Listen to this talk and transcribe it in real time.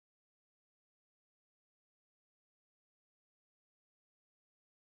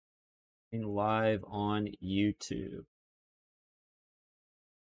Live on YouTube.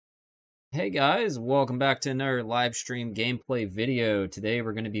 Hey guys, welcome back to another live stream gameplay video. Today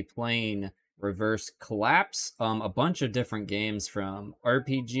we're going to be playing Reverse Collapse, a bunch of different games from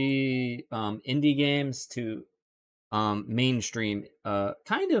RPG, indie games to mainstream,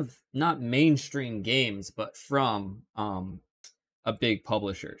 kind of not mainstream games, but from a big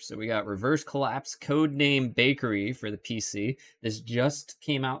publisher. So we got Reverse Collapse, codename Bakery for the PC. This just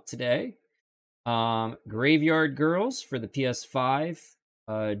came out today. Graveyard Girls for the PS5.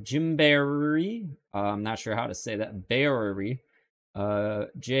 Jimbaori. I'm not sure how to say that. Baori. Jimbaori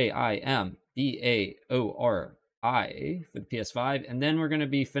for the PS5. And then we're going to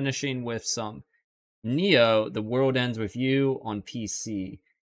be finishing with some Neo, The World Ends With You on PC.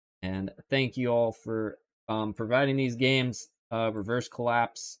 And thank you all for providing these games. Reverse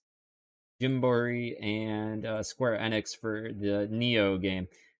Collapse, Jimbaori, and Square Enix for the Neo game.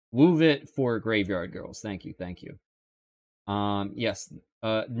 Move it for Graveyard Girls. Thank you. Yes.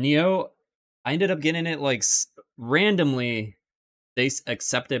 Neo, I ended up getting it like randomly. They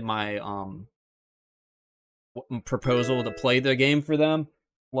accepted my proposal to play the game for them.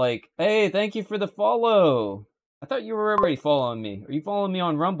 Like, hey, thank you for the follow. I thought you were already following me. Are you following me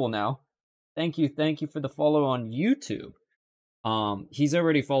on Rumble now? Thank you for the follow on YouTube. He's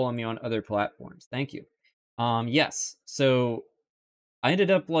already following me on other platforms. Thank you. Yes. So I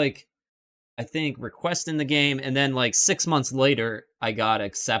ended up like, I think, requesting the game, and then like 6 months later, I got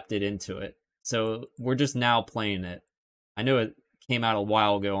accepted into it. So we're just now playing it. I know it came out a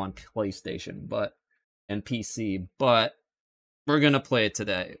while ago on PlayStation, and PC, but we're gonna play it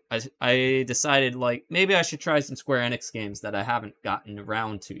today. I decided like maybe I should try some Square Enix games that I haven't gotten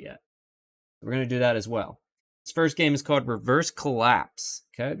around to yet. We're gonna do that as well. This first game is called Reverse Collapse.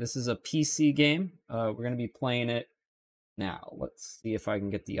 Okay, this is a PC game. We're gonna be playing it now. Let's see if I can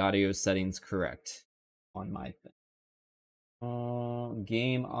get the audio settings correct on my thing.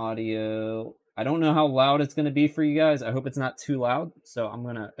 Game audio. I don't know how loud it's going to be for you guys. I hope it's not too loud. So I'm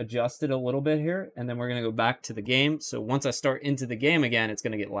going to adjust it a little bit here, and then we're going to go back to the game. So once I start into the game again, it's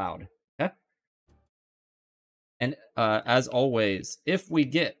going to get loud. Okay? And as always, if we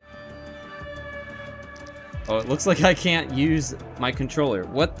get... Oh, it looks like I can't use my controller.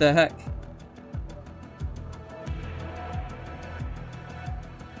 What the heck?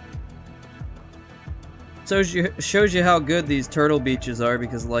 Shows you how good these turtle beaches are,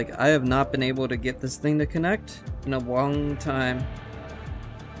 because like I have not been able to get this thing to connect in a long time.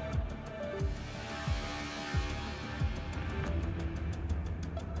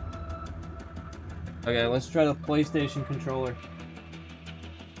 Okay, let's try the PlayStation controller.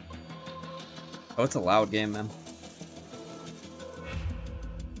 Oh, it's a loud game, man.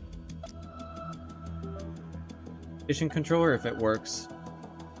 PlayStation controller, if it works.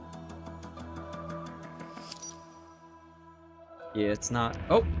 Yeah, it's not.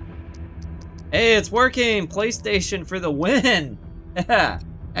 Oh! Hey, it's working! PlayStation for the win! Yeah!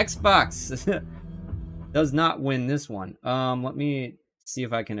 Xbox! Does not win this one. Let me see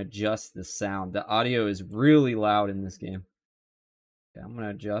if I can adjust the sound. The audio is really loud in this game. Okay, I'm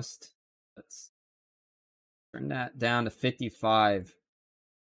gonna adjust. Let's turn that down to 55.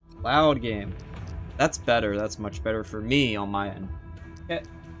 Loud game. That's better. That's much better for me on my end. Okay.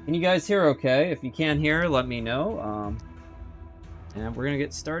 Can you guys hear okay? If you can't hear, let me know. And we're gonna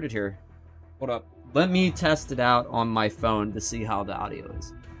get started here. Hold up. Let me test it out on my phone to see how the audio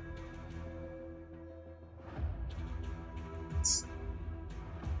is.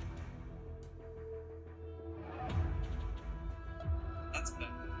 That's good.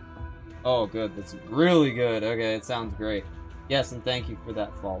 Oh, good. That's really good. Okay, it sounds great. Yes, and thank you for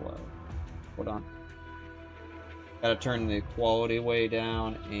that follow. Hold on. Gotta turn the quality way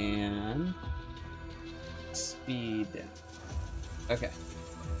down and speed down. Okay.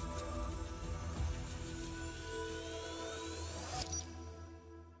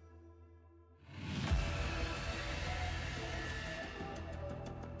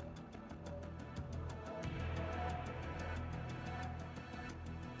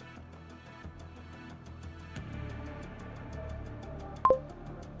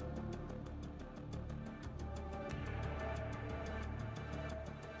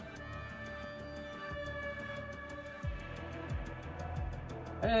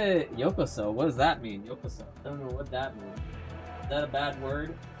 Hey, Yokoso, what does that mean? Yokoso, I don't know what that means. Is that a bad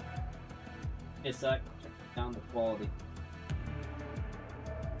word? Hey, sec, check down the quality.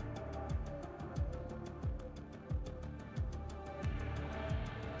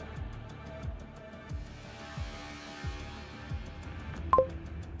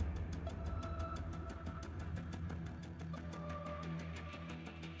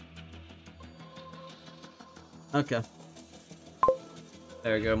 Okay.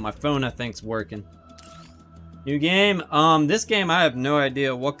 There we go. My phone, I think's working. New game. This game, I have no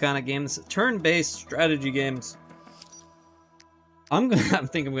idea what kind of game this is. Turn-based strategy games. I'm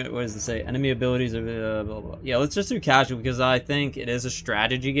thinking, what does it say? Enemy abilities of blah, blah, blah. Yeah, let's just do casual because I think it is a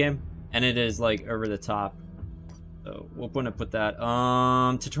strategy game and it is like over the top. So we'll put that.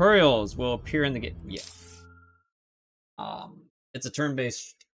 Tutorials will appear in the game. Yeah. It's a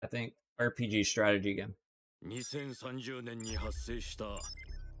turn-based, I think, RPG strategy game. 2030年に発生した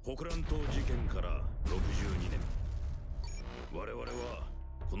北蘭島事件から62年。我々は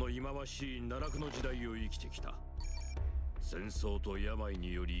この忌まわしい奈落の時代を生きてきた。戦争と病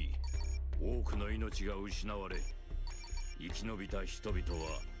により多くの命が失われ、生き延びた人々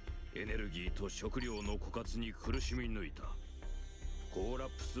はエネルギーと食料の枯渇に苦しみ抜いた。コーラッ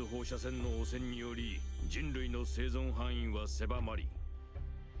プス放射線の汚染により人類の生存範囲は狭まり、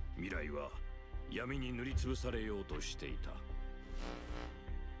未来は闇に塗りつぶされようとしていた。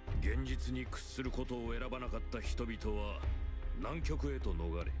現実に屈することを選ばなかった人々は南極へと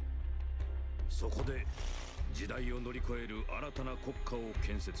逃れ、そこで時代を乗り越える新たな国家を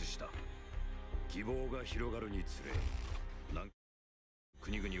建設した。希望が広がるにつれ、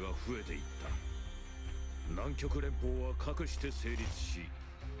国々は増えていった。南極連邦はかくして成立し、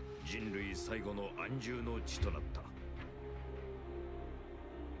人類最後の安住の地となった。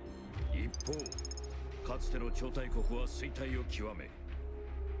一方、かつての超大国は衰退を極め、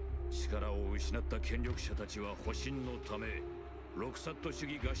力を失った権力者たちは保身のためロクサット主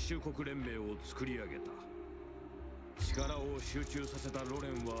義合衆国連盟を作り上げた。力を集中させたロレ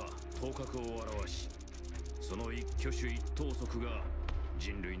ンは頭角を現し、その一挙手一投足が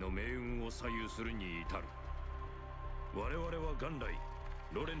人類の命運を左右するに至る。我々は元来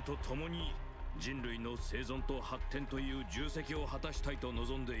ロレンと共に人類の生存と発展という重責を果たしたいと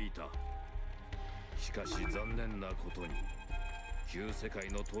望んでいた。しかし残念なことに、旧世界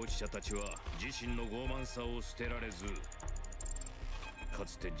の統治者たちは自身の傲慢さを捨てられず、か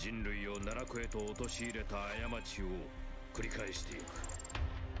つて人類を奈落へと陥れた過ちを繰り返していく。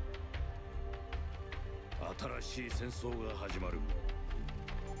新しい戦争が始まる。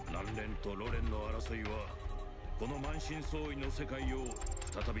南連とロレンの争いはこの満身創痍の世界を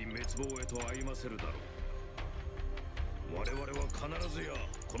再び滅亡へと歩ませるだろう。我々は必ずや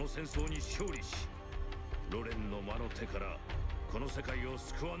この戦争に勝利し、ロレンの魔の手からこの世界を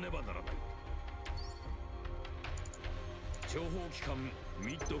救わねばならない。諜報機関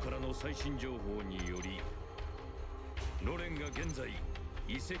ミッドからの最新情報により、ロレンが現在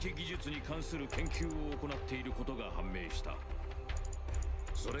遺跡技術に関する研究を行っていることが判明した。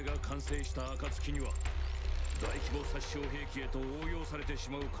それが完成した暁には大規模殺傷兵器へと応用されてし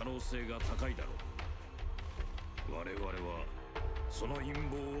まう可能性が高いだろう。我々はその陰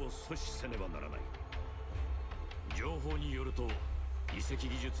謀を阻止せねばならない。情報によると、遺跡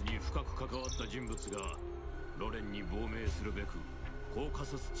技術に深く関わった人物がロレンに亡命するべくコーカ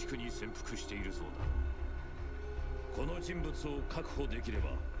サス地区に潜伏しているそうだ。この人物を確保できれば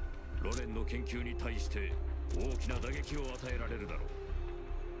ロレンの研究に対して大きな打撃を与えられるだろう。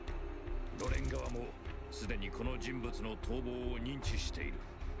ロレン側もすでにこの人物の逃亡を認知している。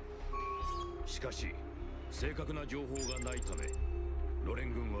しかし正確な情報がないため、ロレ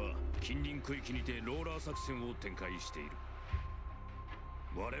ン軍は近隣区域にてローラー作戦を展開している。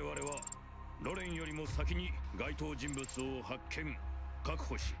我々はロレンよりも先に該当人物を発見、確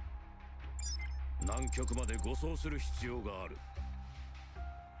保し、南極まで護送する必要がある。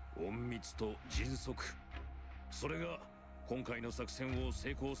隠密と迅速、それが今回の作戦を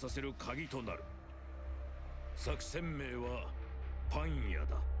成功させる鍵となる。作戦名はパン屋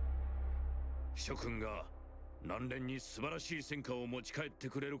だ。諸君が南連に素晴らしい戦果を持ち帰って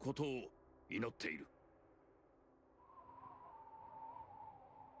くれることを祈っている。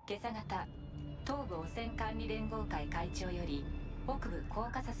今朝方、東部汚染管理連合会会長より北部コ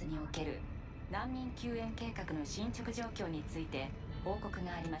ーカサスにおける難民救援計画の進捗状況について報告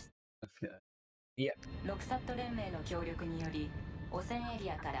がありました。Yeah. ロクサット連盟の協力により汚染エリ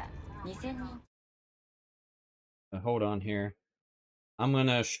アから2000人。Hold on here. I'm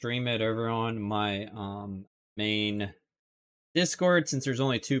gonna stream it over on my main Discord since there's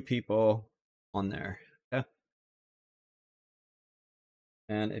only 2 people on there. Okay.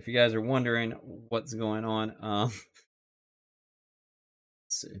 And if you guys are wondering what's going on, let's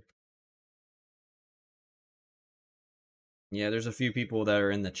see. Yeah, there's a few people that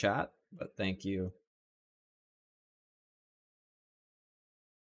are in the chat, but thank you.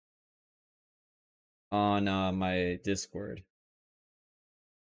 On my Discord.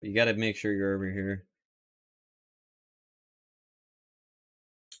 You gotta make sure you're over here.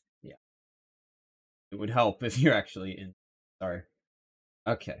 Yeah. It would help if you're actually in. Sorry.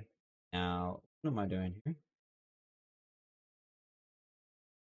 Okay. Now, what am I doing here?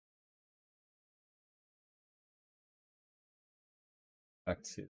 Back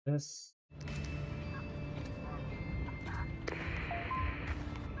to this.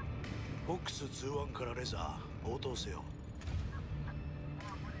 Fox 2-1からレザー応答せよ。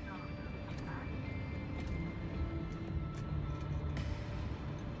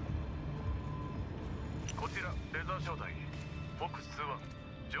こちらレザー招待。Fox 2-1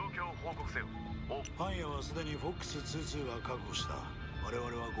状況報告せよ。パン屋はすでに Fox 2-2は確保した。我々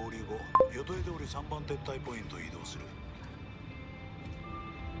は合流後、予定通り3番撤退ポイントへ移動する。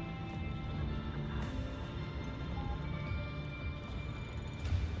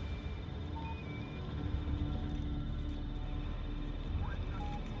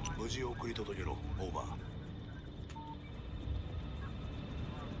無事送り届けろ。オーバー。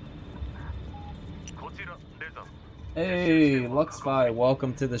こちらレザー。Hey, Luxfi,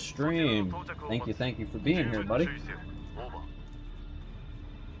 welcome to the stream. Thank you for being here, buddy.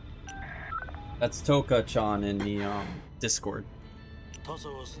 That's Toka-chan in the Discord.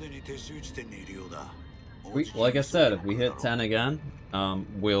 Like I said, if we hit 10 again,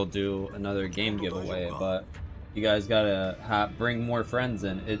 we'll do another game giveaway, but you guys gotta bring more friends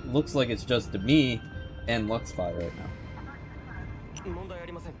in. It looks like it's just me and Luxfi right now.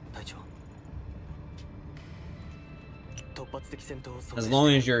 As long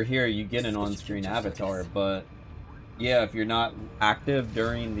as you're here, you get an on-screen avatar, but yeah, if you're not active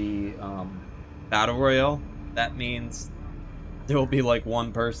during the Battle Royale, that means there will be like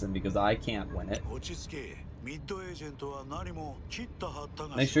one person because I can't win it.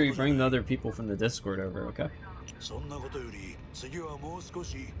 Make sure you bring the other people from the Discord over, okay?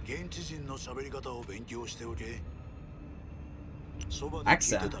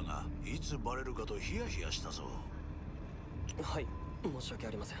 Accent. はい、申し訳あ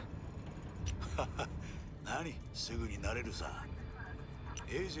りません。何、すぐに慣れるさ。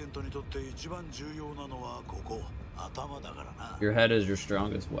エージェントにとって一番重要なのはここ、頭だからな。 Your head is your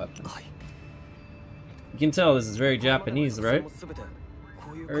strongest weapon. You can tell this is very Japanese, right?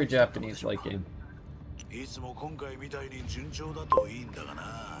 Very Japanese-like game. いつも今回みたいに順調だといいんだが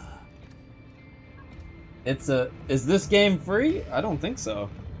な。Is this game free? I don't think so.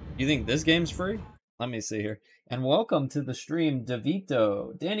 You think this game's free? Let me see here. And welcome to the stream,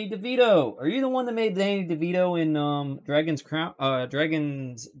 DeVito. Danny DeVito! Are you the one that made Danny DeVito in Dragon's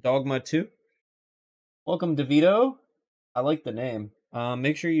Dogma 2? Welcome, DeVito. I like the name.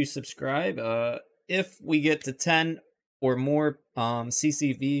 Make sure you subscribe. If we get to 10 or more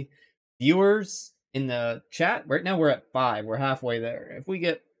CCV viewers in the chat, right now we're at 5. We're halfway there. If we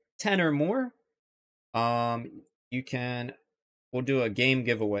get 10 or more, we'll do a game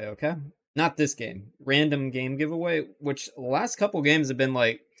giveaway, okay? Not this game. Random game giveaway, which the last couple games have been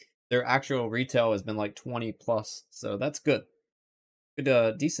like, their actual retail has been like 20 plus. So that's good.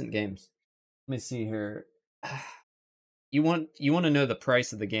 Good, decent games. Let me see here. You want to know the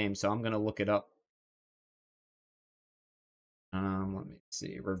price of the game, so I'm going to look it up. Let me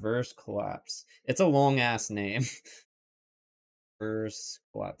see. Reverse Collapse. It's a long ass name. Reverse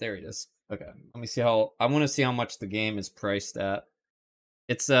Collapse. There it is. Okay. Let me see I want to see how much the game is priced at.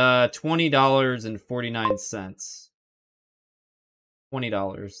 It's $20.49.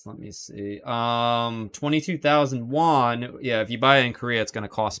 $20. Let me see. 22,000 won. Yeah, if you buy it in Korea, it's gonna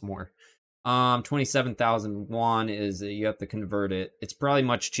cost more. 27,000 won is you have to convert it. It's probably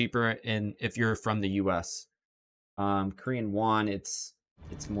much cheaper if you're from the US. Korean won, it's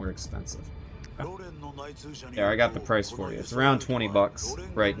more expensive. There, I got the price for you. It's around 20 bucks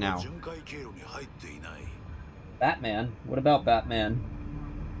right now. Batman. What about Batman?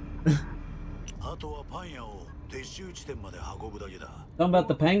 Something about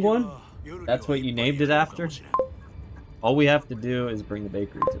the penguin? That's what you named it after? All we have to do is bring the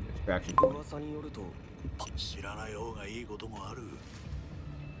bakery to the extraction point.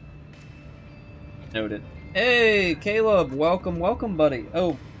 Noted. Hey, Caleb! Welcome, welcome, buddy.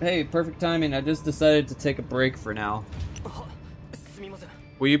 Oh, hey, perfect timing. I just decided to take a break for now.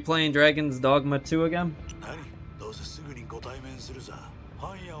 Were you playing Dragon's Dogma 2 again?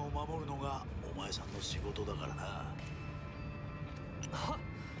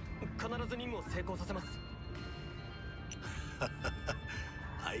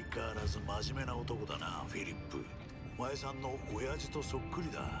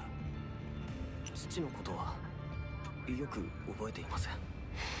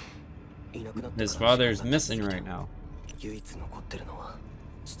 His father's missing right now.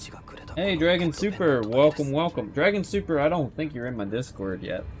 Hey, Dragon Super, welcome, welcome. Dragon Super, I don't think you're in my Discord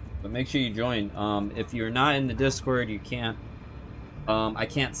yet. But make sure you join. If you're not in the Discord, you can't. I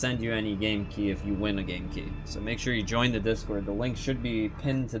can't send you any game key if you win a game key. So make sure you join the Discord. The link should be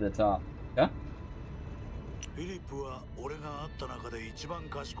pinned to the top. Yeah? フィリップは俺が会った中で一番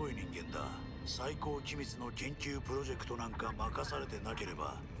賢い人間だ。最高機密の研究プロジェクトなんか任されてなけれ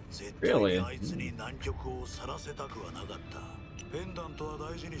ば、絶対にあいつに難局をさらせたくはなかった。ペンダントは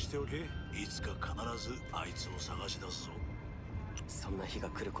大事にしておけ。いつか必ずあいつを探し出すぞ。そんな日が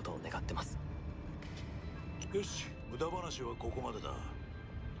来ることを願ってます。よし、無駄話はここまでだ。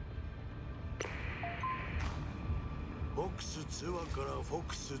フォックス21からフォッ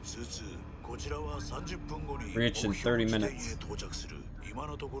クス22。こちらは30分後に Reach in 30 minutes. へ到着する。今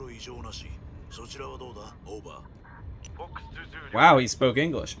のところ異常なし。そちらはどうだ？オーバー。Wow, he spoke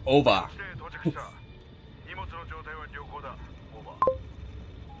English. Over.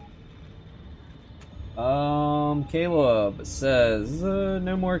 Caleb says,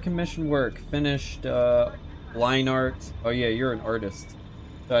 no more commission work. Finished line art. Oh yeah, you're an artist.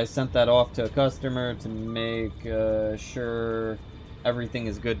 So I sent that off to a customer to make sure everything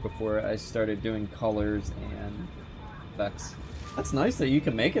is good before I started doing colors and effects. That's nice that you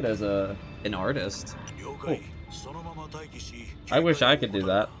can make it as an artist. Cool. I wish I could do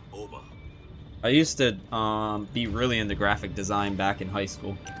that. I used to be really into graphic design back in high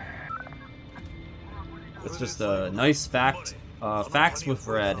school. It's just a nice fact. Facts with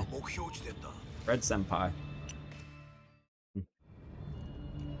Red. Red Senpai.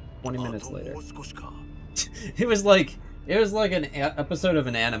 20 minutes later. It was like an episode of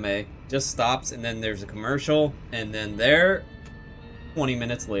an anime. Just stops and then there's a commercial and then there 20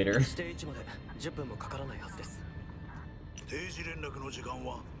 minutes later.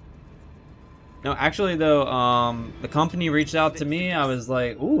 No, actually though, the company reached out to me. I was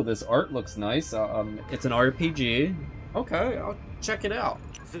like, ooh, this art looks nice. It's an RPG. Okay, I'll check it out.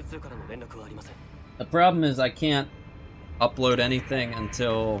 The problem is I can't upload anything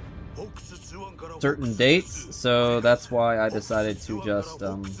until certain dates, so that's why I decided to just,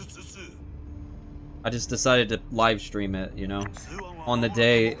 I just decided to live stream it, you know, on the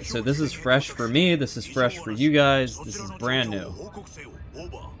day. So this is fresh for me, this is fresh for you guys, this is brand new.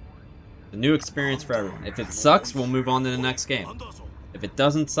 A new experience for everyone. If it sucks, we'll move on to the next game. If it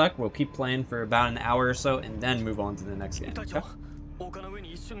doesn't suck, we'll keep playing for about an hour or so and then move on to the next game. Okay?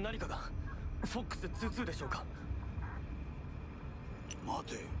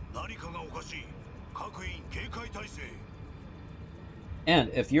 And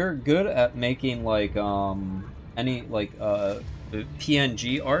if you're good at making like any like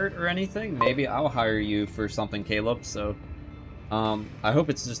PNG art or anything, maybe I'll hire you for something, Caleb. So I hope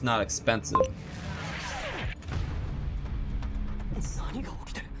it's just not expensive.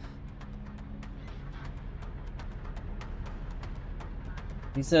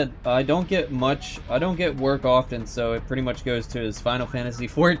 He said, I don't get work often, so it pretty much goes to his Final Fantasy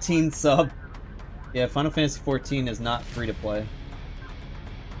 14 sub. Yeah, Final Fantasy 14 is not free to play.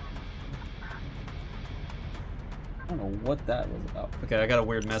 I don't know what that was about. Okay, I got a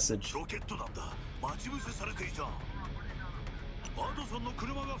weird message.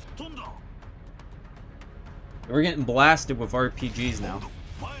 We're getting blasted with RPGs now.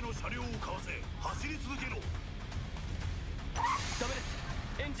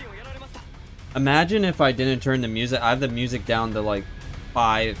 Imagine if I didn't turn the music. I have the music down to like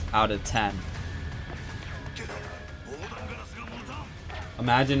 5 out of 10.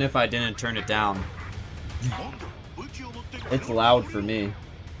 Imagine if I didn't turn it down. It's loud for me.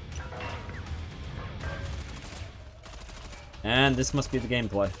 And this must be the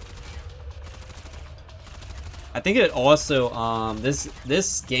gameplay. I think it also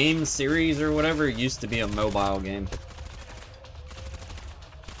this game series or whatever used to be a mobile game.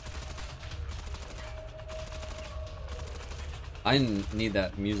 I need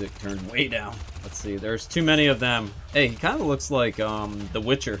that music turned way down. Let's see, there's too many of them. Hey, he kind of looks like The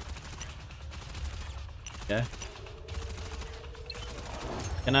Witcher. Okay.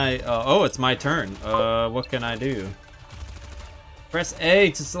 Can I oh, it's my turn. What can I do? Press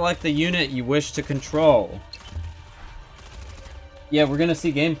A to select the unit you wish to control. Yeah, we're gonna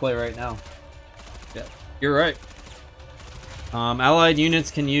see gameplay right now. Yeah, you're right. Allied units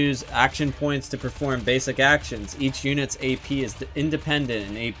can use action points to perform basic actions. Each unit's AP is independent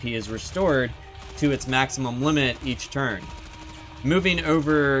and AP is restored to its maximum limit each turn. Moving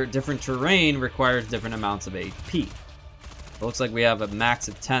over different terrain requires different amounts of AP. It looks like we have a max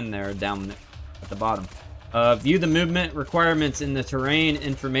of 10 there down at the bottom. View the movement requirements in the terrain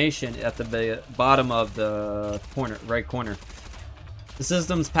information at the bottom of the corner, right corner. The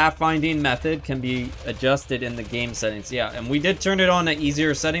system's pathfinding method can be adjusted in the game settings. Yeah, and we did turn it on an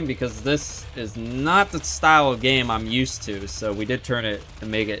easier setting because this is not the style of game I'm used to. So we did turn it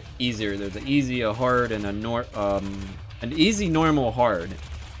and make it easier. There's an easy, a hard, and an easy, normal, hard.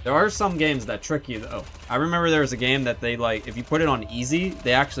 There are some games that trick you though. I remember there was a game that they like, if you put it on easy,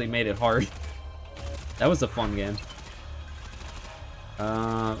 they actually made it hard. That was a fun game.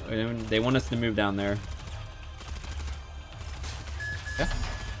 They want us to move down there. Yeah.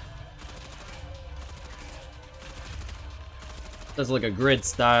 Does like a grid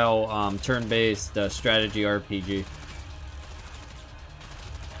style, turn-based strategy RPG.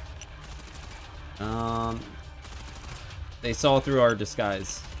 They saw through our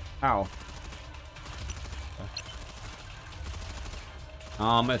disguise. How?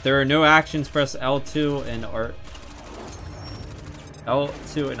 If there are no actions, press L2 and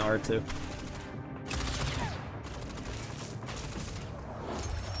L2 and R2.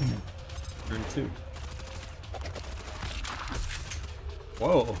 Turn 2.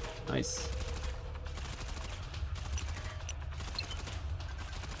 Whoa, nice.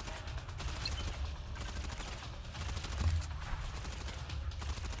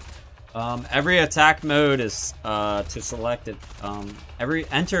 Every attack mode is to select it.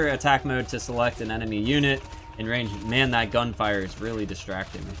 Enter attack mode to select an enemy unit in range. Man, that gunfire is really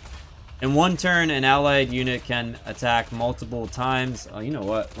distracting me. In one turn, an allied unit can attack multiple times. Oh, you know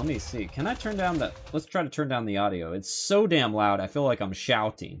what? Let me see. Can I turn down the... Let's try to turn down the audio. It's so damn loud. I feel like I'm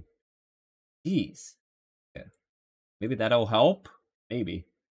shouting. Jeez. Okay. Maybe that'll help? Maybe.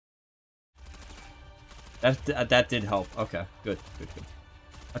 That did help. Okay. Good. Good, good.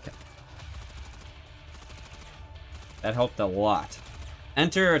 Okay. That helped a lot.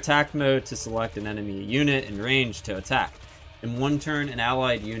 Enter attack mode to select an enemy unit in range to attack. In one turn, an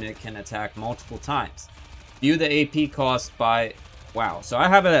allied unit can attack multiple times. View the AP cost by... Wow, so I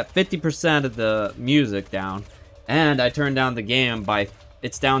have it at 50% of the music down, and I turned down the game by...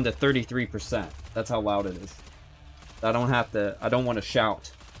 It's down to 33%. That's how loud it is. I don't have to... I don't want to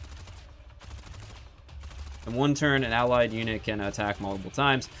shout. In one turn, an allied unit can attack multiple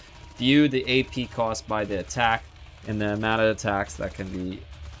times. View the AP cost by the attack and the amount of attacks that can be...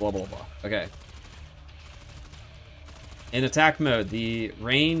 Blah, blah, blah. Okay. In attack mode, the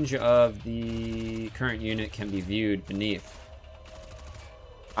range of the current unit can be viewed beneath.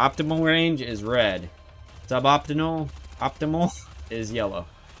 Optimal range is red. Suboptimal is yellow.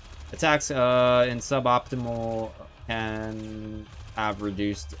 Attacks in suboptimal can have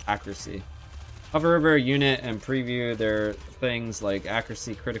reduced accuracy. Hover over a unit and preview their things like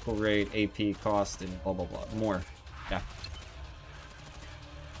accuracy, critical rate, AP, cost, and blah blah blah. More. Yeah.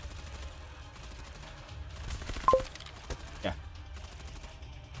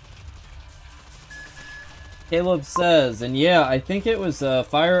 Caleb says, and yeah, I think it was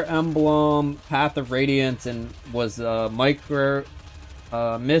Fire Emblem Path of Radiance and was micro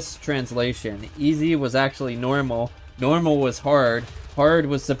mistranslation. Easy was actually normal. Normal was hard. Hard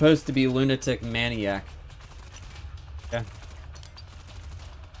was supposed to be lunatic maniac. Yeah.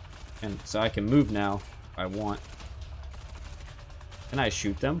 And so I can move now if I want. Can I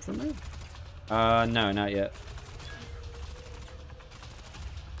shoot them from there? No, not yet.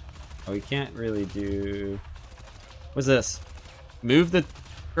 Oh, we can't really do... What's this? Move the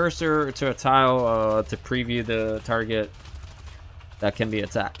cursor to a tile to preview the target that can be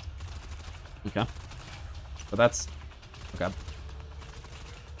attacked. Okay. So that's... Okay.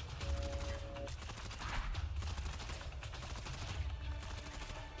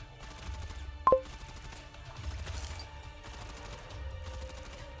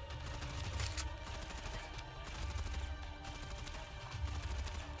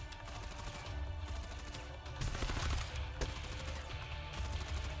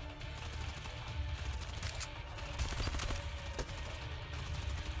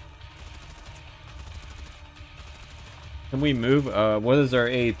 Can we move? What is our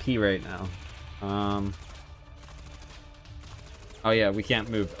AP right now? Oh yeah, we can't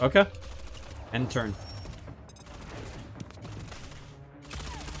move. Okay. End turn.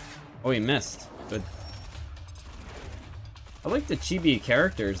 Oh, he missed. Good. I like the chibi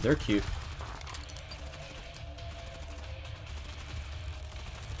characters. They're cute.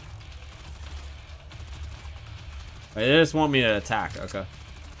 They just want me to attack. Okay.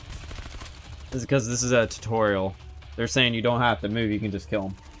 This is because this is a tutorial. They're saying you don't have to move, you can just kill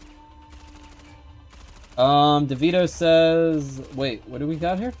them. DeVito says... Wait, what do we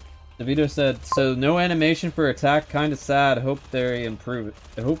got here? DeVito said, so no animation for attack, kinda sad. Hope they improve.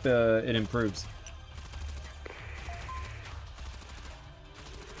 I hope it improves.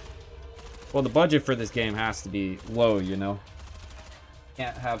 Well, the budget for this game has to be low, you know?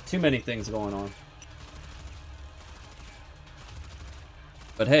 Can't have too many things going on.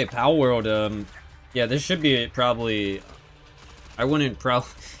 But hey, Pal World, yeah, this should be probably... I wouldn't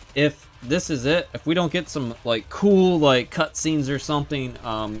if this is it, if we don't get some, like, cool, like, cutscenes or something,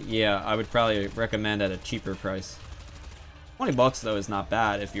 yeah, I would probably recommend at a cheaper price. 20 bucks, though, is not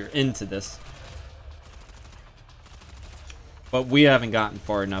bad if you're into this. But we haven't gotten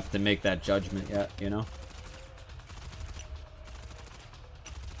far enough to make that judgment yet, you know?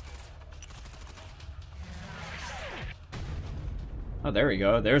 Oh, there we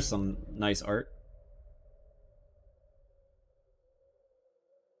go. There's some nice art.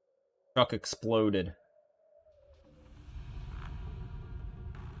 Truck exploded.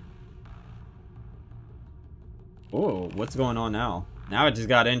 Oh, what's going on now? Now it just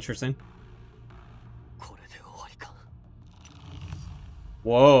got interesting.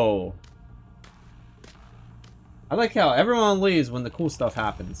 Whoa. I like how everyone leaves when the cool stuff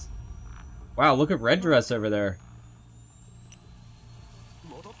happens. Wow, look at Red Dress over there.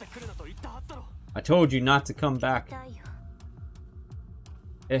 I told you not to come back.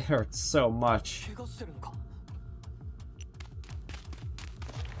 It hurts so much.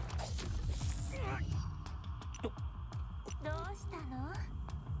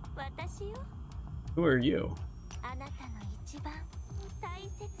 Who are you?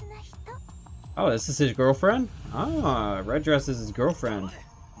 Oh, this is his girlfriend? Ah, Red Dress is his girlfriend.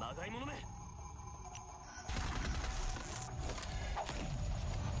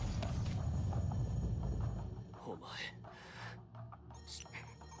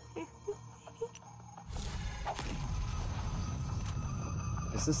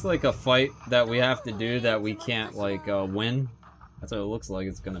 Is this like a fight that we have to do that we can't, like, win? That's what it looks like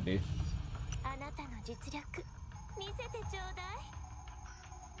it's gonna be.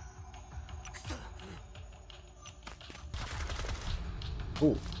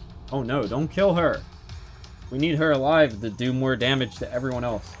 Ooh. Oh no, don't kill her. We need her alive to do more damage to everyone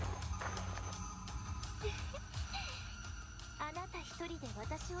else.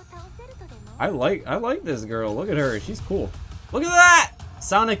 I like this girl. Look at her. She's cool. Look at that!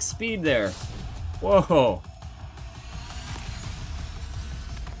 Sonic speed there. Whoa.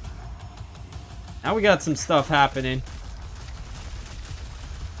 Now we got some stuff happening.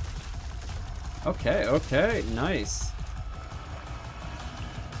 Okay, okay, nice.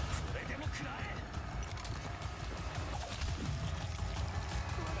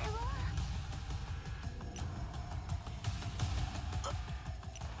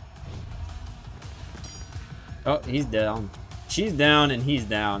 Oh, he's down. She's down and he's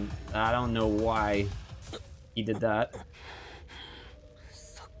down. I don't know why he did that.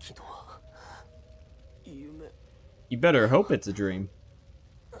 You better hope it's a dream.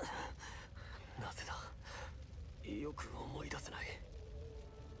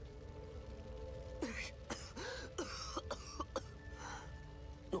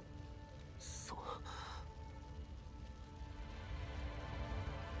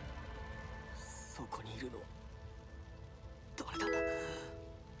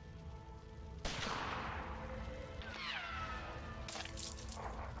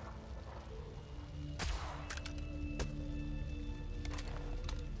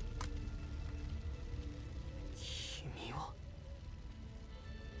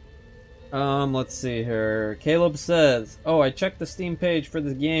 Let's see here. Caleb says, oh, I checked the Steam page for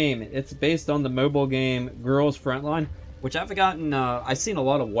the game. It's based on the mobile game Girls Frontline, which I've gotten, I've seen a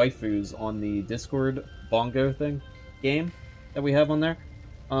lot of waifus on the Discord bongo thing game that we have on there.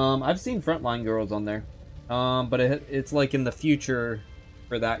 I've seen Frontline Girls on there. But it's like in the future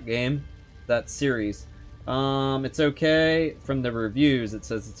for that game, that series. It's okay. From the reviews, it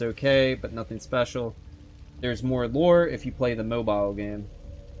says it's okay, but nothing special. There's more lore if you play the mobile game.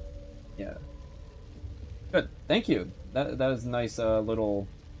 Yeah. Good. Thank you. That was a nice little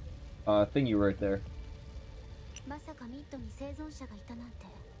thing you wrote there.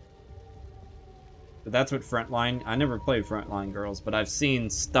 But that's what Frontline... I never played Frontline Girls, but I've seen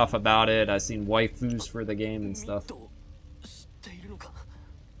stuff about it. I've seen waifus for the game and stuff.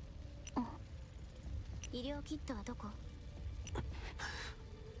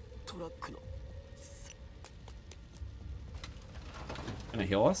 Gonna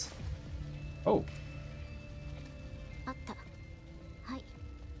heal us? Oh.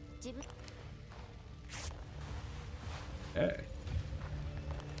 Okay.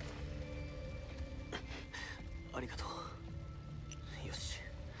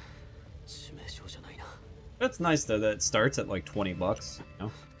 That's nice though that it starts at like 20 bucks, you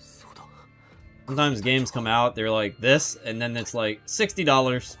know? Sometimes games come out, they're like this, and then it's like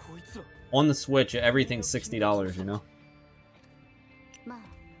 $60. On the Switch, everything's $60, you know?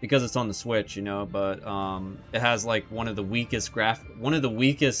 because it's on the Switch, you know, but it has like one of the weakest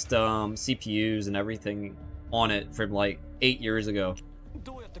CPUs and everything on it from like 8 years ago.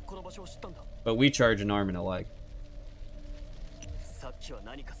 But we charge an arm and a leg.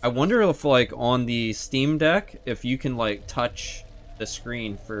 I wonder if like on the Steam Deck, if you can like touch the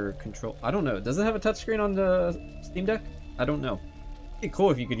screen for control. I don't know. Does it have a touch screen on the Steam Deck? I don't know. It'd be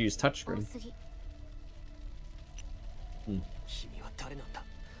cool if you could use touchscreen.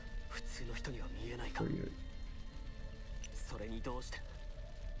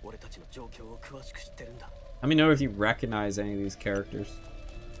 Let me know if you recognize any of these characters.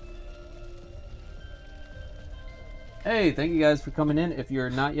 Hey, thank you guys for coming in. If you're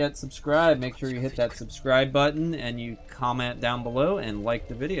not yet subscribed, make sure you hit that subscribe button and you comment down below and like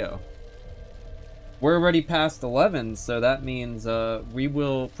the video. We're already past 11, so that means we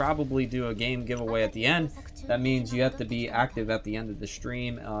will probably do a game giveaway at the end. That means you have to be active at the end of the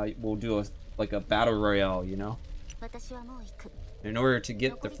stream. We'll do like a battle royale, you know? In order to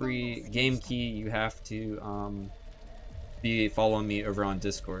get the free game key, you have to be following me over on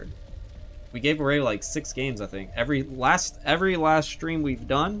Discord. We gave away like 6 games, I think. Every last stream we've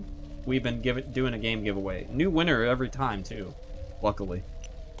done, we've been doing a game giveaway. New winner every time too, luckily.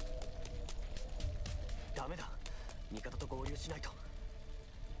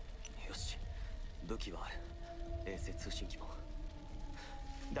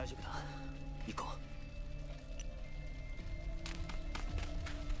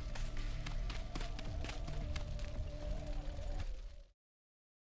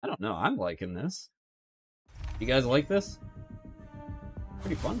 I don't know, I'm liking this. You guys like this?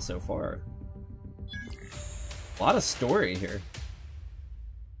 Pretty fun so far. A lot of story here.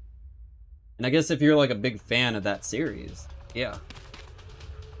 And I guess if you're like a big fan of that series, yeah.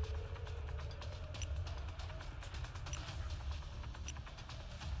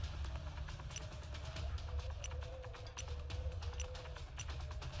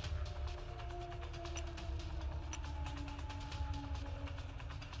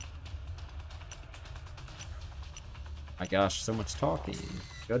 My gosh, so much talking.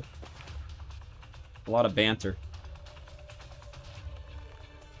 Good. A lot of banter.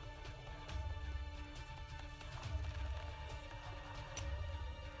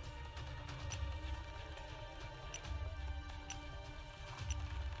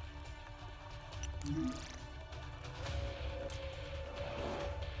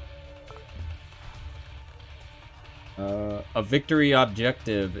 A victory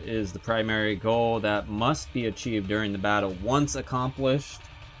objective is the primary goal that must be achieved during the battle. Once accomplished,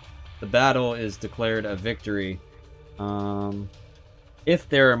 the battle is declared a victory. If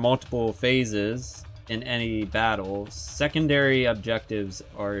there are multiple phases in any battle, secondary objectives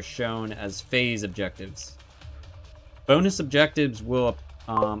are shown as phase objectives. Bonus objectives will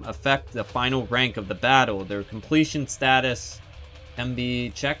affect the final rank of the battle. Their completion status can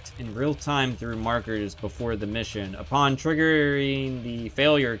be checked in real time through markers before the mission. Upon triggering the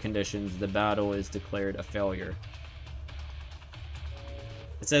failure conditions, the battle is declared a failure.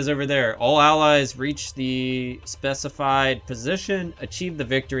 It says over there, all allies reach the specified position, achieve the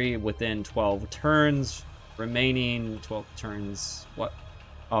victory within 12 turns. Remaining 12 turns. What?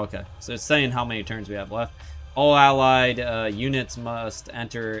 Oh, okay. So it's saying how many turns we have left. All allied units must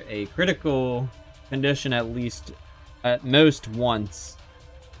enter a critical condition at most once.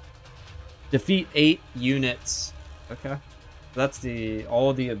 Defeat 8 units. Okay. That's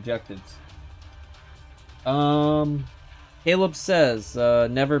all the objectives. Caleb says,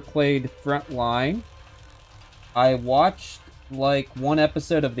 never played Frontline. I watched like one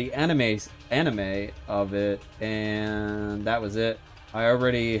episode of the anime of it, and that was it. I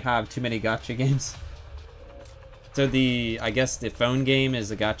already have too many gacha games. So I guess the phone game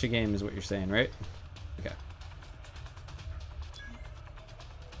is a gacha game is what you're saying, right? Okay.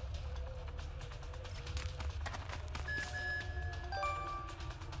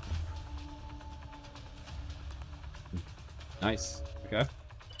 Nice. Okay.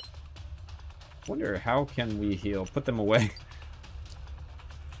 Wonder how can we heal? Put them away.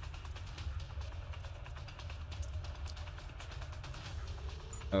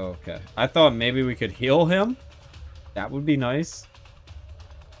 Okay. I thought maybe we could heal him. That would be nice.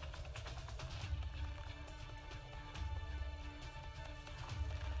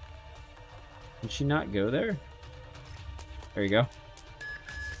 Can she not go there? There you go.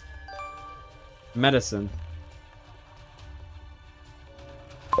 Medicine.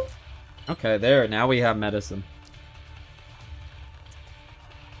 Okay, there. Now we have medicine.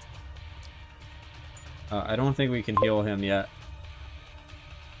 I don't think we can heal him yet.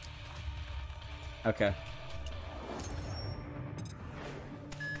 Okay.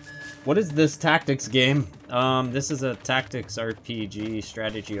 What is this tactics game? This is a tactics RPG,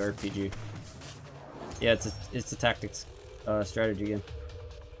 strategy RPG. Yeah, it's a tactics strategy game.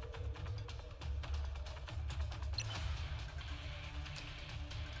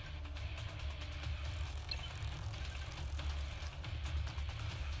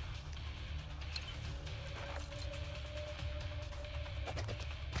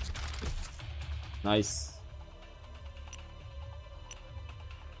 Nice.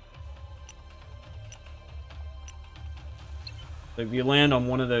 So if you land on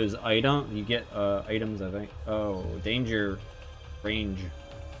one of those items, you get items, I think. Oh, danger range.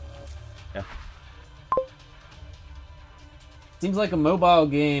 Yeah. Seems like a mobile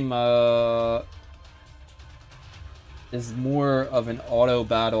game is more of an auto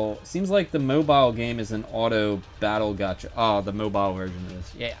battle. Seems like the mobile game is an auto battle gacha. Oh, the mobile version of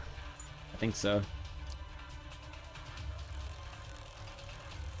this. Yeah. I think so.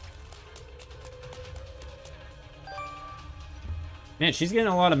 Man, she's getting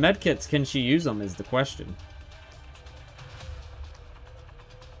a lot of medkits. Can she use them is the question.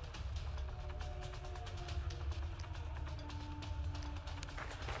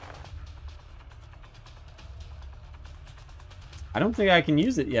 I don't think I can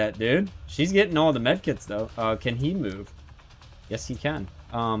use it yet, dude. She's getting all the medkits, though. Can he move? Yes, he can.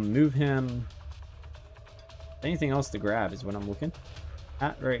 Move him. Anything else to grab is what I'm looking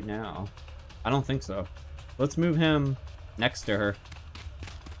at right now. I don't think so. Let's move him next to her.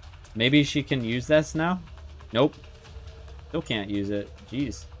 Maybe she can use this now? Nope. Still can't use it.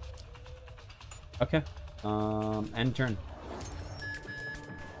 Jeez. Okay. End turn.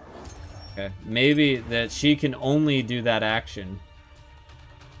 Okay. Maybe that she can only do that action.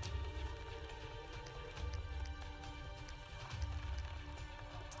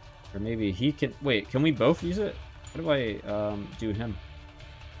 Or maybe he can... Wait, can we both use it? What do I do him?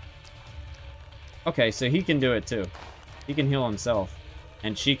 Okay, so he can do it too. He can heal himself.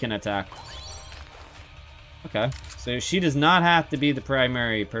 And she can attack. Okay. So she does not have to be the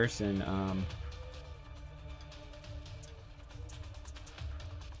primary person. I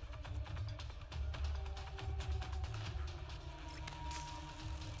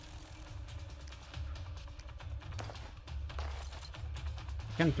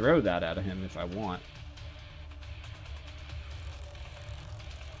can throw that at him if I want.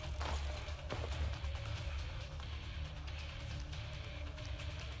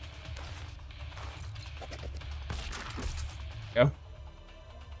 Go.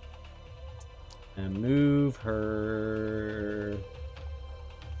 And move her.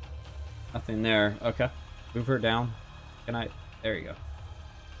 Nothing there. Okay. Move her down. Can I? There you go.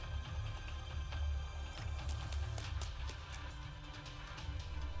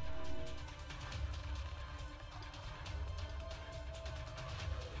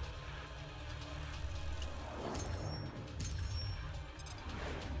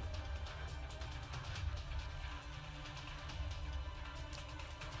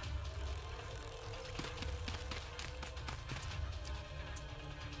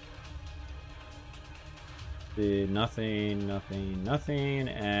 Nothing, nothing, nothing,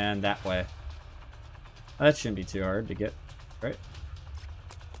 and that way. That shouldn't be too hard to get, right?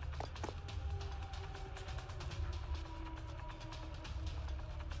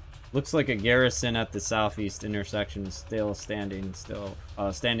 Looks like a garrison at the southeast intersection is still standing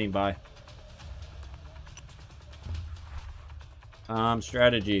by.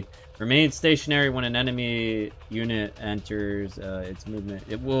 Strategy. Remain stationary when an enemy unit enters its movement.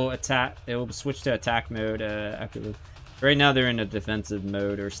 It will attack. It will switch to attack mode actively. Right now they're in a defensive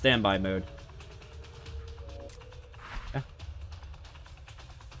mode or standby mode. Yeah.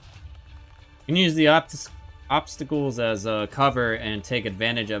 You can use the obstacles as cover and take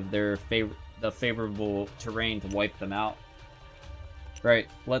advantage of the favorable terrain to wipe them out. Right.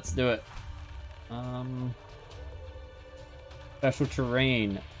 Let's do it. Special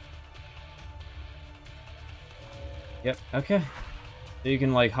terrain. Yep, okay. So you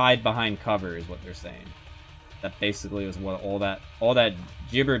can like hide behind cover is what they're saying. That basically is what all that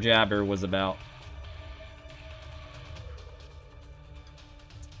jibber jabber was about.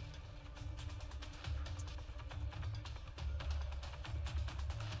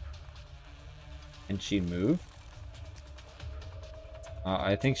 Can she move?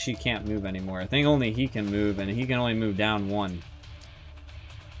 I think she can't move anymore. I think only he can move, and he can only move down one.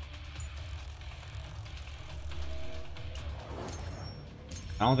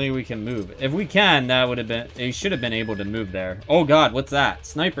 I don't think we can move. If we can, that would have been... He should have been able to move there. Oh god, what's that?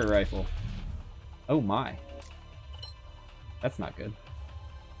 Sniper rifle. Oh my. That's not good.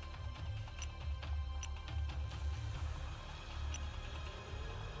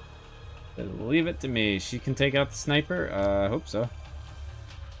 Leave it to me. She can take out the sniper? I hope so.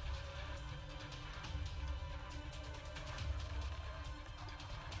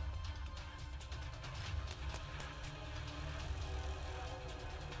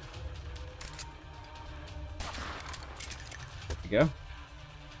 Go.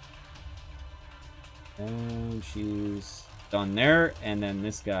 And she's done there, and then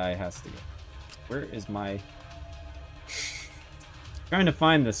this guy has to go. Where is my... trying to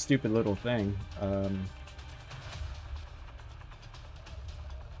find this stupid little thing.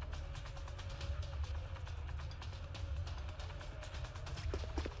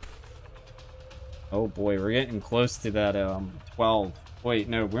 Oh boy, we're getting close to that 12. Wait,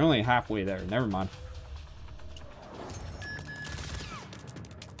 no, we're only halfway there. Never mind.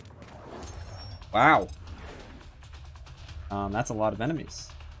 Wow. That's a lot of enemies.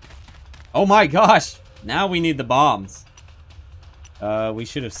 Oh my gosh! Now we need the bombs. We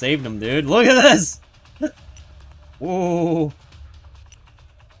should have saved them, dude. Look at this! Whoa.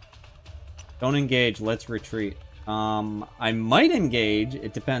 Don't engage. Let's retreat. I might engage.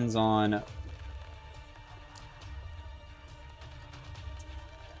 It depends on...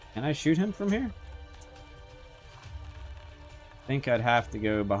 Can I shoot him from here? I think I'd have to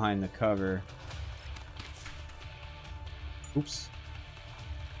go behind the cover. Oops.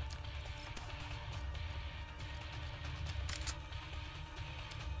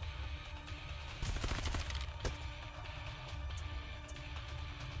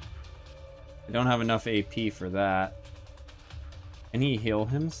 I don't have enough AP for that. Can he heal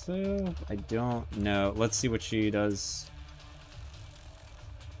himself? I don't know. Let's see what she does.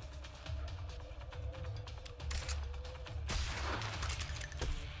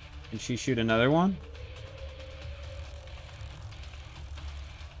 Can she shoot another one?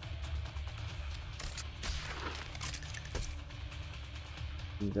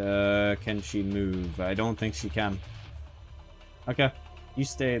 And, can she move? I don't think she can. Okay. You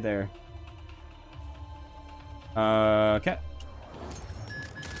stay there. Okay.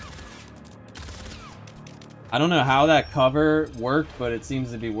 I don't know how that cover worked, but it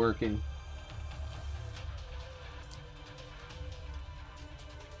seems to be working.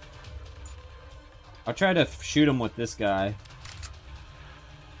 I'll try to shoot him with this guy.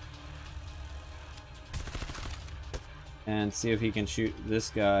 And see if he can shoot this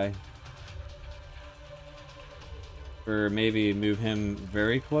guy. Or maybe move him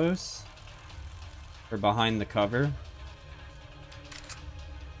very close. Or behind the cover.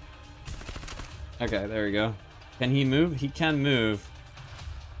 Okay, there we go. Can he move? He can move.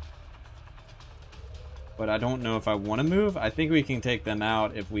 But I don't know if I want to move. I think we can take them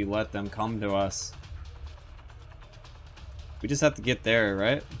out if we let them come to us. We just have to get there,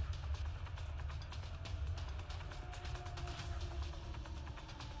 right?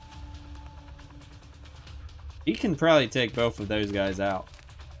 He can probably take both of those guys out.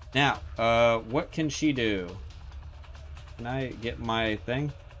 Now, what can she do? Can I get my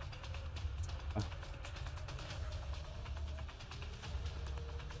thing?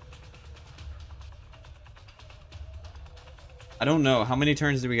 I don't know. How many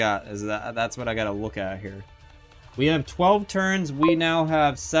turns do we got? That's what I gotta look at here. We have 12 turns. We now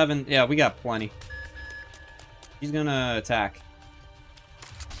have 7. Yeah, we got plenty. He's gonna attack.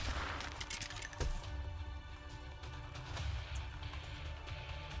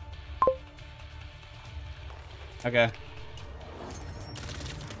 Okay.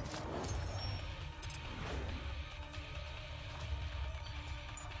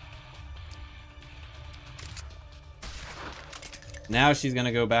 Now she's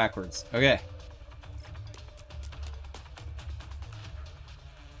gonna go backwards. Okay.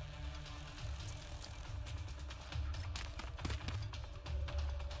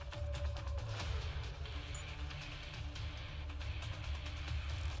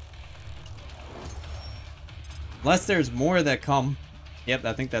 Unless there's more that come. Yep,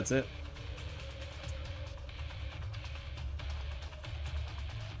 I think that's it.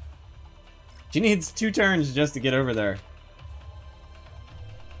 She needs 2 turns just to get over there.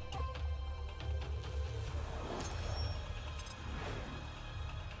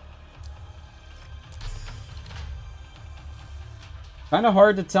 Kind of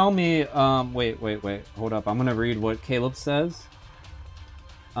hard to tell me. Wait. Hold up. I'm gonna read what Caleb says.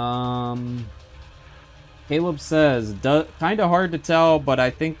 Caleb says, kind of hard to tell, but I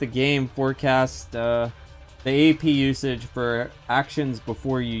think the game forecasts the AP usage for actions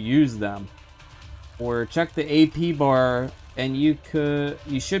before you use them. Or check the AP bar, and you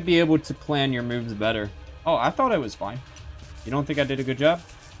should be able to plan your moves better. Oh, I thought I was fine. You don't think I did a good job?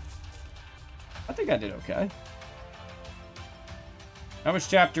 I think I did okay. That was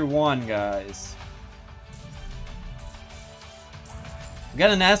chapter 1, guys. We got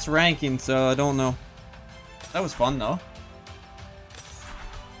an S ranking, so I don't know. That was fun, though.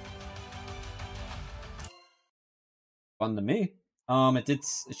 Fun to me. It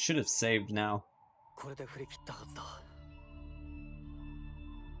should have saved now. これで振り切ったはずだ。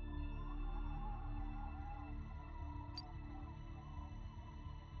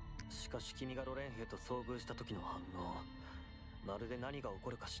しかし君がロレン兵と遭遇した時の反応、まるで何が起こ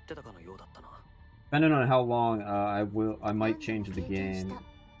るか知ってたかのようだったな。Depending on how long, I might change the game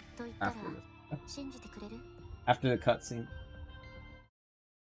after this. After the cutscene.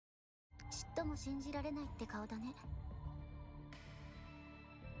 ちっとも信じられないって顔だね。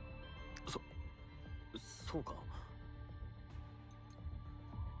そうか。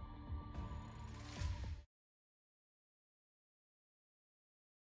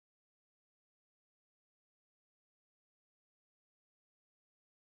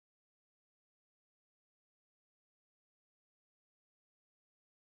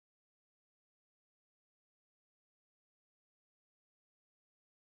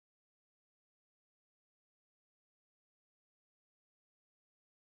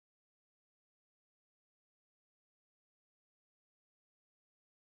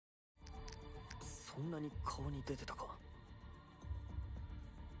そんなに顔に出てたか。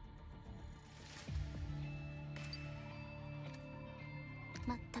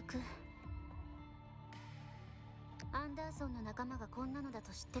まったく。アンダーソンの仲間がこんなのだ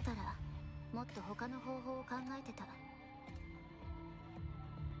と知ってたら、もっと他の方法を考えてた。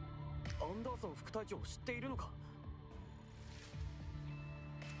アンダーソン副隊長を知っているのか。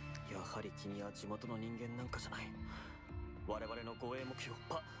やはり君は地元の人間なんかじゃない。我々の護衛目標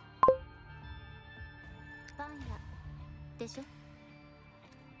パン屋でしょ。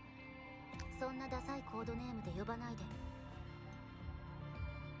そんなダサいコードネームで呼ばないで。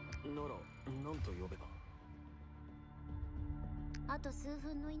なら何と呼べば。あと数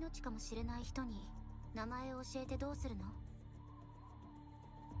分の命かもしれない人に名前を教えてどうするの。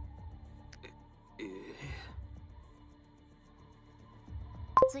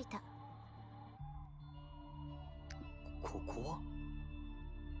着いた。ここは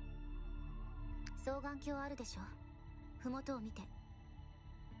双眼鏡あるでしょ。麓を見て。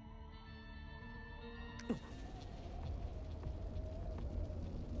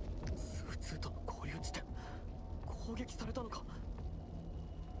スー2との合流地点。攻撃されたのか。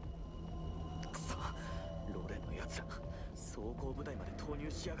くそ、ロレンのやつら装甲部隊まで投入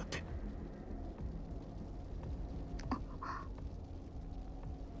しやがって。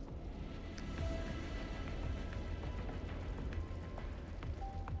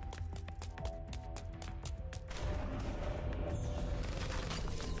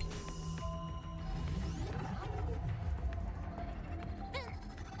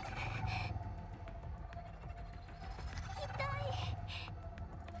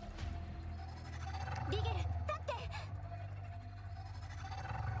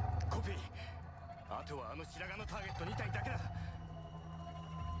あとはあの白髪のターゲット2体だけだ。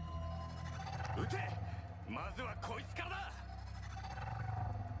撃て。まずはこいつからだ。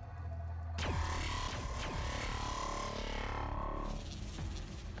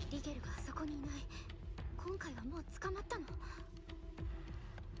リゲルがあそこにいない。今回はもう捕まったの。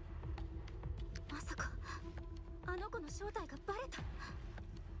まさかあの子の正体がバレた。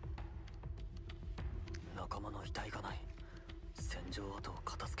仲間の遺体がない。戦場跡を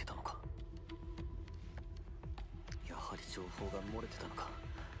片付けたのか。やはり情報が漏れてたのか。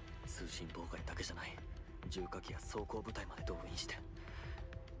通信妨害だけじゃない。重火器や装甲部隊まで動員して、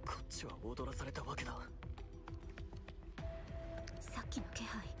こっちは踊らされたわけだ。さっきの気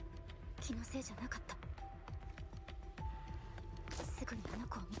配、気のせいじゃなかった。すぐにあの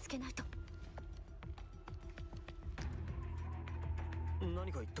子を見つけないと。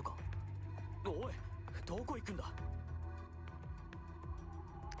何か言ったか。おい、どこ行くんだ。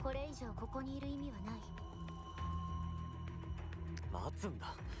これ以上ここにいる意味はない。待つん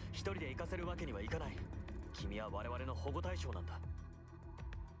だ。一人で行かせるわけにはいかない。君は我々の保護対象なんだ。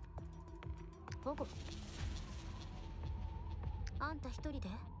保護？あんた一人で？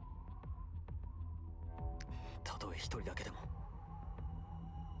たとえ一人だけでも。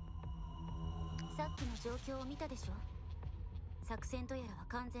さっきの状況を見たでしょ。作戦とやらは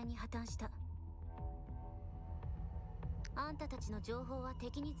完全に破綻した。あんたたちの情報は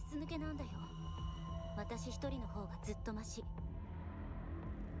敵に筒抜けなんだよ。私一人の方がずっとマシ。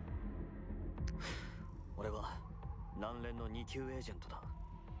俺は南連の2級エージェントだ。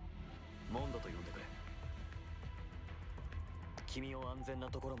モンドと呼んでくれ。君を安全な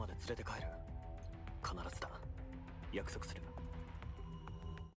ところまで連れて帰る。必ずだ。約束する。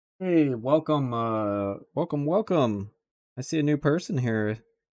Hey, welcome, welcome. I see a new person here.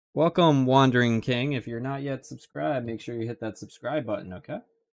 Welcome, Wandering King. If you're not yet subscribed, make sure you hit that subscribe button, okay?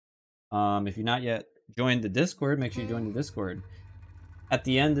 If you're not yet joined the Discord, make sure you join the Discord. At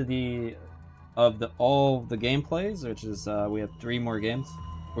the end of all the gameplays, which is we have 3 more games,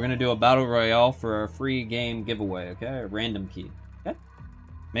 we're gonna do a battle royale for our free game giveaway, okay? A random key, okay?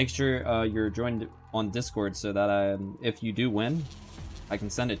 Make sure you're joined on Discord so that if you do win, I can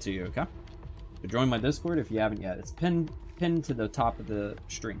send it to you, okay? So join my Discord if you haven't yet. It's pinned to the top of the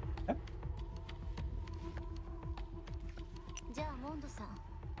stream, okay? じゃあモンドさん、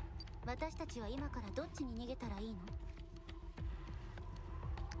私たちは今からどっちに逃げたらいいの？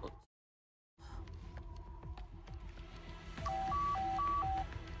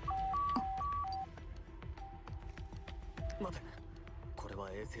待て、これ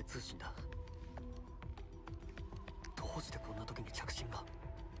は衛星通信だ。どうしてこんな時に着信が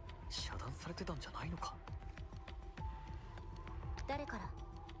遮断されてたんじゃないのか。誰から？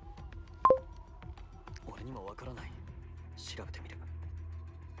俺にもわからない。調べてみる。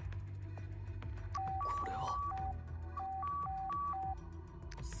これは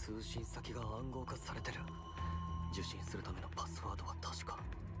通信先が暗号化されてる。受信するためのパスワードは確か。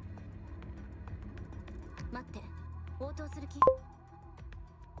待って、応答する気？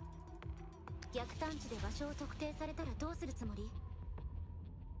逆探知で場所を特定されたらどうするつもり？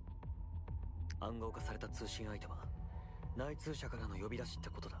暗号化された通信相手は内通者からの呼び出しって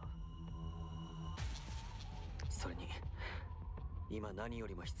ことだ。それに今何よ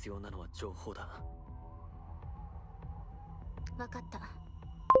りも必要なのは情報だ。分かった。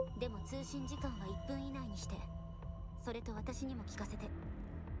でも通信時間は1分以内にして、それと私にも聞かせて。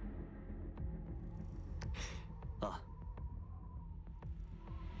ああ。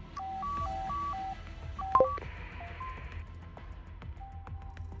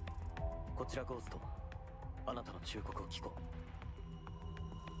こちらゴースト、あなたの忠告を聞こう。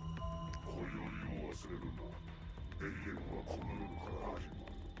今宵を忘れるな。永遠はこの夜から始ま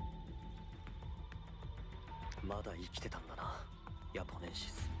る。まだ生きてたんだな、ヤポネンシ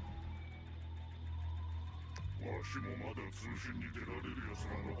ス。わしもまだ通信に出られる奴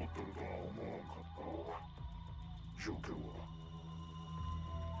が残っとるとは思わんかった。状況は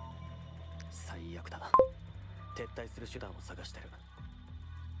最悪だ。撤退する手段を探してる。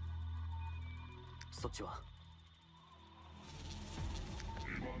そっちは？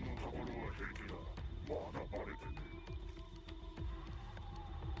今のところは平気だ。まだバレてね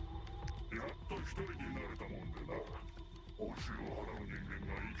え。やっと一人になれたもんでな。報酬を払う人間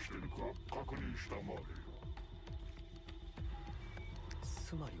が生きてるか確認したまでよ。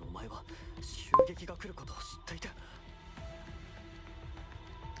つまりお前は襲撃が来ることを知っていて。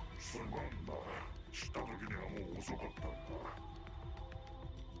すまんな。知った時にはもう遅かったんだ。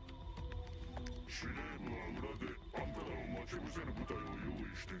司令部は裏であんたらを待ち伏せる部隊を用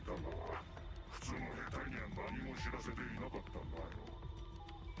意していたが、普通の兵隊には何も知らせていなかったんだよ。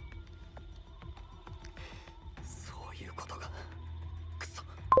そういうことが。くそ。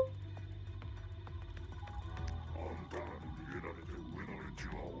あんたらに逃げられて上の連中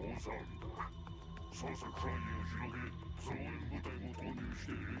は大騒ぎだ。捜索範囲を広げ、増援部隊も投入し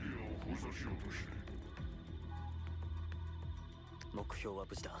てエリアを封鎖しようとしている。目標は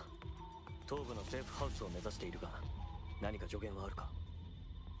無事だ。東部のセーフハウスを目指しているが、何か助言はあるか？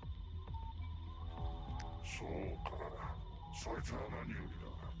そうか。そいつは何より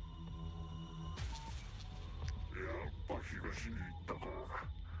だ。やっぱ東に行ったか。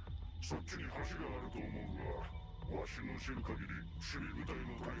そっちに橋があると思うが、わしの知る限り守備部隊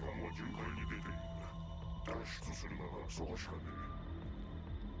の大半は巡回に出ている。脱出するならそこしかね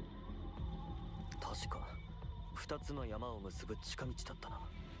え。確か2つの山を結ぶ近道だったな。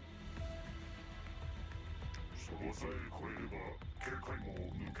そこさえ越えれば警戒網を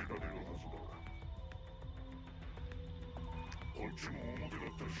抜けられるはずだ。こっちも表だ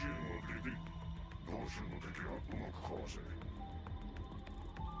った支援は出ている。同州の敵はうまくかわせ。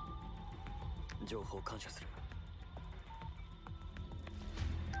情報感謝する。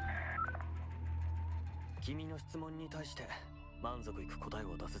君の質問に対して満足いく答え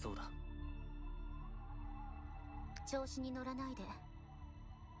を出せそうだ。調子に乗らないで。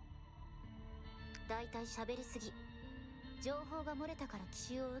だいたい喋りすぎ。情報が漏れたから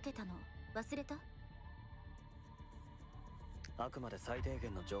奇襲を受けたの忘れた？あくまで最低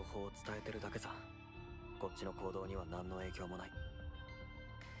限の情報を伝えてるだけさ。こっちの行動には何の影響もない。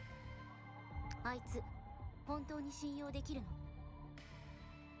あいつ本当に信用できるの？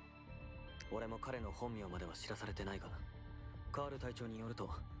俺も彼の本名までは知らされてないが、カール隊長によると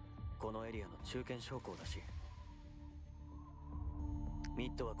このエリアの中堅将校だし。ミ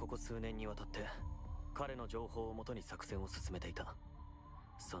ッドはここ数年にわたって彼の情報をもとに作戦を進めていた。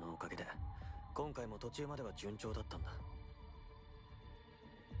そのおかげで今回も途中までは順調だったんだ。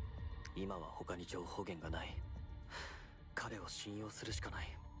今は他に情報源がない。彼を信用するしかな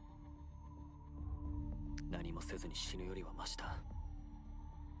い。何もせずに死ぬよりはマシだ。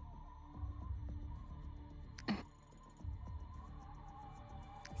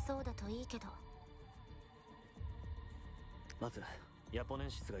そうだといいけど。まずヤポネ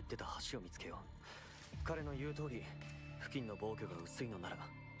ンシスが言ってた橋を見つけよう。彼の言う通り付近の防御が薄いのなら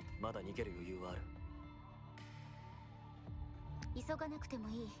まだ逃げる余裕はある。急がなくても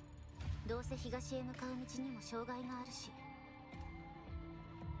いい。どうせ東へ向かう道にも障害があるし。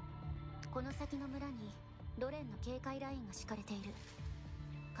この先の村にロレンの警戒ラインが敷かれている。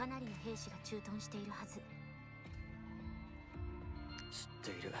かなりの兵士が駐屯しているはず。知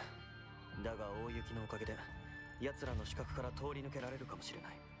っている。だが大雪のおかげで奴らの死角から通り抜けられるかもしれな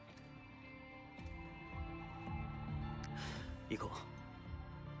い。行こう。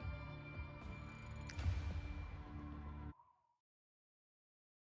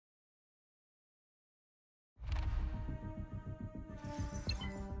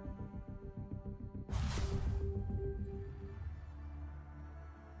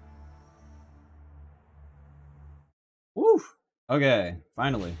Woo! Okay,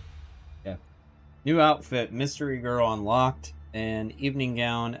 finally. Yeah. New outfit, mystery girl unlocked, and evening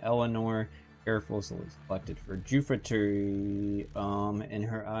gown, Eleanor carefully selected for Jefuty. In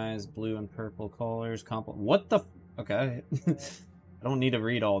her eyes, blue and purple colors. What the? Okay. I don't need to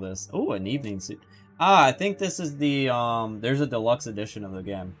read all this. Oh, an evening suit. Ah, I think this is the, there's a deluxe edition of the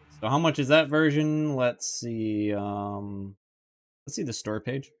game. So how much is that version? Let's see, let's see the store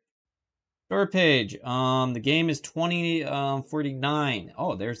page. Store page. The game is $20.49.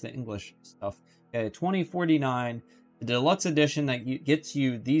 Oh, there's the English stuff. Okay, $20.49. The deluxe edition that gets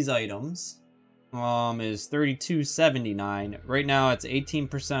you these items is $32.79. Right now, it's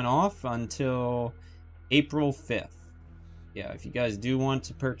 18% off until April 5th. Yeah, if you guys do want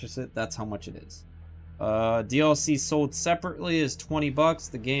to purchase it, that's how much it is. DLC sold separately is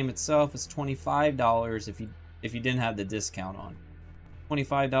 $20. The game itself is $25 if you didn't have the discount on.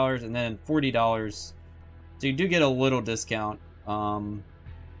 $25 and then $40. So you do get a little discount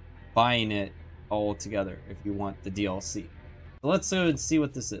buying it all together if you want the DLC. So let's see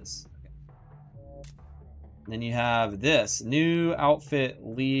what this is. Okay. Then you have this new outfit,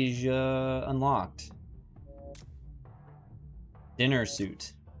 Leisure unlocked. Dinner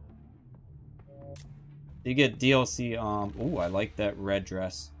suit. You get DLC. Oh, I like that red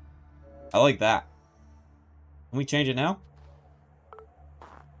dress. I like that. Can we change it now?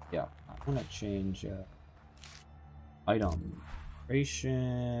 Yeah, I want to change item.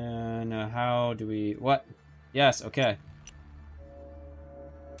 Creation. How do we? What? Yes. Okay.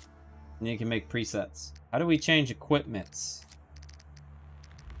 And you can make presets. How do we change equipments?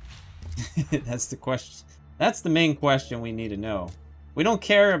 That's the question. That's the main question we need to know. We don't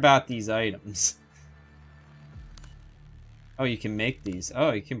care about these items. Oh, you can make these.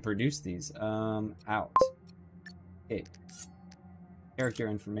 Oh, you can produce these. Out. Okay. Character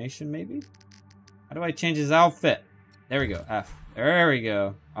information, maybe? How do I change his outfit? There we go. F. There we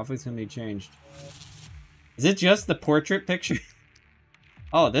go. Outfit's gonna be changed. Is it just the portrait picture?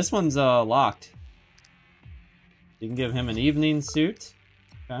 Oh, this one's locked. You can give him an evening suit.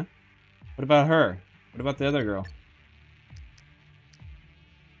 Okay. What about her? What about the other girl? Can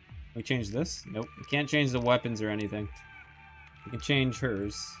we change this? Nope. We can't change the weapons or anything. We can change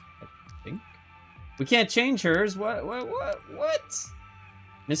hers, I think. We can't change hers? What?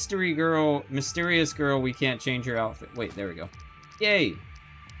 Mysterious girl, we can't change her outfit. Wait, there we go. Yay!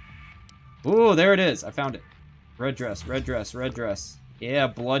 Ooh, there it is. I found it. Red dress, red dress, red dress. Yeah,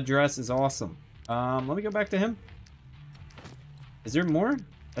 blood dress is awesome. Let me go back to him. Is there more?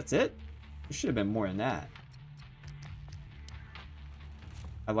 That's it? There should have been more than that.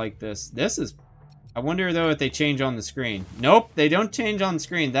 I like this. This is... I wonder, though, if they change on the screen. Nope, they don't change on the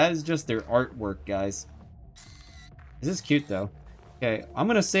screen. That is just their artwork, guys. This is cute, though. Okay, I'm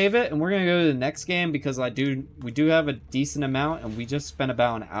going to save it, and we're going to go to the next game, because we do have a decent amount, and we just spent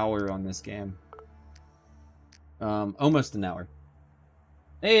about an hour on this game. Almost an hour.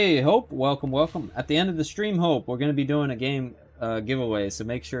 Hey, Hope, welcome, welcome. At the end of the stream, Hope, we're going to be doing a game giveaway, so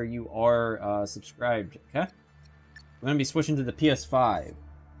make sure you are subscribed, okay? We're going to be switching to the PS5.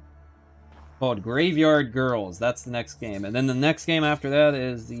 Called Graveyard Girls. That's the next game. And then the next game after that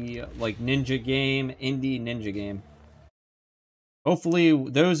is the, like, ninja game, indie ninja game. Hopefully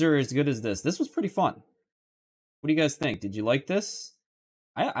those are as good as this. This was pretty fun. What do you guys think? Did you like this?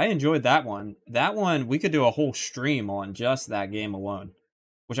 I enjoyed that one. That one, we could do a whole stream on just that game alone.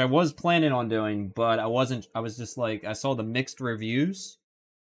 which I was planning on doing, but I wasn't. I was just like, I saw the mixed reviews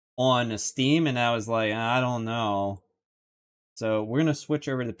on Steam, and I was like, I don't know. So we're gonna switch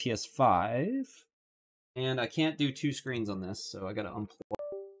over to PS5, and I can't do 2 screens on this, so I gotta unplug.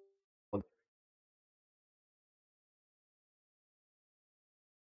 I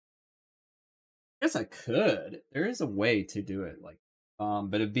guess I could. There is a way to do it, like,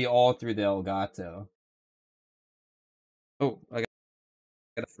 but it'd be all through the Elgato. Oh, I got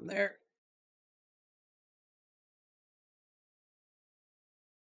it from there.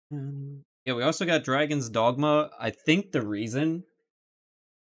 Yeah, we also got Dragon's Dogma. I think the reason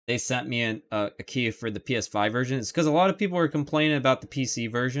they sent me a key for the PS5 version is because a lot of people are complaining about the PC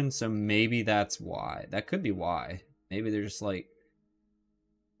version, so maybe that's why. That could be why. Maybe they're just like,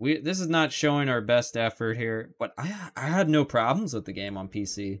 this is not showing our best effort here. But I had no problems with the game on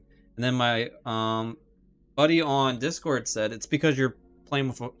PC. And then my buddy on Discord said it's because you're playing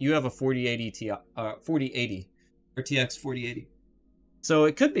with you have a 4080 RTX 4080. So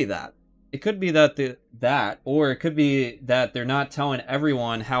it could be that. It could be that, or it could be that they're not telling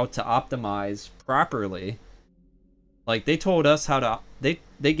everyone how to optimize properly. Like, they told us how to,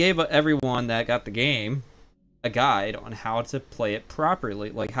 they gave everyone that got the game a guide on how to play it properly,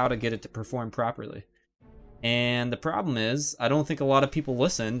 like how to get it to perform properly. And the problem is, I don't think a lot of people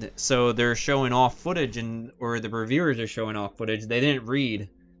listened, so they're showing off footage, or the reviewers are showing off footage. They didn't read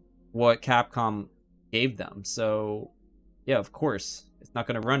what Capcom gave them, so yeah, of course. It's not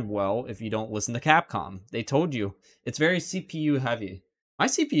going to run well if you don't listen to Capcom. They told you. It's very CPU heavy. My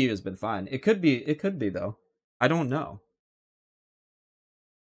CPU has been fine. It could be though. I don't know.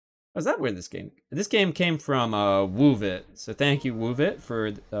 Oh, is that where this game came from Woovit. So thank you, Woovit,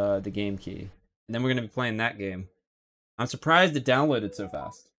 for the game key. And then we're going to be playing that game. I'm surprised it downloaded so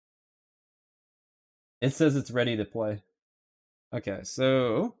fast. It says it's ready to play. Okay,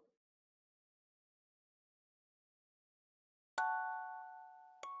 so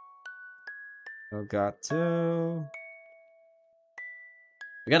Elgato.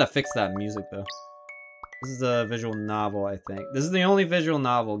 We gotta fix that music though. This is a visual novel, I think. This is the only visual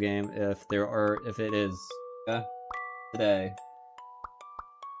novel game, if it is, today.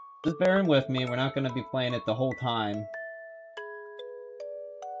 Just bearing with me, we're not gonna be playing it the whole time.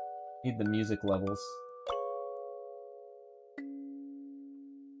 Need the music levels.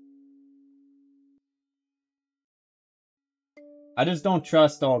 I just don't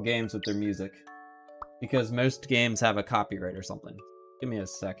trust all games with their music. Because most games have a copyright or something. Give me a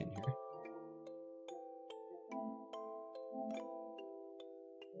second here.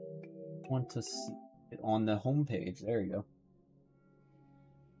 Want to see it on the homepage. There you go.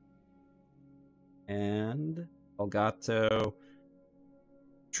 And Elgato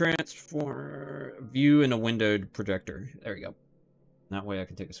transform view in a windowed projector. There we go. That way I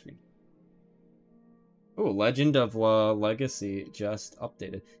can take a screen. Oh, Legend of Legacy just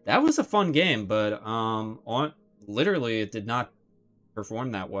updated. That was a fun game, but literally it did not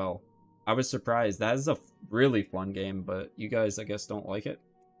perform that well. I was surprised. That is a really fun game, but you guys, I guess, don't like it.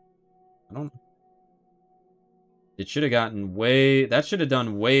 I don't know. It should have gotten that should have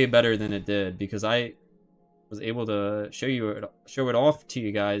done way better than it did, because I was able to show it off to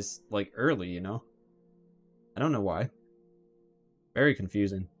you guys like early, you know? I don't know why. Very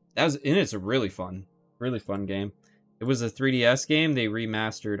confusing. And it's a really fun game. It was a 3DS game they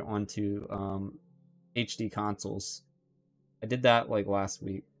remastered onto HD consoles. I did that like last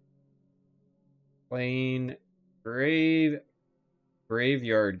week. Playing Graveyard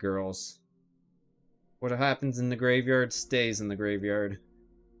Girls. What happens in the graveyard stays in the graveyard.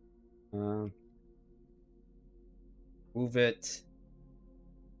 Move it.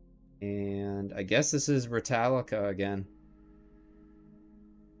 And I guess this is Retallica again.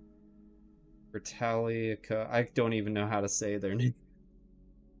 Retallica. I don't even know how to say their name.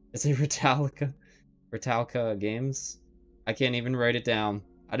 Is it Retallica? Retallica Games? I can't even write it down.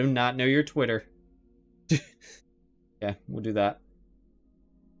 I do not know your Twitter. Yeah, we'll do that.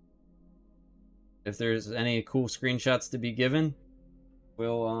 If there's any cool screenshots to be given,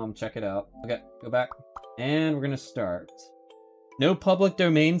 we'll check it out. Okay, go back. And we're gonna start. No public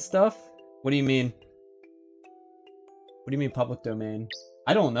domain stuff? What do you mean? What do you mean public domain?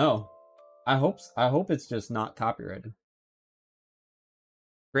 I don't know. I hope it's just not copyrighted.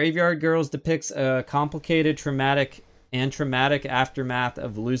 Graveyard Girls depicts a complicated, traumatic aftermath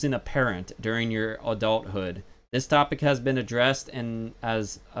of losing a parent during your adulthood. This topic has been addressed in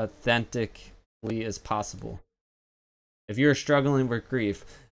as authentically as possible. If you're struggling with grief,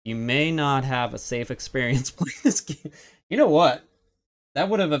 you may not have a safe experience playing this game. You know what? That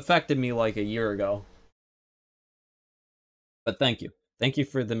would have affected me like a year ago. But thank you. Thank you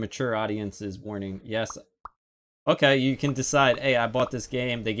for the mature audience's warning. Yes. Okay, you can decide, hey, I bought this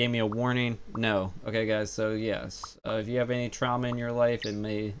game, they gave me a warning. No. Okay, guys, so yes. If you have any trauma in your life,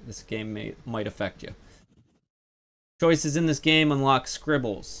 this game might affect you. Choices in this game unlock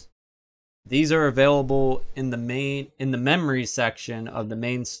scribbles. These are available in the memory section of the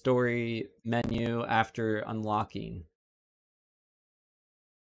main story menu after unlocking.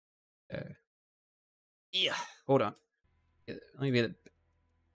 Okay. Yeah, hold on. Let me get it.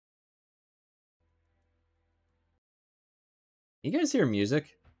 You guys hear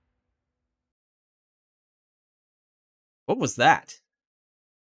music? What was that?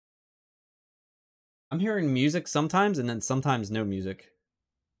 I'm hearing music sometimes and then sometimes no music.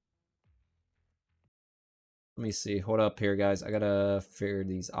 Let me see. Hold up here, guys. I gotta figure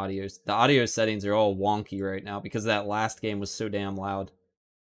these audios. The audio settings are all wonky right now because that last game was so damn loud.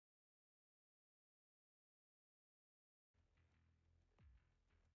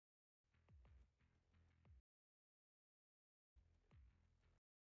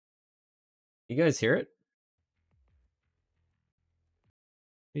 You guys hear it?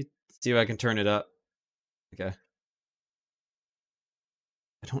 Let me see if I can turn it up. Okay.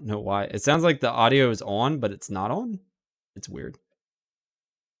 I don't know why. It sounds like the audio is on, but it's not on. It's weird.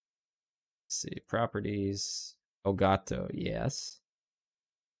 Let's see. Properties. Elgato. Yes.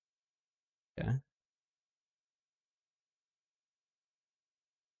 Okay.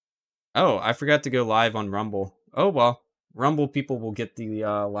 Oh, I forgot to go live on Rumble. Oh, well. Rumble people will get the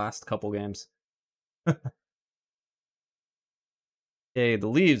last couple games. Okay, the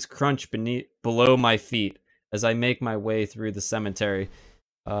leaves crunch below my feet as I make my way through the cemetery,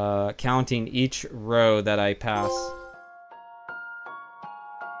 counting each row that I pass.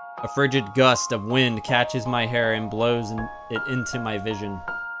 A frigid gust of wind catches my hair and blows it into my vision.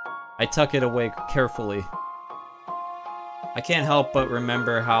 I tuck it away carefully. I can't help but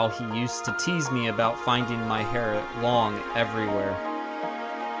remember how he used to tease me about finding my hair long everywhere.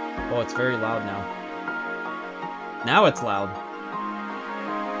 Oh, it's very loud now. Now it's loud.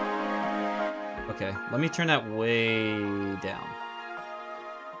 Okay, let me turn that way down.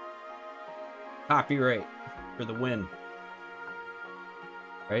 Copyright for the win.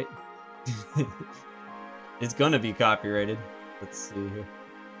 Right? It's gonna be copyrighted. Let's see here.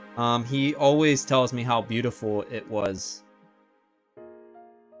 He always tells me how beautiful it was.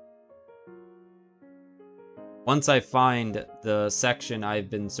 Once I find the section I've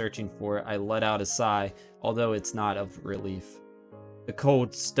been searching for, I let out a sigh, although it's not of relief. The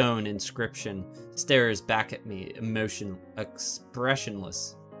cold stone inscription stares back at me,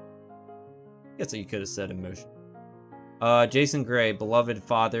 expressionless. I guess you could have said emotion. Jason Gray, beloved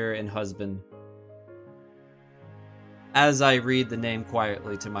father and husband. As I read the name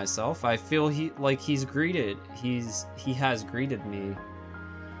quietly to myself, I feel he has greeted me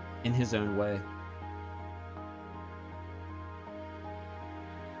in his own way.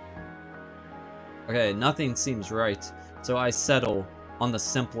 Okay, nothing seems right, so I settle on the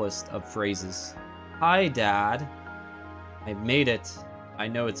simplest of phrases. Hi, Dad. I made it. I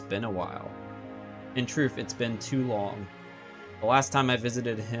know it's been a while. In truth, it's been too long. The last time I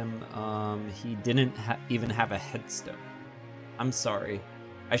visited him, he didn't even have a headstone. I'm sorry.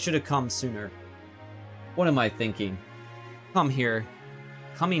 I should have come sooner. What am I thinking? Coming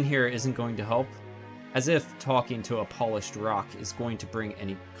here isn't going to help. As if talking to a polished rock is going to bring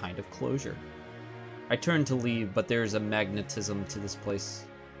any kind of closure. I turn to leave, but there's a magnetism to this place.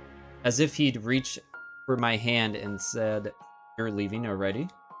 As if he'd reached for my hand and said, "You're leaving already?"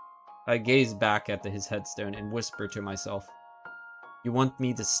 I gaze back at his headstone and whisper to myself, "You want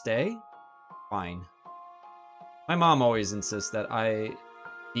me to stay? Fine." My mom always insists that I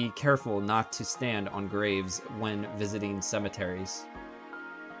be careful not to stand on graves when visiting cemeteries.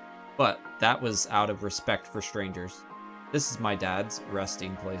 But that was out of respect for strangers. This is my dad's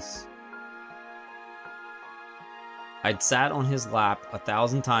resting place. I'd sat on his lap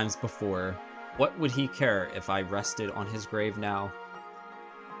 1,000 times before. What would he care if I rested on his grave now?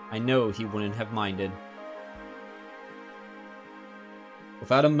 I know he wouldn't have minded.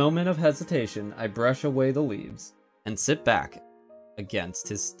 Without a moment of hesitation, I brush away the leaves and sit back against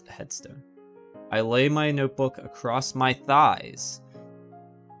his headstone. I lay my notebook across my thighs.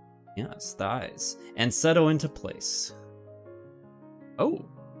 Yes, thighs. And settle into place. Oh,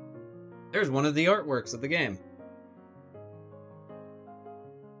 there's one of the artworks of the game.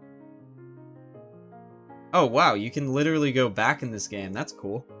 Oh, wow, you can literally go back in this game. That's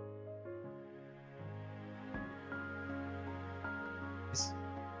cool.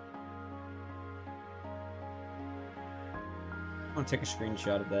 I'm gonna take a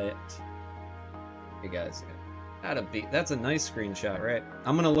screenshot of that. Hey guys. That's a nice screenshot, right?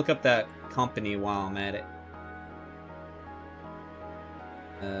 I'm gonna look up that company while I'm at it.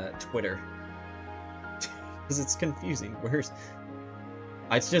 Twitter. Because it's confusing. Where's...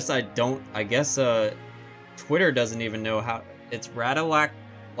 It's just I guess Twitter doesn't even know how... It's Radalaika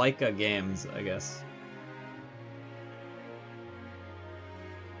Games, I guess.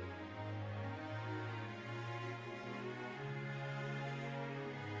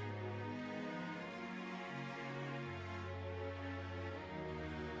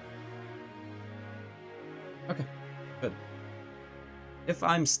 Okay, good. If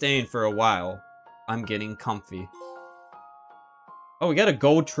I'm staying for a while, I'm getting comfy. Oh, we got a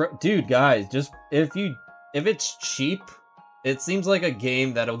gold dude, guys, just if it's cheap, it seems like a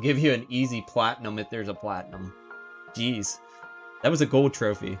game that'll give you an easy platinum if there's a platinum. Jeez. That was a gold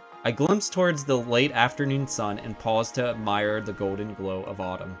trophy. I glimpsed towards the late afternoon sun and paused to admire the golden glow of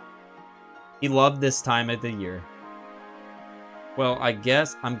autumn. He loved this time of the year. Well,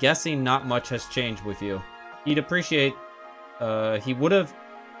 I'm guessing not much has changed with you. He'd appreciate, he would have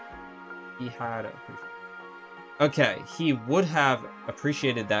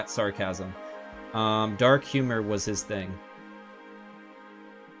appreciated that sarcasm. Dark humor was his thing.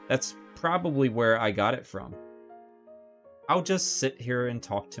 That's probably where I got it from. I'll just sit here and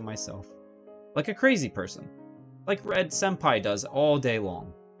talk to myself. Like a crazy person. Like Red Senpai does all day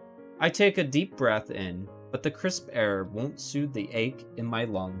long. I take a deep breath in, but the crisp air won't soothe the ache in my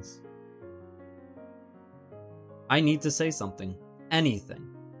lungs. I need to say something. Anything.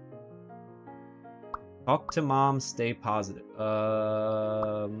 Talk to mom, stay positive.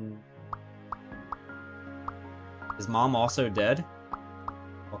 Is mom also dead?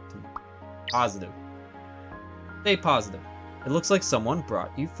 Talk to mom. Positive. Stay positive. It looks like someone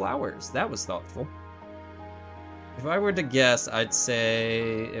brought you flowers. That was thoughtful. If I were to guess, I'd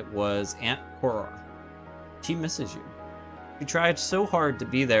say it was Aunt Cora. She misses you. You tried so hard to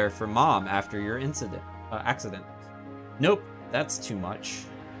be there for mom after your accident. Nope, that's too much.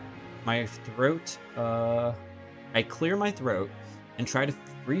 My throat, I clear my throat and try to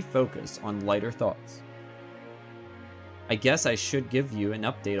refocus on lighter thoughts. I guess I should give you an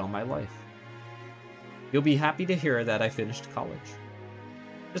update on my life. You'll be happy to hear that I finished college.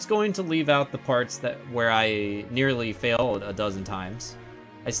 Just going to leave out the parts where I nearly failed a dozen times.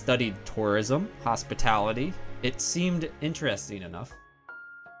 I studied tourism, hospitality. It seemed interesting enough.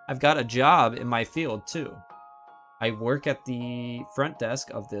 I've got a job in my field too. I work at the front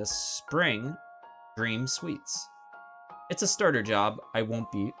desk of this Spring Dream Suites. It's a starter job. I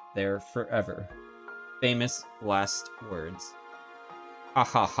won't be there forever. Famous last words. Ha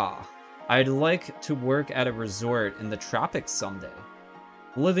ha ha. I'd like to work at a resort in the tropics someday.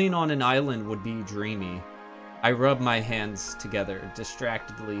 Living on an island would be dreamy. I rub my hands together,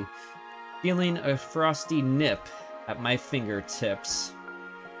 distractedly, feeling a frosty nip at my fingertips.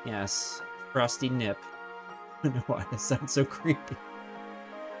 Yes, frosty nip. I don't know why that sounds so creepy.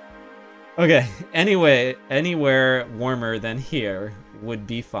 Okay, anyway, anywhere warmer than here would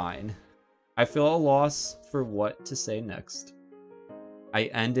be fine. I feel a loss for what to say next. I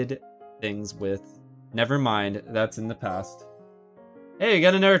ended things with, never mind, that's in the past. Hey, you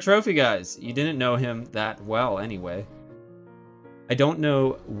got another trophy, guys. You didn't know him that well anyway. I don't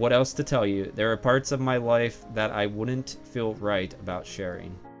know what else to tell you. There are parts of my life that I wouldn't feel right about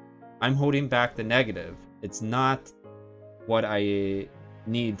sharing. I'm holding back the negative. It's not what I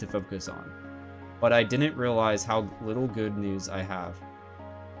need to focus on. But I didn't realize how little good news I have.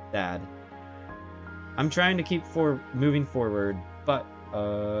 Dad. I'm trying to keep moving forward, but,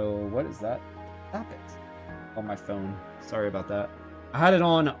 what is that? Stop it. On my phone. Sorry about that. I had it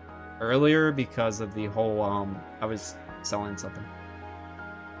on earlier because of the whole, I was selling something.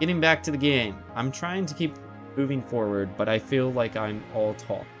 Getting back to the game. I'm trying to keep moving forward, but I feel like I'm all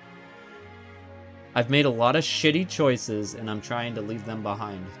talk. I've made a lot of shitty choices, and I'm trying to leave them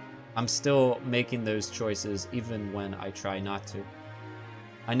behind. I'm still making those choices, even when I try not to.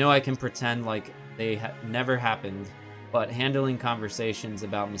 I know I can pretend like they never happened, but handling conversations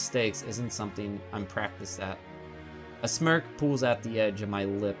about mistakes isn't something I'm practiced at. A smirk pulls at the edge of my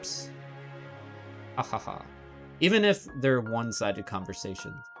lips. Ha ha ha. Even if they're one-sided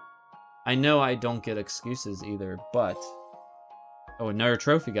conversations. I know I don't get excuses either, but... Oh, another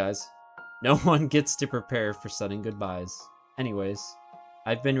trophy, guys. No one gets to prepare for sudden goodbyes. Anyways,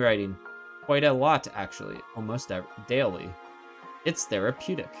 I've been writing. Quite a lot, actually. Almost daily. It's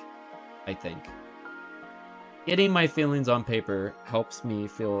therapeutic, I think. Getting my feelings on paper helps me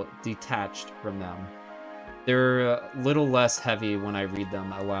feel detached from them. They're a little less heavy when I read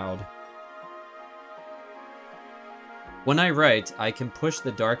them aloud. When I write, I can push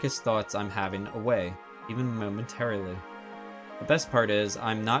the darkest thoughts I'm having away. even momentarily. The best part is,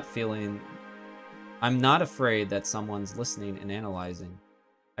 I'm not afraid that someone's listening and analyzing.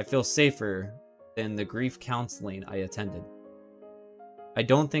 I feel safer than the grief counseling I attended. I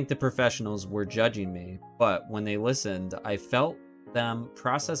don't think the professionals were judging me, but when they listened, I felt them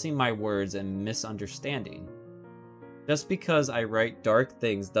processing my words and misunderstanding. Just because I write dark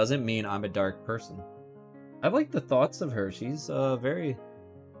things doesn't mean I'm a dark person. I like the thoughts of her. She's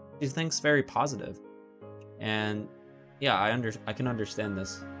she thinks very positive. And yeah, I can understand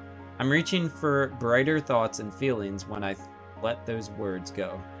this. I'm reaching for brighter thoughts and feelings when I let those words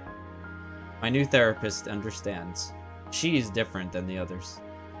go. My new therapist understands. She's different than the others.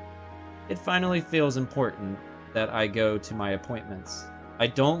 It finally feels important that I go to my appointments. I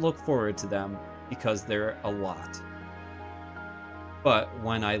don't look forward to them because they're a lot. But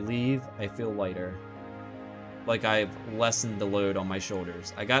when I leave, I feel lighter. Like I've lessened the load on my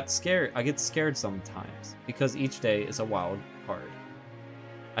shoulders. I get scared sometimes because each day is a wild card.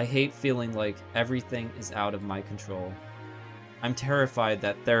 I hate feeling like everything is out of my control. I'm terrified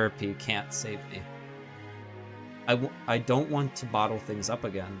that therapy can't save me. I don't want to bottle things up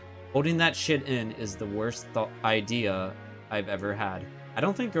again. Holding that shit in is the worst idea I've ever had. I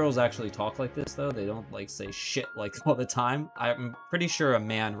don't think girls actually talk like this, though. They don't, like, say shit, like, all the time. I'm pretty sure a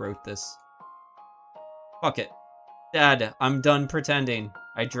man wrote this. Fuck it. Dad, I'm done pretending.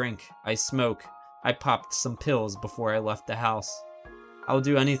 I drink. I smoke. I popped some pills before I left the house. I'll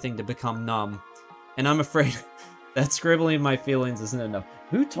do anything to become numb. And I'm afraid that scribbling my feelings isn't enough.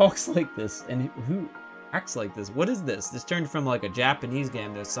 Who talks like this? And who acts like this? What is this? This turned from like a Japanese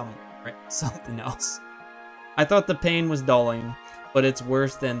game to something else. I thought the pain was dulling, but it's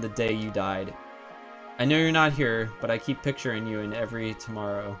worse than the day you died. I know you're not here, but I keep picturing you in every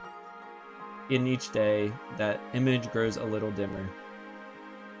tomorrow. In each day, that image grows a little dimmer.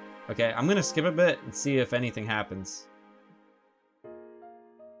 Okay, I'm gonna skip a bit and see if anything happens.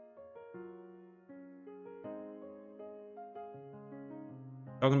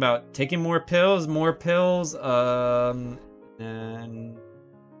 Talking about taking more pills, and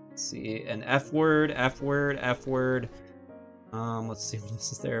let's see, an F word. Let's see what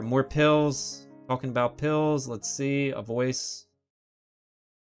else is there. More pills, talking about pills, let's see, a voice.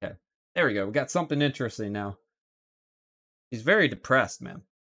 Okay, there we go, we got something interesting now. He's very depressed, man.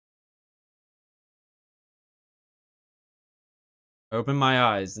 Opened my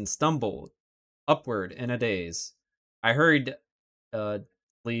eyes and stumbled upward in a daze. I hurried,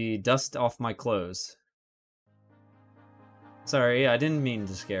 dust off my clothes. Sorry, I didn't mean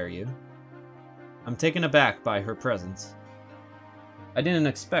to scare you. I'm taken aback by her presence. I didn't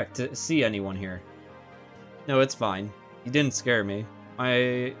expect to see anyone here. No, it's fine. You didn't scare me.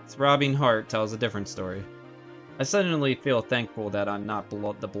 My throbbing heart tells a different story. I suddenly feel thankful that I'm not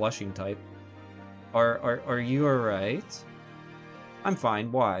the blushing type. Are you alright? I'm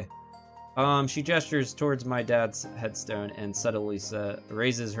fine, why? She gestures towards my dad's headstone and subtly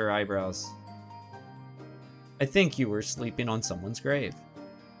raises her eyebrows. I think you were sleeping on someone's grave.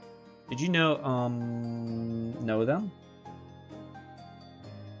 Did you know them?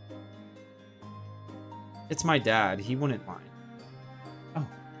 It's my dad, he wouldn't mind. Oh.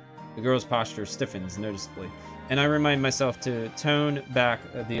 The girl's posture stiffens noticeably, and I remind myself to tone back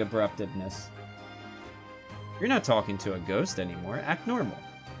the abruptiveness. You're not talking to a ghost anymore, act normal.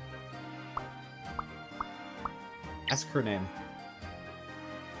 Ask her name.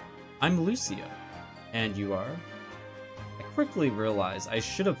 I'm Lucia. And you are? I quickly realized I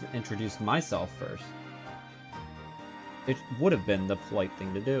should have introduced myself first. It would have been the polite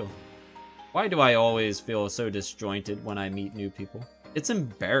thing to do. Why do I always feel so disjointed when I meet new people? It's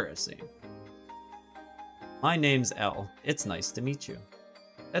embarrassing. My name's Elle. It's nice to meet you.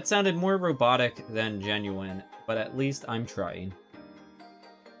 That sounded more robotic than genuine, but at least I'm trying.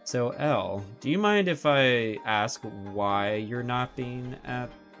 So, Elle, do you mind if I ask why you're not being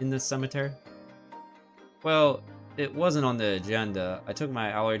in this cemetery? Well, it wasn't on the agenda. I took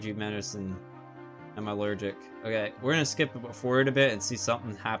my allergy medicine. I'm allergic. Okay, we're gonna skip forward a bit and see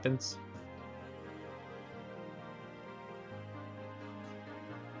something happens.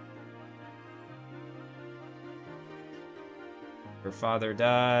 Her father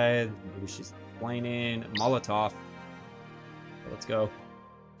died. Maybe she's complaining. Molotov. Let's go.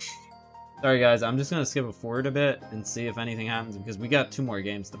 Sorry guys, I'm just gonna skip it forward a bit and see if anything happens because we got 2 more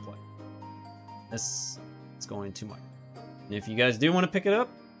games to play. This is going too much. And if you guys do want to pick it up,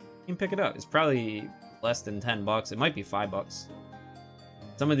 you can pick it up. It's probably less than 10 bucks. It might be 5 bucks.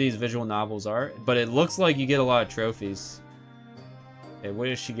 Some of these visual novels are, but it looks like you get a lot of trophies. Okay, what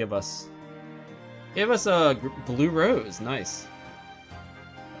does she give us? Give us a blue rose. Nice.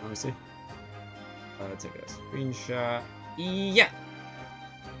 Let me see. take a screenshot. Yeah.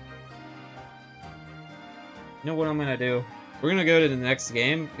 You know what I'm gonna do? We're gonna go to the next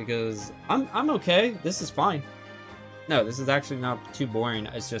game because I'm okay. This is fine. No, this is actually not too boring.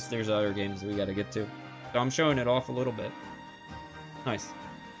 It's just there's other games we gotta get to. So I'm showing it off a little bit. Nice.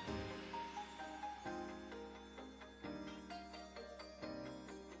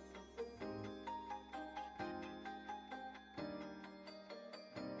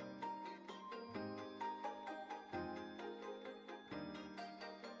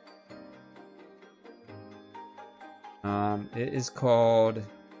 It is called...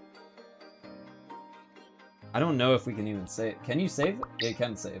 I don't know if we can even save it. Can you save it? Yeah, you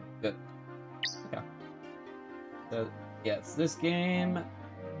can save. Good. Okay. So, yes, this game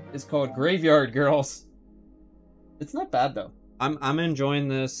is called Graveyard Girls. It's not bad, though. I'm enjoying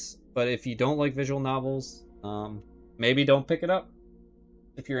this, but if you don't like visual novels, maybe don't pick it up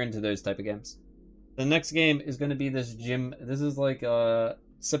if you're into those type of games. The next game is going to be this This is like,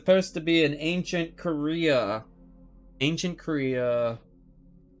 supposed to be an ancient Korea,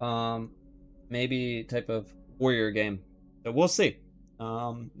 maybe type of warrior game. So we'll see.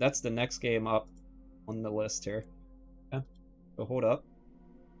 That's the next game up on the list here. Okay. So hold up.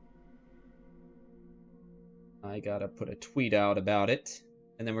 I gotta put a tweet out about it,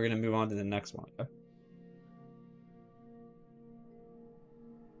 and then we're gonna move on to the next one. Okay?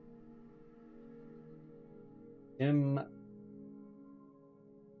 Jimbaori.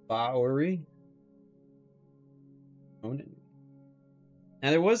 Now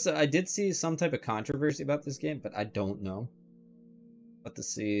there was, I did see some type of controversy about this game, but I don't know. But to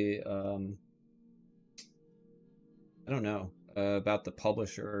see, I don't know, about the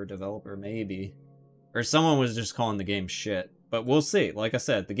publisher or developer, maybe. Or someone was just calling the game shit. But we'll see. Like I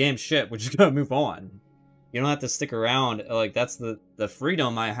said, the game's shit, we're just gonna move on. You don't have to stick around. Like, that's the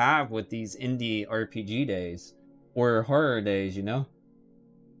freedom I have with these indie RPG days. Or horror days, you know?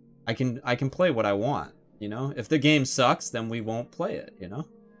 I can play what I want. You know, if the game sucks, then we won't play it, you know?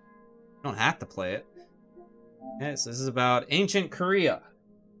 We don't have to play it. Okay, so this is about ancient Korea.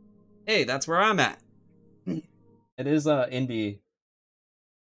 Hey, that's where I'm at. It is a indie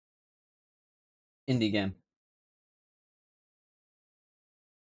game.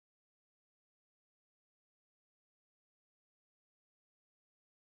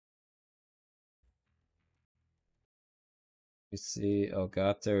 You see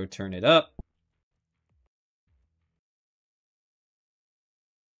Elgato turn it up.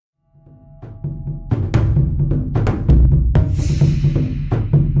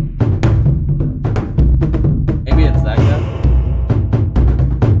 Maybe it's that guy.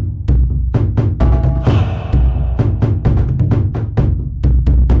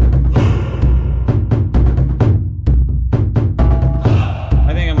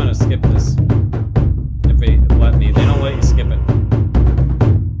 I think I'm gonna skip this. If they let me. They don't let you skip it.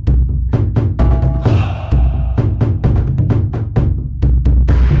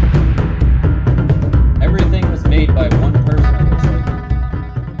 Everything was made by one person, it looks like.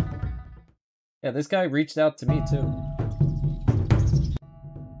 Yeah, this guy reached out to me too.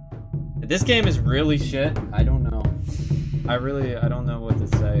 This game is really shit. I don't know. I don't know what to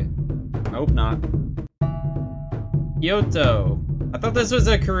say. I hope not. Kyoto. I thought this was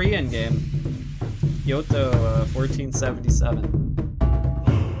a Korean game. Kyoto, 1477.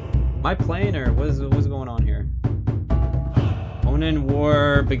 Am I playing, or what's going on here? Onin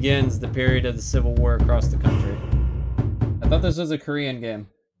War begins the period of the civil war across the country. I thought this was a Korean game.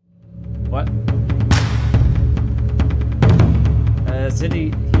 What? As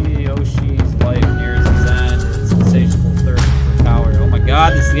Hideyoshi's life nears its end, its insatiable thirst for power. Oh my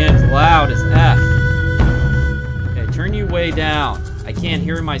god, this game's loud as F. Okay, turn you way down. I can't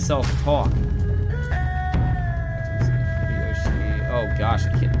hear myself talk. Hideyoshi. Oh gosh,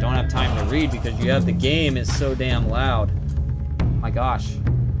 I don't have time to read because you have the game is so damn loud. Oh my gosh.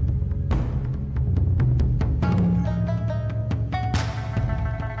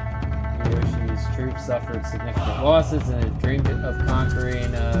 Troops suffered significant losses and a dream of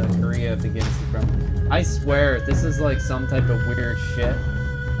conquering Korea begins to crumble. I swear, this is like some type of weird shit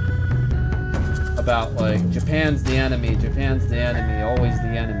about like Japan's the enemy, always the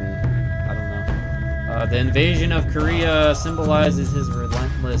enemy. I don't know. The invasion of Korea symbolizes his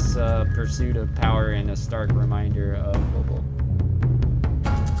relentless pursuit of power and a stark reminder of global.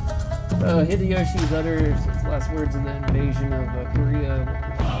 Hideyoshi utters his last words in the invasion of Korea.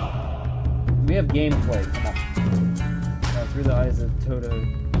 We have gameplay, come on. Through the eyes of Toto,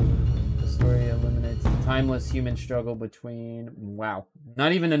 the story illuminates the timeless human struggle between... Wow.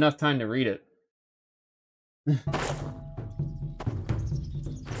 Not even enough time to read it.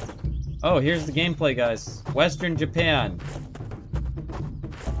 Oh, here's the gameplay, guys. Western Japan.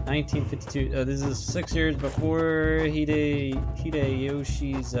 1952. This is 6 years before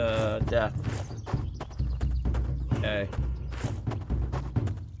Hideyoshi's death. Okay.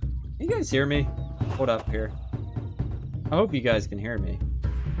 You guys hear me? Hold up here. I hope you guys can hear me.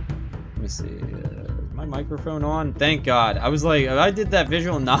 Let me see. Is my microphone on? Thank God. I was like, if I did that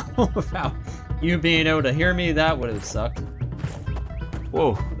visual novel without you being able to hear me, that would have sucked.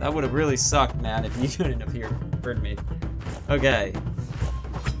 Whoa, that would have really sucked, man, if you couldn't have heard me. Okay.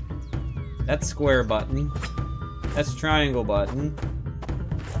 That's square button. That's triangle button.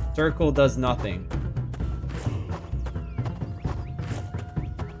 Circle does nothing.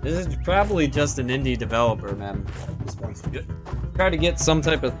 This is probably just an indie developer, man. Just wants to try to get some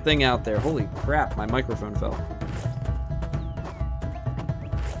type of thing out there. Holy crap, my microphone fell.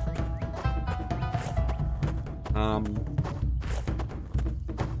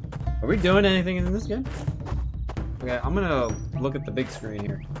 Are we doing anything in this game? Okay, I'm gonna look at the big screen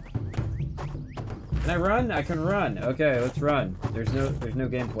here. Can I run? I can run. Okay, let's run. There's no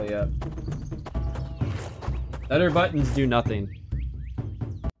gameplay yet. The other buttons do nothing.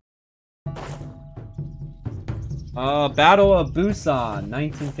 Battle of Busan,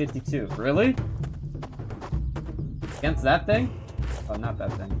 1952. Really? Against that thing? Oh, not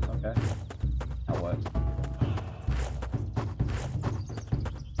that thing. Okay. Now what?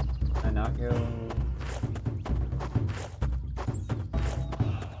 Can I not go?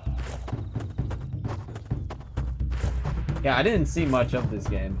 Yeah, I didn't see much of this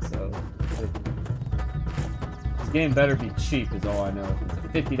game, so... This game better be cheap is all I know. If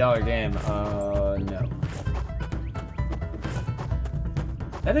it's a $50 game, no.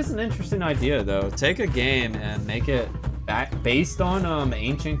 That is an interesting idea, though. Take a game and make it based on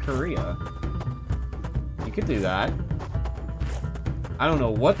ancient Korea. You could do that. I don't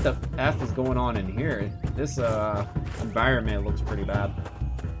know what the F is going on in here. This environment looks pretty bad.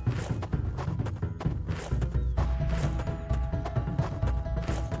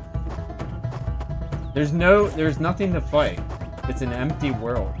 There's nothing to fight. It's an empty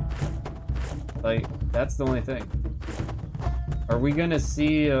world. Like, that's the only thing. Are we gonna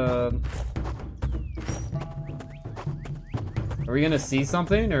see, are we gonna see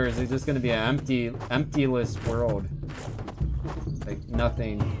something, or is it just gonna be an emptyless world? Like,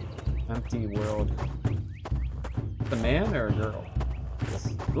 nothing. Empty world. A man or a girl?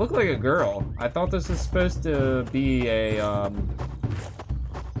 It looked like a girl. I thought this was supposed to be a,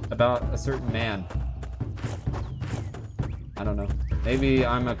 about a certain man. I don't know. Maybe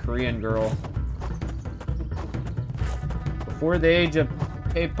I'm a Korean girl. Before the age of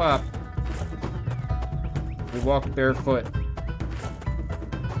K-pop, we walk barefoot.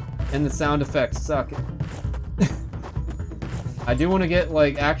 And the sound effects suck. I do want to get,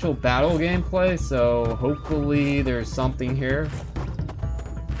 like, actual battle gameplay, so hopefully there's something here.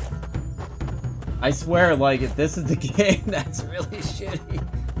 I swear, like, if this is the game, that's really shitty.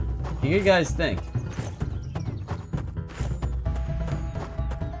 What do you guys think?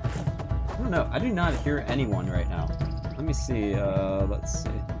 I don't know. I do not hear anyone right now. Let me see. Let's see.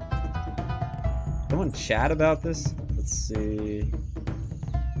 Someone chat about this? Let's see.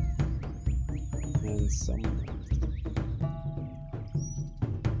 And someone.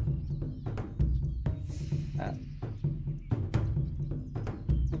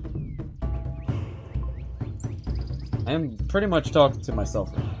 I am pretty much talking to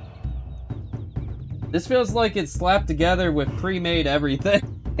myself right now. This feels like it's slapped together with pre-made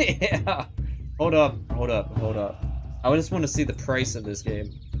everything. Yeah. Hold up. I just want to see the price of this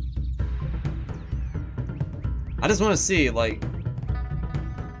game. I just want to see, like...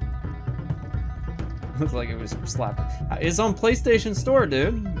 Looks like it was slapped. It's on PlayStation Store,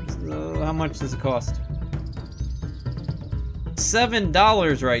 dude. So how much does it cost?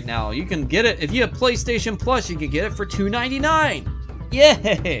 $7 right now. You can get it if you have PlayStation Plus. You can get it for $2.99.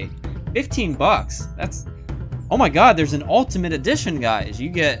 Yay! 15 bucks. That's. Oh my God! There's an Ultimate Edition, guys. You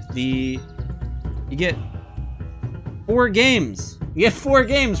get 4 games. You get 4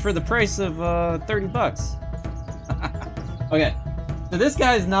 games for the price of 30 bucks. Okay, so this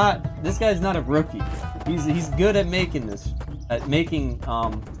guy's not a rookie. He's good at making this,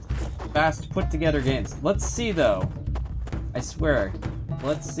 fast put together games. Let's see though. I swear.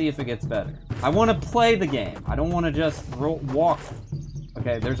 Let's see if it gets better. I want to play the game. I don't want to just walk.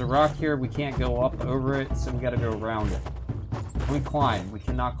 Okay, there's a rock here. We can't go up over it, so we got to go around it. Can we climb? We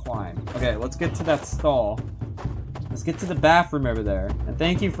cannot climb. Okay, let's get to that stall. Let's get to the bathroom over there. And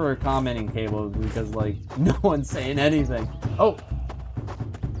thank you for commenting, Caleb, because, like, no one's saying anything. Oh!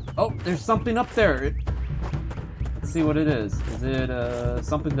 Oh, there's something up there. Let's Let's see what it is. Is it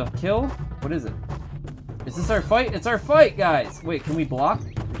something to kill? What is it? Is this our fight? It's our fight, guys! Wait, can we block?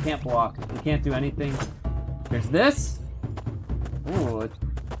 We can't block. We can't do anything. There's this. Ooh,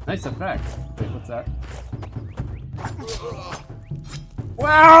 nice effect. Wait, what's that?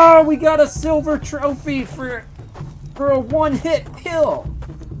 Wow, we got a silver trophy for a one-hit kill.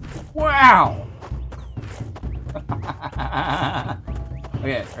 Wow.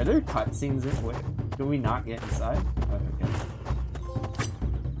 Okay, are there cutscenes in? Wait, do we not get inside? Oh, okay.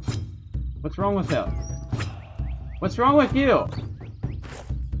 What's wrong with him? What's wrong with you?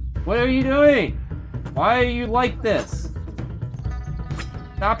 What are you doing? Why are you like this?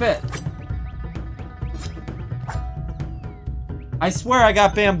 Stop it. I swear I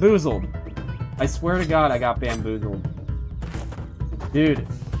got bamboozled. I swear to God I got bamboozled. Dude,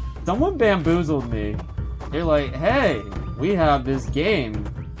 someone bamboozled me. They're like, hey, we have this game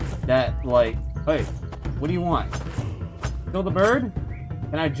that, like, hey, what do you want? Kill the bird?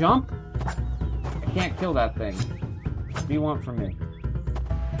 Can I jump? I can't kill that thing. What do you want from me?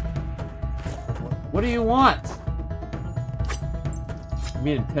 What do you want? I'm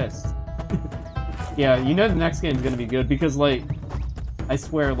getting pissed. Yeah, you know the next game's gonna be good because, like, I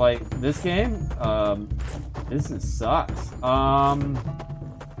swear, like, this game, sucks.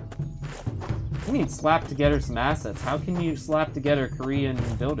 I mean, slap together some assets. How can you slap together Korean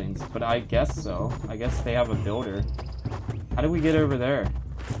buildings? But I guess so. I guess they have a builder. How do we get over there?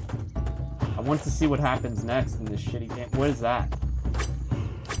 I want to see what happens next in this shitty game. What is that?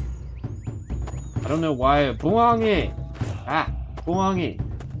 I don't know why. Buangi! Ah, Buangi.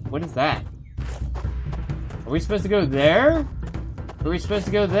 What is that? Are we supposed to go there? Or are we supposed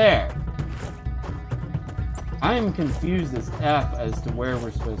to go there? I am confused as F as to where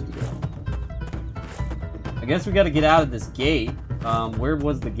we're supposed to go. I guess we gotta get out of this gate. Where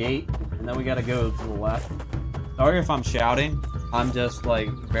was the gate? And then we gotta go to the left. Sorry if I'm shouting. I'm just, like,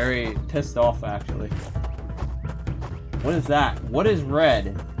 very pissed off, actually. What is that? What is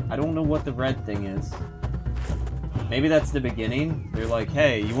red? I don't know what the red thing is. Maybe that's the beginning. They're like,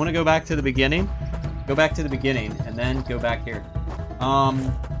 hey, you want to go back to the beginning? Go back to the beginning, and then go back here.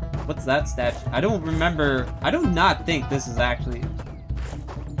 What's that statue? I don't remember. I do not think this is actually...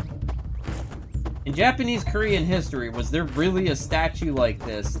 In Japanese Korean history, was there really a statue like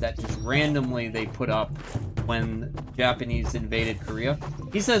this that just randomly they put up when Japanese invaded Korea?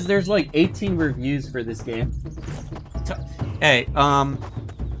 He says there's like 18 reviews for this game. Hey,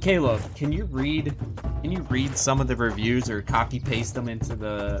 Caleb, can you read some of the reviews or copy paste them into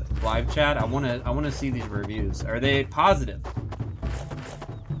the live chat? I wanna see these reviews. Are they positive?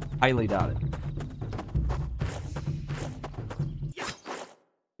 Highly doubt it.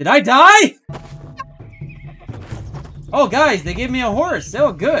 Did I die? Oh, guys, they gave me a horse.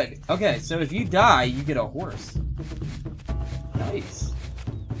 Oh, good. Okay, so if you die, you get a horse. Nice.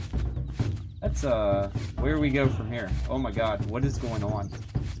 That's, where we go from here? Oh my god, what is going on?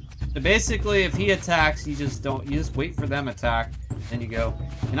 So basically, if he attacks, you just wait for them attack, then you go.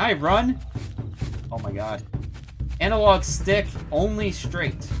 Can I run? Oh my god. Analog stick, only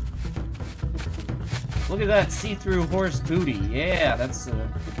straight. Look at that see-through horse booty. Yeah, that's the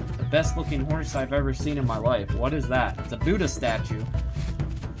best looking horse I've ever seen in my life. What is that? It's a Buddha statue.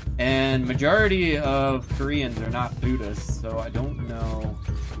 And majority of Koreans are not Buddhists, so I don't know.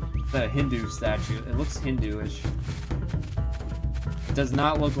 It's a Hindu statue. It looks Hindu-ish. It does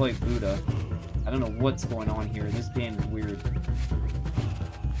not look like Buddha. I don't know what's going on here. This game is weird.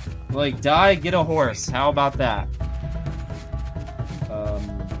 Like, die, get a horse. How about that?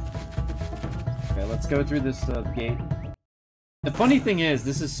 Okay, let's go through this gate. The funny thing is,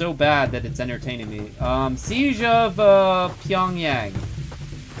 this is so bad that it's entertaining me. Siege of Pyongyang.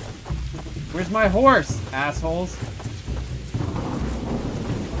 Where's my horse, assholes?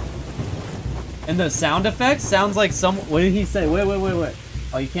 And the sound effects sounds like some... What did he say? Wait.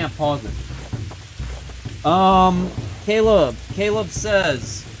 Oh, you can't pause it. Caleb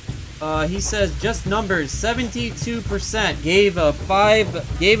says... he says just numbers. 72% gave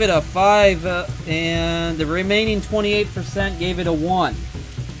it a 5, and the remaining 28% gave it a 1.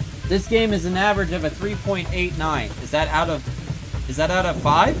 This game is an average of a 3.89. Is that out of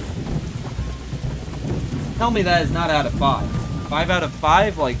 5? Tell me that is not out of 5. 5 out of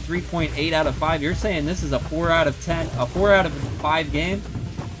 5, like 3.8 out of 5. You're saying this is a 4 out of 10, a 4 out of 5 game?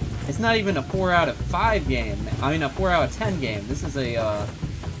 It's not even a 4 out of 5 game. I mean a 4 out of 10 game. This is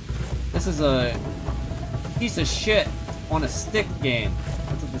a piece of shit on a stick game.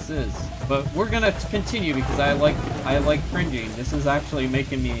 That's what this is. But we're gonna continue because I like cringing. This is actually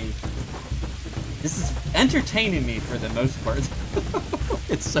making me... This is entertaining me for the most part.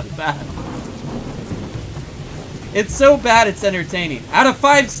 It's so bad. It's so bad it's entertaining. Out of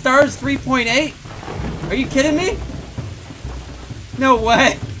 5 stars, 3.8? Are you kidding me? No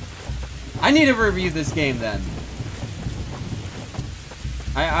way. I need to review this game then.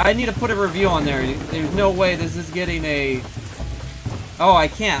 I need to put a review on there. There's no way this is getting a... Oh, I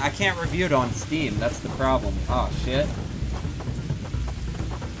can't review it on Steam. That's the problem. Oh, shit.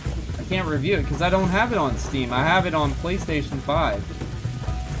 I can't review it because I don't have it on Steam. I have it on PlayStation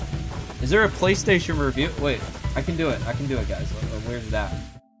 5. Is there a PlayStation review? Wait, I can do it. I can do it, guys. Where's that?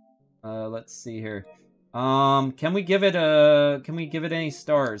 Let's see here. Can we give it any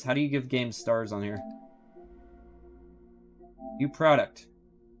stars? How do you give games stars on here? New product.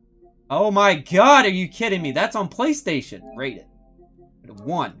 Oh my god, are you kidding me? That's on PlayStation. Rate it. Give it a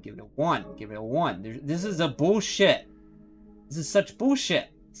 1. Give it a 1. Give it a 1. This is a bullshit. This is such bullshit.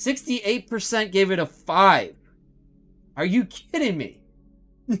 68% gave it a 5. Are you kidding me?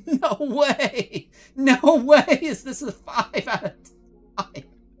 No way! No way is this a 5 out of 5.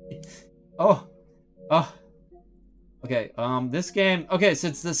 Oh. Oh. Okay, this game... Okay,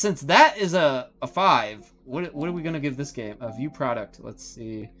 since that is a 5, what are we gonna give this game? A view product. Let's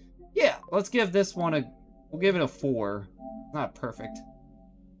see. Yeah, let's give this one a... We'll give it a 4. Not perfect.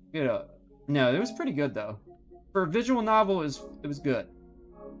 Give it a... No, it was pretty good, though. For a visual novel, it was good.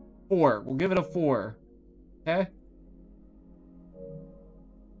 4. We'll give it a 4. Okay?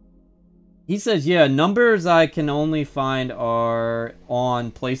 He says, yeah, numbers I can only find are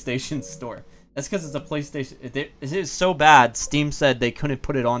on PlayStation Store. That's because it's a PlayStation... It is so bad, Steam said they couldn't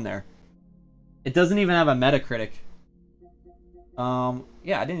put it on there. It doesn't even have a Metacritic.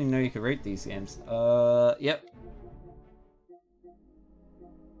 Yeah, I didn't even know you could rate these games. Yep.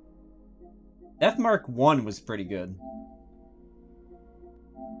 Deathmark 1 was pretty good.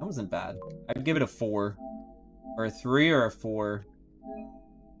 That wasn't bad. I'd give it a 4. Or a 3 or a 4.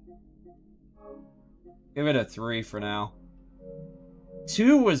 Give it a 3 for now.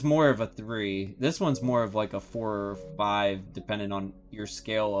 2 was more of a 3. This one's more of like a 4 or 5, depending on your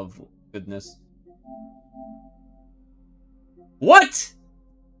scale of goodness. What?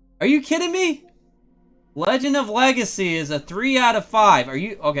 Are you kidding me? Legend of Legacy is a 3 out of 5. Are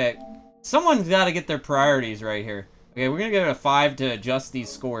you... Okay. Someone's got to get their priorities right here. Okay, we're going to give it a 5 to adjust these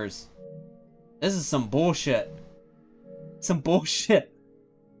scores. This is some bullshit. Some bullshit.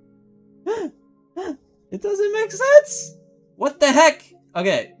 It doesn't make sense. What the heck?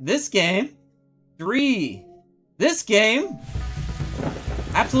 Okay, this game. 3. This game.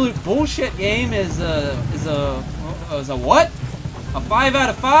 Absolute bullshit game is a what? A 5 out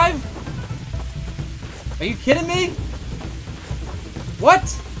of 5? Are you kidding me? What?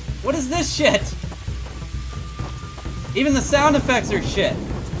 What is this shit? Even the sound effects are shit.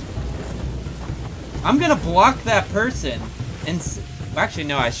 I'm gonna block that person and... Actually,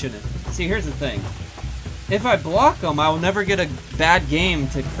 no, I shouldn't. See, here's the thing. If I block them, I will never get a bad game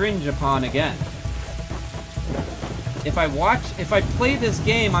to cringe upon again. If I play this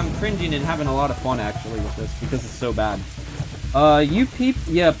game, I'm cringing and having a lot of fun, actually, with this, because it's so bad.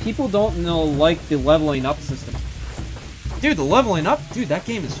 People don't like the leveling up system. Dude, the leveling up, dude, that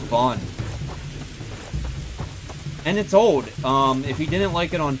game is fun. And it's old. If you didn't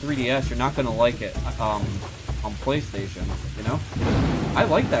like it on 3DS, you're not gonna like it, on PlayStation, you know? I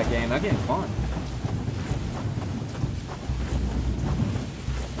like that game. That game's fun.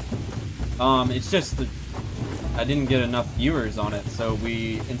 It's just that I didn't get enough viewers on it, so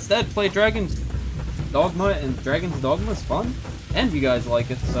we instead play Dragon's Dogma, and Dragon's Dogma is fun, and you guys like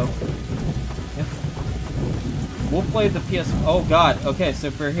it, so yeah. We'll play the PS... Oh god, okay,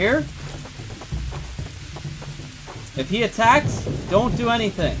 so for here, if he attacks, don't do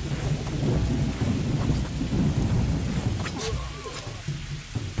anything.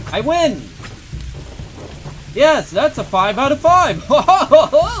 I win! Yes, that's a 5 out of 5!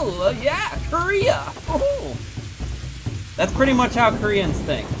 Oh, yeah, Korea! Oh. That's pretty much how Koreans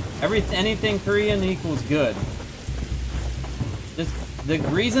think. Anything Korean equals good. The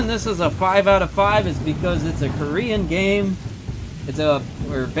reason this is a 5 out of 5 is because it's a Korean game.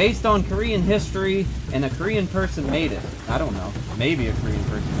 We're based on Korean history, and a Korean person made it. I don't know. Maybe a Korean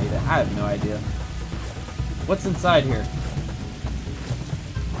person made it. I have no idea. What's inside here?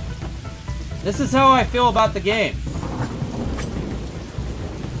 This is how I feel about the game.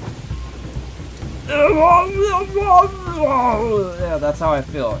 Yeah, that's how I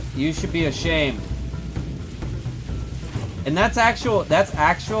feel. You should be ashamed. And that's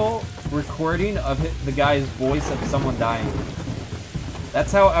actual recording of the guy's voice of someone dying.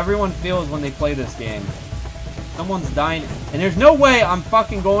 That's how everyone feels when they play this game. Someone's dying, and there's no way I'm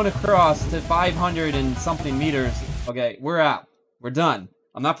fucking going across to 500 and something meters. Okay, we're out. We're done.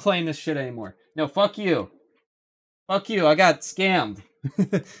 I'm not playing this shit anymore. No, fuck you. Fuck you, I got scammed.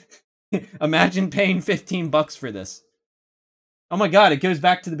 Imagine paying $15 for this. Oh my god, it goes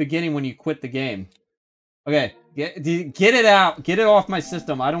back to the beginning when you quit the game. Okay, get it out. Get it off my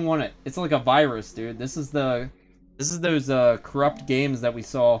system. I don't want it. It's like a virus, dude. This is those corrupt games that we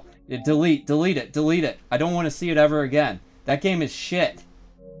saw. Delete it. I don't want to see it ever again. That game is shit.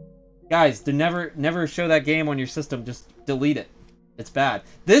 Guys, never show that game on your system. Just delete it. It's bad.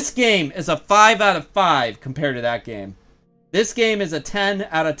 This game is a 5 out of 5 compared to that game. This game is a 10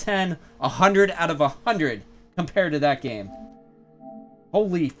 out of 10, 100 out of 100 compared to that game.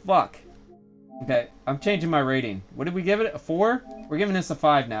 Holy fuck. Okay, I'm changing my rating. What did we give it? A 4? We're giving this a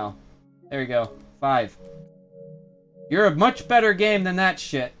 5 now. There you go. 5. You're a much better game than that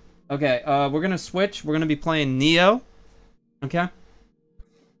shit. Okay, we're gonna switch. We're gonna be playing Neo. Okay.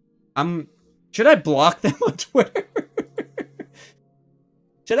 Should I block them on Twitter?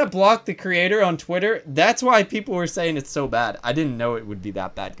 Should I block the creator on Twitter? That's why people were saying it's so bad. I didn't know it would be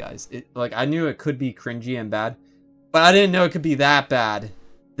that bad, guys. Like, I knew it could be cringy and bad, but I didn't know it could be that bad.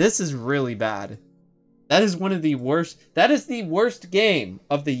 This is really bad. That is one of the worst. That is the worst game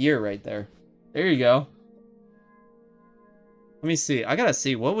of the year right there. There you go. Let me see. I gotta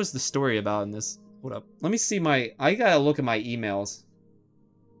see. What was the story about in this? Hold up. Let me see I gotta look at my emails.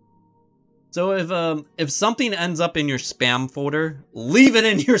 So if something ends up in your spam folder, leave it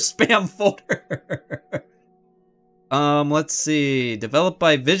in your spam folder. Let's see. Developed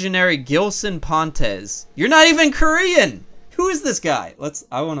by visionary Gilson Pontes. You're not even Korean! Who is this guy?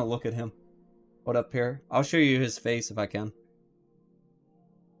 I want to look at him. What up here? I'll show you his face if I can.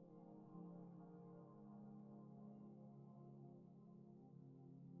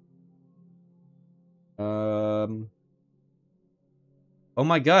 Oh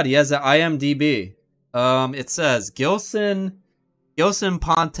my god, he has an IMDb. It says Gilson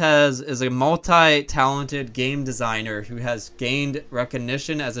Pontes is a multi-talented game designer who has gained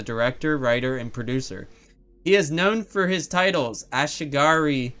recognition as a director, writer, and producer. He is known for his titles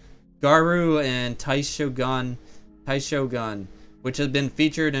Ashigari, Garu, and Taishogun, which have been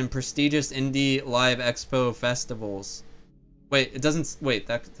featured in prestigious indie live expo festivals. Wait, it doesn't. Wait,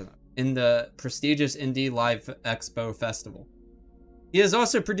 in the prestigious indie live expo festival. He has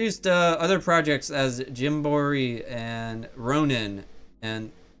also produced other projects as Jimbaori and Ronin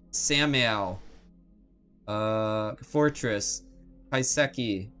and Samuel, Fortress,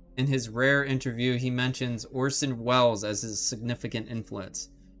 Kaiseki. In his rare interview, he mentions Orson Welles as his significant influence.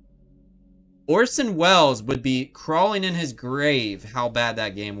 Orson Welles would be crawling in his grave how bad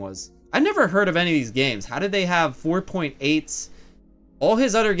that game was. I never heard of any of these games. How did they have 4.8s? All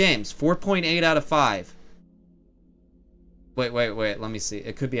his other games, 4.8 out of 5. Wait, let me see.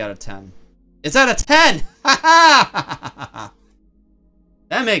 It could be out of 10. It's out of 10! That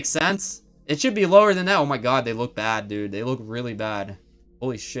makes sense. It should be lower than that. Oh my god, they look bad, dude. They look really bad.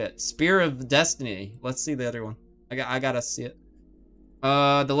 Holy shit. Spear of Destiny. Let's see the other one. I gotta see it.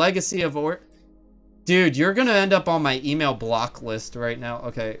 The Legacy of Dude, you're gonna end up on my email block list right now.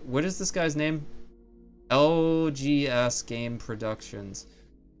 Okay, what is this guy's name? LGS Game Productions.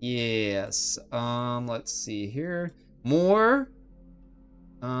 Yes. Let's see here. More.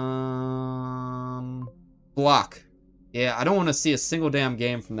 Block. Yeah, I don't want to see a single damn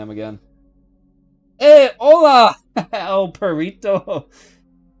game from them again. Hey, hola! El Perrito.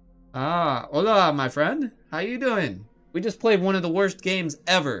 Ah, hola, my friend. How you doing? We just played one of the worst games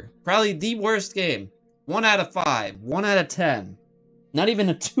ever. Probably the worst game. 1 out of 5. 1 out of 10. Not even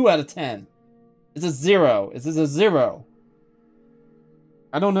a 2 out of 10. It's a 0. This is a 0.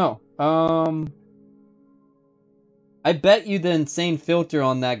 I don't know. I bet you the insane filter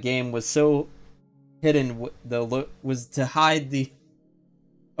on that game was so hidden. Was to hide the.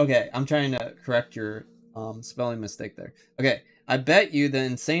 Okay, I'm trying to correct your spelling mistake there. Okay, I bet you the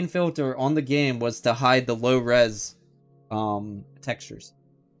insane filter on the game was to hide the low res textures.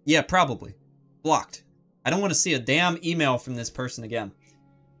 Yeah, probably. Blocked. I don't want to see a damn email from this person again.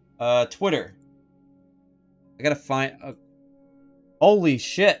 Twitter. I gotta find. Holy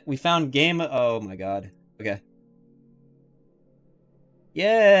shit! We found game. Oh my god. Okay.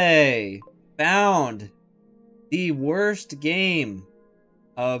 Yay! Found the worst game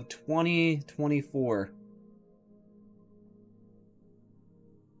of 2024.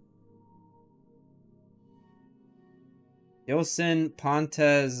 Gilson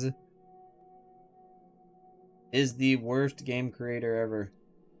Pontes is the worst game creator ever.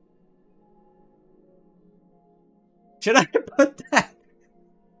 Should I put that?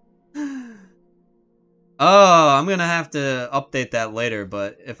 Oh, I'm gonna have to update that later,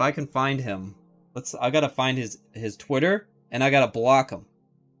 but if I can find him, I gotta find his Twitter, and I gotta block him.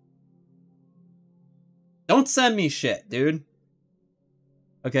 Don't send me shit, dude.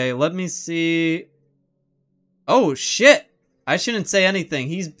 Okay, let me see. Oh, shit. I shouldn't say anything.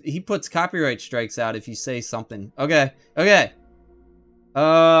 He puts copyright strikes out if you say something. Okay, okay.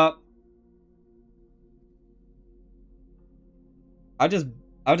 I'll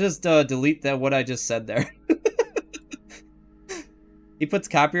just delete what I just said there. He puts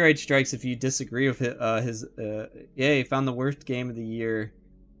copyright strikes if you disagree with his yeah, he found the worst game of the year.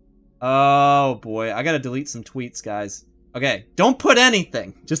 Oh boy, I gotta delete some tweets, guys. Okay, don't put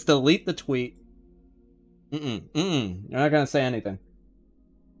anything. Just delete the tweet. You're not gonna say anything.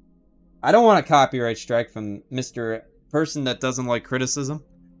 I don't want a copyright strike from Mr. Person that doesn't like criticism.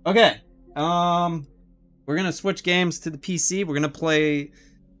 Okay, we're gonna switch games to the PC. We're gonna play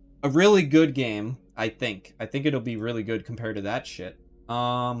a really good game, I think. I think it'll be really good compared to that shit.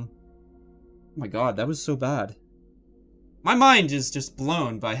 Oh my god, that was so bad. My mind is just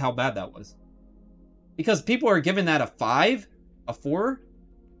blown by how bad that was. Because people are giving that a 5? A 4?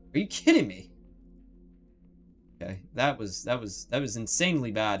 Are you kidding me? Okay, that was insanely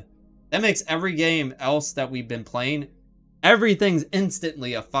bad. That makes every game else that we've been playing, everything's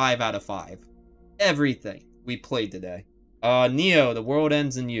instantly a 5 out of 5. Everything we played today. Neo, The World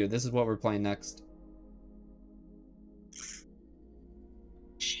Ends in You. This is what we're playing next.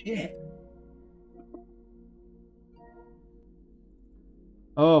 Shit.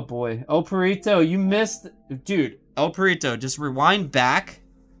 Oh boy. El Perito, you missed... Dude, El Perito, just rewind back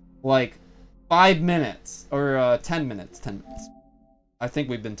like 5 minutes. Or 10 minutes. 10 minutes. I think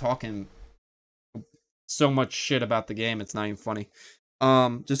we've been talking so much shit about the game, it's not even funny.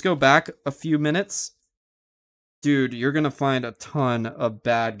 Just go back a few minutes. Dude, you're gonna find a ton of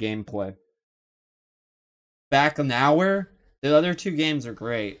bad gameplay. Back an hour? The other two games are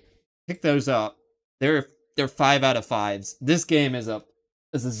great. Pick those up. They're 5 out of 5s. This game is a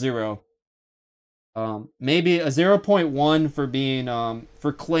 0. Maybe a 0.1 for being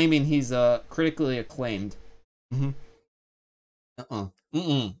for claiming he's critically acclaimed. I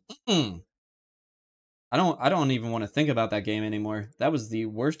don't even want to think about that game anymore. That was the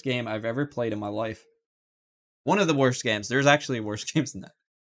worst game I've ever played in my life. One of the worst games. There's actually worse games than that.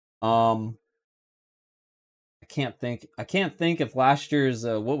 I can't think if last year's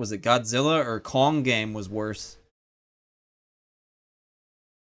what was it, Godzilla or Kong game was worse.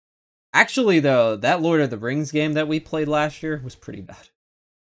 Actually though, that Lord of the Rings game that we played last year was pretty bad.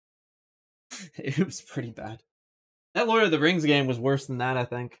 It was pretty bad. That Lord of the Rings game was worse than that, I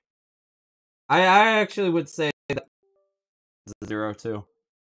think. I actually would say that 0 too.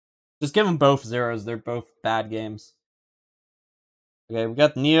 Just give them both 0s. They're both bad games. Okay, we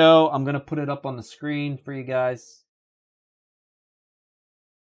got Neo. I'm gonna put it up on the screen for you guys.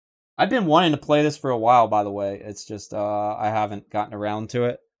 I've been wanting to play this for a while, by the way. It's just I haven't gotten around to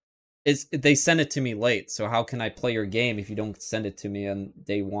it. They sent it to me late, so how can I play your game if you don't send it to me on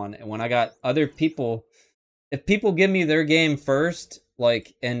day one? And when I got other people, if people give me their game first,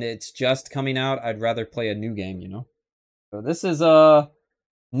 like, and it's just coming out, I'd rather play a new game, you know? So this is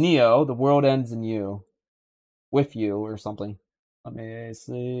Neo, The World Ends in You. With you or something. Let me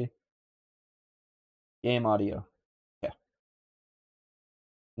see. Game audio. Yeah.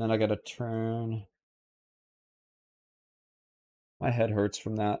 And then I gotta turn. My head hurts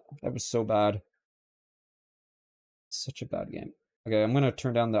from that. That was so bad. Such a bad game. Okay, I'm gonna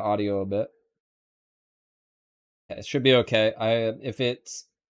turn down the audio a bit. Okay, it should be okay. If it's...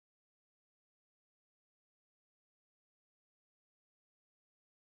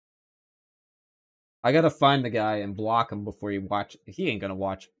 I gotta find the guy and block him before he watch. He ain't gonna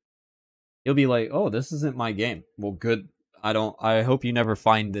watch. He'll be like, "Oh, this isn't my game." Well, good. I hope you never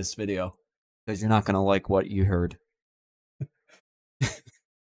find this video because you're not gonna like what you heard.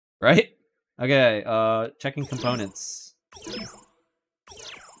 Right? Okay. Checking components.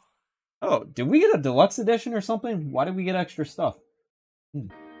 Oh, did we get a deluxe edition or something? Why did we get extra stuff?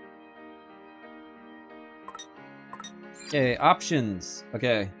 Okay, options.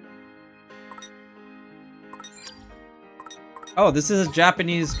 Okay. Oh, this is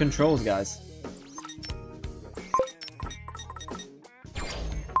Japanese controls, guys.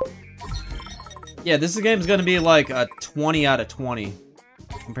 Yeah, this game's gonna be like a 20 out of 20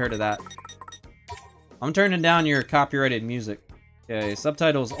 compared to that. I'm turning down your copyrighted music. Okay,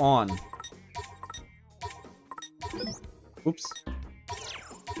 subtitles on. Oops.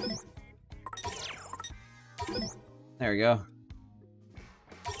 There we go.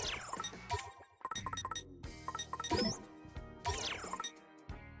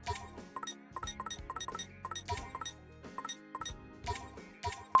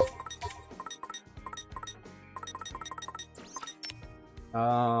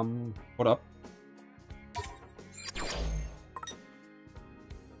 What up?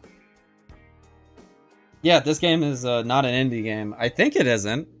 Yeah, this game is not an indie game. I think it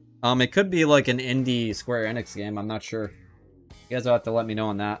isn't. It could be like an indie Square Enix game. I'm not sure. You guys will have to let me know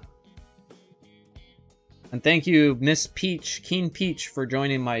on that. And thank you, Miss Peach, Keen Peach, for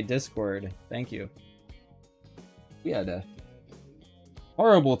joining my Discord. Thank you. We had a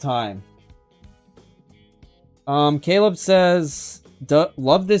horrible time. Caleb says,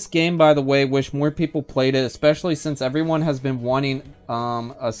 love this game, by the way. Wish more people played it, especially since everyone has been wanting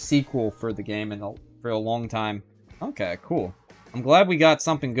a sequel for the game for a long time. Okay, cool. I'm glad we got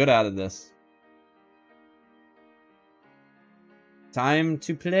something good out of this. Time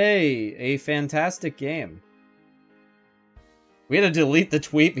to play a fantastic game. We had to delete the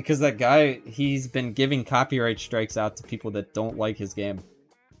tweet because that guy, he's been giving copyright strikes out to people that don't like his game.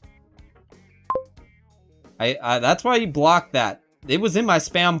 That's why he blocked that. It was in my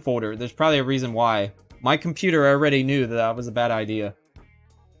spam folder. There's probably a reason why. My computer already knew that that was a bad idea.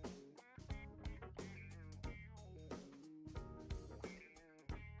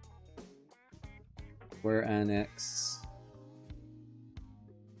 Square Enix.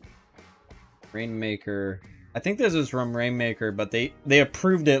 Rainmaker. I think this was from Rainmaker, but they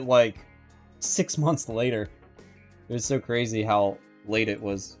approved it like 6 months later. It was so crazy how late it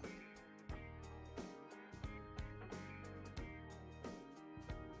was.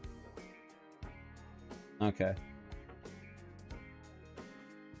 Okay.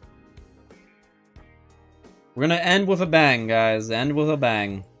 We're gonna end with a bang, guys. End with a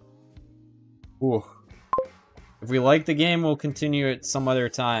bang. Ooh. If we like the game, we'll continue it some other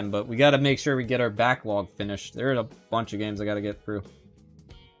time, but we gotta make sure we get our backlog finished. There are a bunch of games I gotta get through.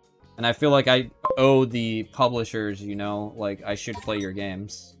 And I feel like I owe the publishers, you know, like, I should play your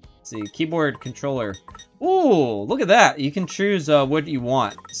games. Let's see, keyboard controller. Ooh, look at that! You can choose what you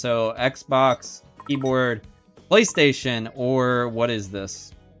want. So, Xbox, keyboard, PlayStation, or what is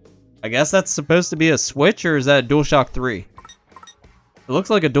this? I guess that's supposed to be a Switch, or is that a DualShock 3? It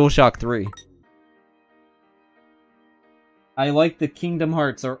looks like a DualShock 3. I like the Kingdom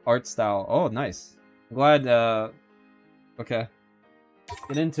Hearts art style. Oh, nice. I'm glad, okay.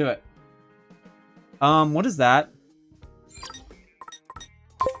 Get into it. What is that?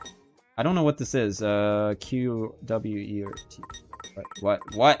 I don't know what this is. Q, W, E, or T.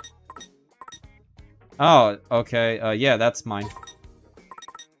 What? Oh, okay. Yeah, that's mine.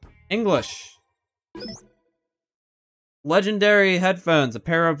 English. Legendary headphones. A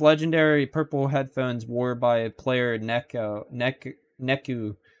pair of legendary purple headphones worn by player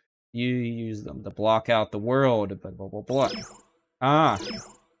Neku. You use them to block out the world. Blah, blah, blah, blah. Ah.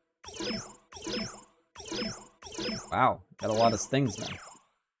 Wow. Got a lot of things now.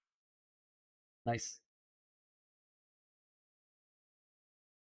 Nice.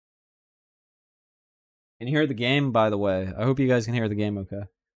 Can you hear the game, by the way? I hope you guys can hear the game okay.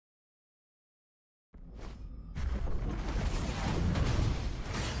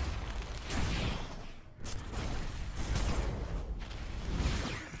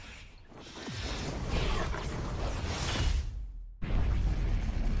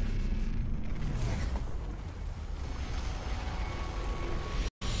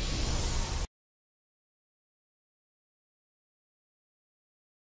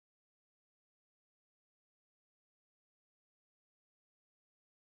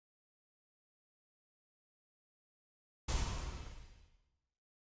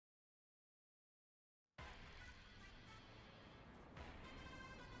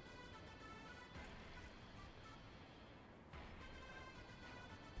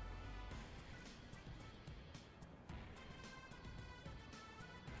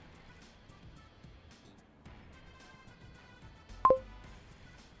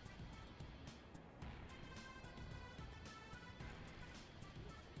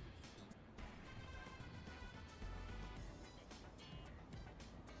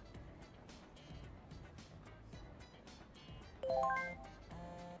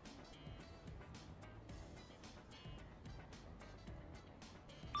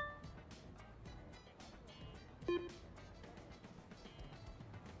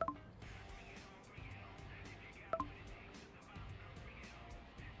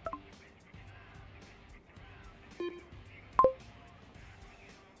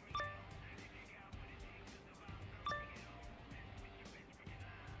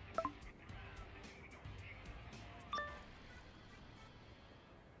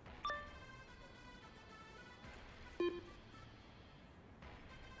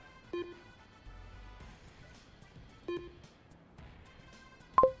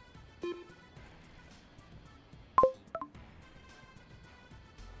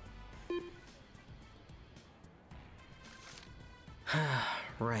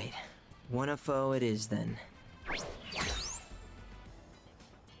 Right. 1FO it is then.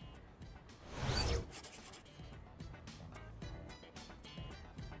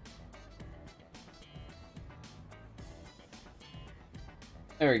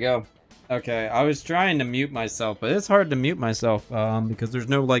 There we go. Okay, I was trying to mute myself, but it's hard to mute myself because there's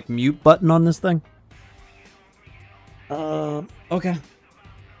no like mute button on this thing. Okay.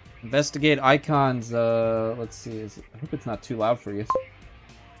 Investigate icons. Let's see. I hope it's not too loud for you.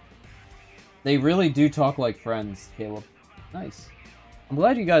 They really do talk like friends, Caleb. Nice. I'm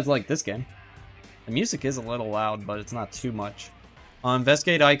glad you guys like this game. The music is a little loud, but it's not too much.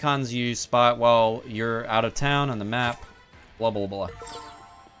 Investigate icons you spot while you're out of town on the map. Blah blah blah.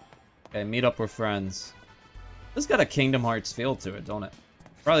 Okay, meet up with friends. This got a Kingdom Hearts feel to it, don't it?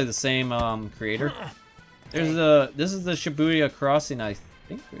 Probably the same creator. This is the Shibuya Crossing, I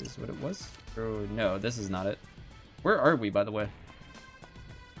think is what it was. Or, no, this is not it. Where are we, by the way?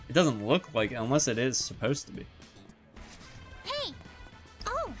 It doesn't look like it, unless it is supposed to be. Hey!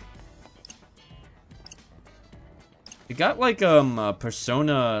 Oh! It got like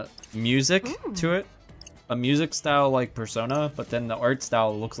Persona music to it. A music style like Persona, but then the art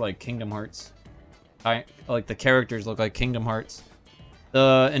style looks like Kingdom Hearts. Like the characters look like Kingdom Hearts.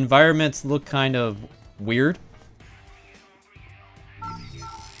 The environments look kind of weird.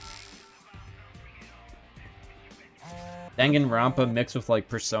 Danganronpa mixed with like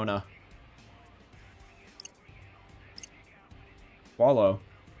Persona. Swallow.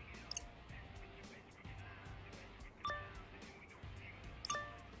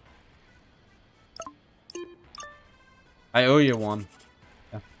 I owe you one.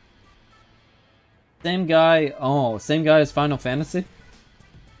 Yeah. Same guy. Oh, same guy as Final Fantasy?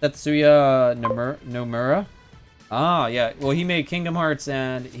 Tetsuya Nomura? Ah, yeah. Well, he made Kingdom Hearts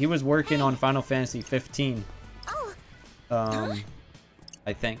and he was working on Final Fantasy 15. I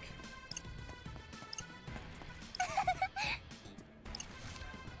think.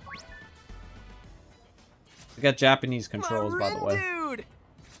 We got Japanese controls, by the way. Dude!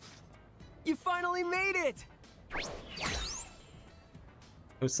 You finally made it!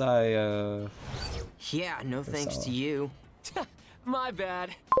 Osai, Yeah, no thanks to you. My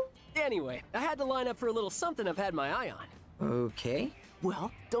bad. Anyway, I had to line up for a little something I've had my eye on. Okay.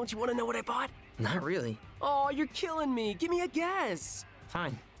 Well, don't you want to know what I bought? Not really. Oh, you're killing me. Give me a guess.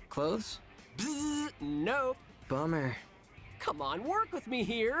 Fine. Clothes? Bzz, nope. Bummer. Come on, work with me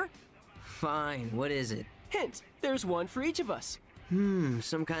here. Fine. What is it? Hint, there's one for each of us.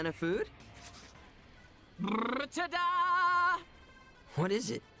 Some kind of food? Ta-da! What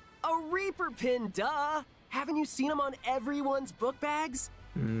is it? A Reaper pin, duh! Haven't you seen them on everyone's book bags?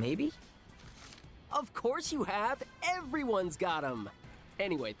 Maybe? Of course you have! Everyone's got them!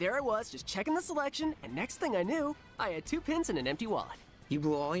 Anyway, there I was, just checking the selection, and next thing I knew, I had 2 pins and an empty wallet. You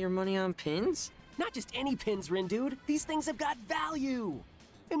blew all your money on pins? Not just any pins, Rin dude. These things have got value!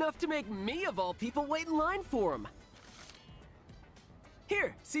 Enough to make me, of all people, wait in line for them.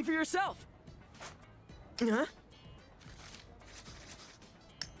 Here, see for yourself. Huh?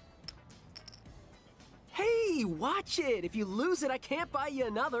 Hey, watch it! If you lose it, I can't buy you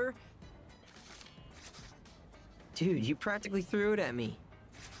another. Dude, you practically threw it at me.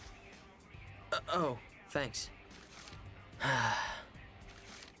 Oh, thanks.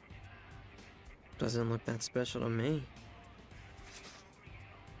 Doesn't look that special to me.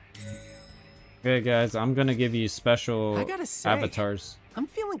 Okay, guys, I'm gonna give you special I gotta say, avatars. I'm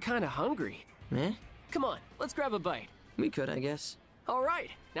feeling kind of hungry. Eh? Come on, let's grab a bite. We could, I guess. All right,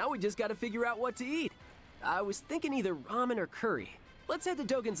 now we just gotta figure out what to eat. I was thinking either ramen or curry. Let's head to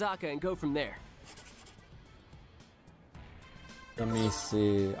Dogenzaka and go from there. Let me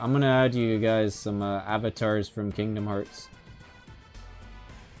see. I'm gonna add you guys some avatars from Kingdom Hearts.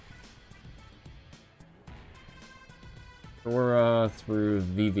 Sora through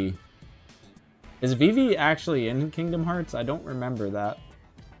Vivi. Is Vivi actually in Kingdom Hearts? I don't remember that.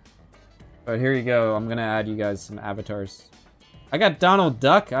 But here you go. I'm gonna add you guys some avatars. I got Donald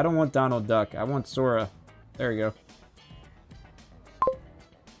Duck. I don't want Donald Duck. I want Sora. There you go.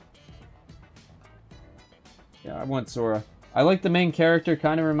 Yeah, I want Sora. I like the main character.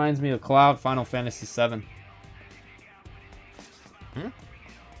 Kind of reminds me of Cloud, Final Fantasy VII.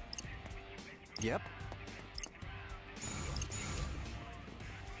 Yep.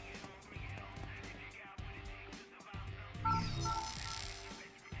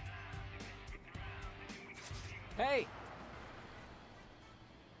 Hey!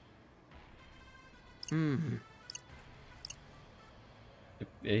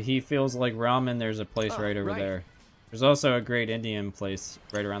 If he feels like ramen, there's a place right over there. There's also a great Indian place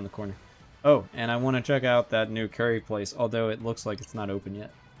right around the corner. Oh, and I want to check out that new curry place, although it looks like it's not open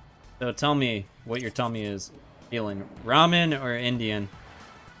yet. So tell me what your tummy is feeling. Ramen or Indian?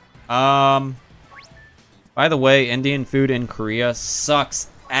 By the way, Indian food in Korea sucks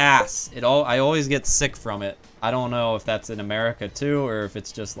ass. I always get sick from it. I don't know if that's in America too, or if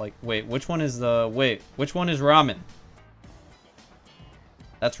it's just like, which one is ramen?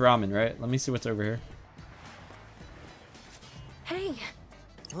 That's ramen, right? Let me see what's over here. Hey.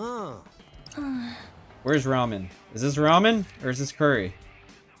 Oh. Where's ramen? Is this ramen or is this curry?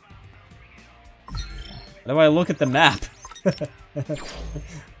 How do I look at the map? I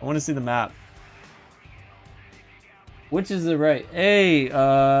want to see the map. Which is the right? Hey,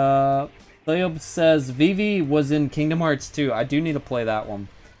 Leob says Vivi was in Kingdom Hearts 2. I do need to play that one.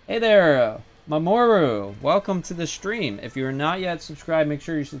 Hey there, Mamoru. Welcome to the stream. If you're not yet subscribed, make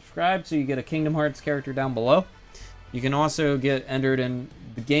sure you subscribe so you get a Kingdom Hearts character down below. You can also get entered in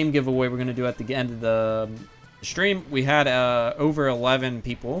the game giveaway we're going to do at the end of the stream. We had over 11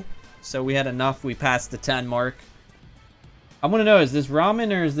 people, so we had enough. We passed the 10 mark. I want to know, is this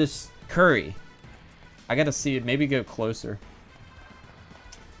ramen or is this curry? I got to see it. Maybe go closer.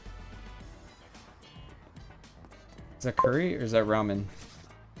 Is that curry or is that ramen?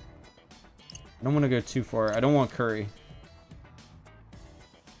 I don't want to go too far. I don't want curry.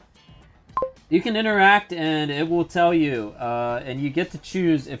 You can interact and it will tell you. And you get to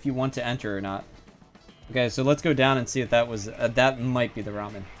choose if you want to enter or not. Okay, so let's go down and see if that was... that might be the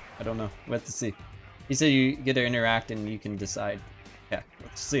ramen. I don't know. We'll have to see. He said you get to interact and you can decide. Yeah,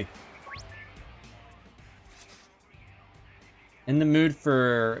 let's see. In the mood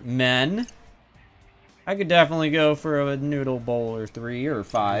for men. I could definitely go for a noodle bowl or 3 or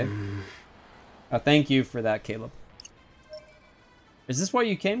 5. Thank you for that, Caleb. Is this why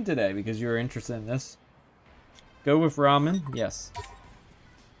you came today? Because you were interested in this? Go with ramen? Yes.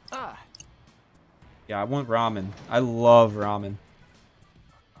 Yeah, I want ramen. I love ramen.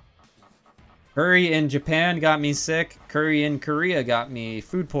 Curry in Japan got me sick. Curry in Korea got me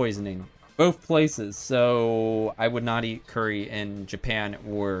food poisoning. Both places. So I would not eat curry in Japan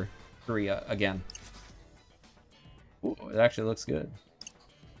or Korea again. Ooh, it actually looks good.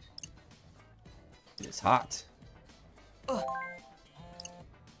 It's hot.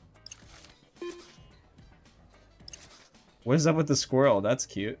 What is up with the squirrel? That's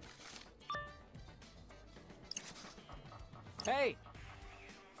cute. Hey.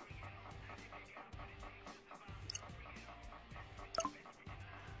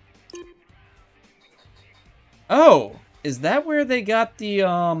 Oh, is that where they got the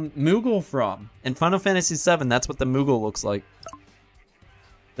Moogle from? In Final Fantasy VII, that's what the Moogle looks like.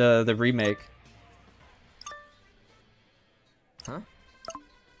 The remake. Huh?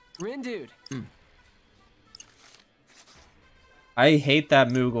 Rin dude. I hate that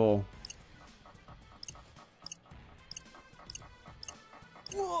Moogle.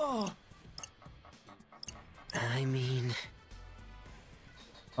 Whoa. I mean...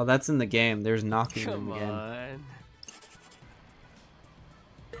 Oh, that's in the game. There's knocking in the game. Come on.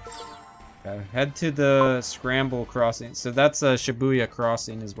 Okay, head to the Scramble Crossing. So that's Shibuya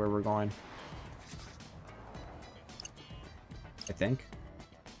Crossing is where we're going. I think.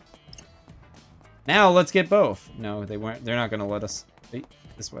 Now let's get both. No, they weren't. They're not gonna let us. Wait,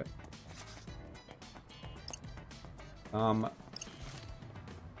 this way. What's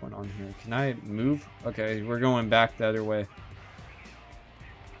going on here? Can I move? Okay, we're going back the other way.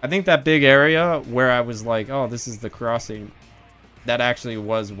 I think that big area where I was like, oh, this is the crossing. That actually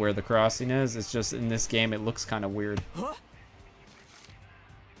was where the crossing is. It's just in this game, it looks kind of weird.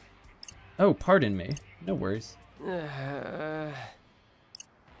 Oh, pardon me. No worries.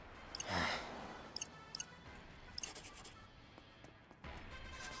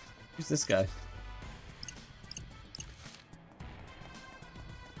 Who's this guy?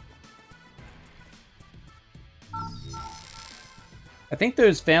 I think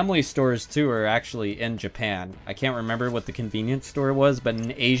those family stores too are actually in Japan. I can't remember what the convenience store was, but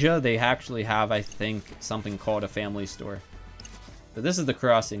in Asia they actually have, I think, something called a family store. So this is the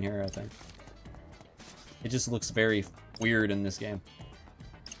crossing here, I think. It just looks very weird in this game.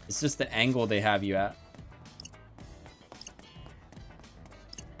 It's just the angle they have you at.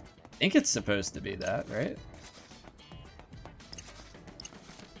 I think it's supposed to be that, right?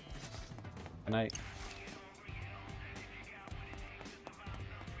 Can I...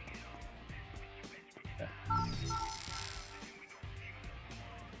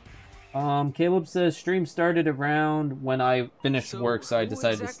 Caleb says stream started around when I finished work, so I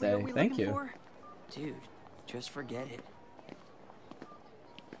decided to stay. Thank you. For? Dude, just forget it.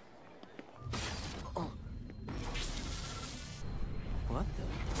 Oh. What the?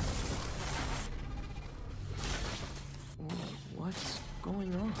 What's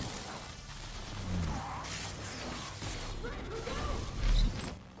going on?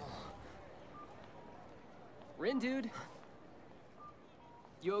 Rin, dude.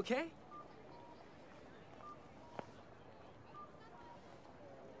 You okay?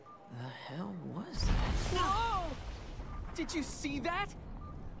 The hell was that? Whoa! Did you see that?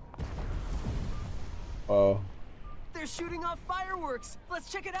 Oh. They're shooting off fireworks.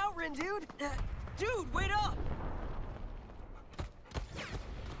 Let's check it out, Rin, dude. Dude, wait up!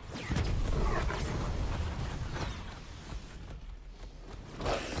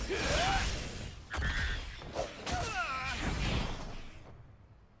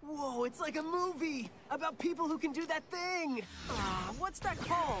 Whoa, it's like a movie about people who can do that thing. What's that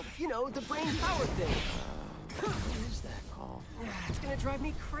called? You know, the brain power thing. What is that called? It's gonna drive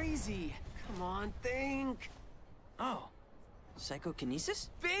me crazy. Come on, think. Oh, psychokinesis?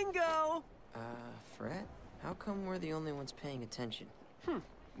 Bingo! Fred? How come we're the only ones paying attention?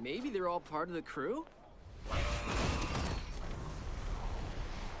 Maybe they're all part of the crew?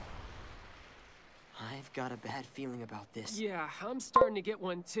 I've got a bad feeling about this. Yeah, I'm starting to get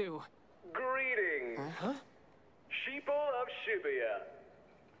one too. Greetings, Huh? sheeple of Shibuya.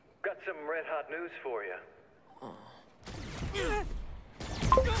 Got some red-hot news for you.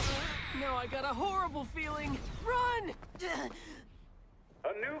 Now I got a horrible feeling. Run!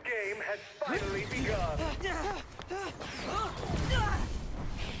 A new game has finally begun.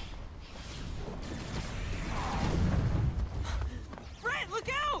 Fred, look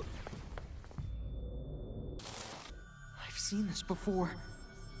out! I've seen this before.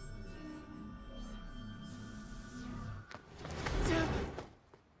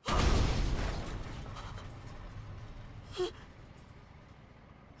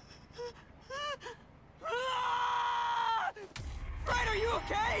 Fred, are you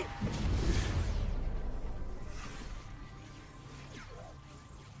okay?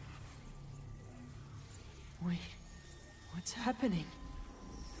 Wait, what's happening?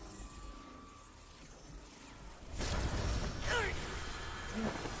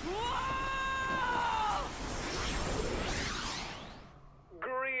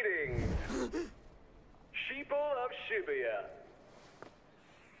 Greetings, sheeple of Shibuya.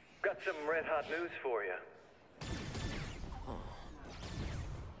 Got some red-hot news for you.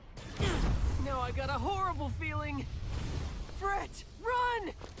 Now I got a horrible feeling. Fred,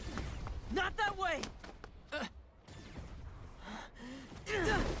 run! Not that way!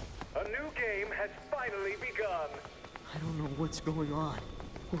 A new game has finally begun. I don't know what's going on,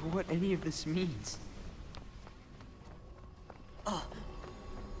 or what any of this means.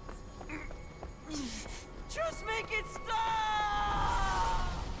 Just make it stop!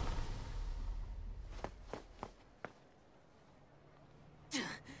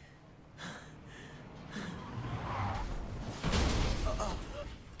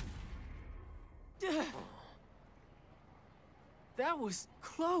 That was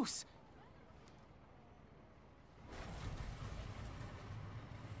close.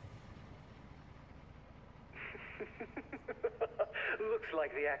 Looks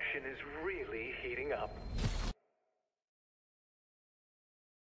like the action is really heating up.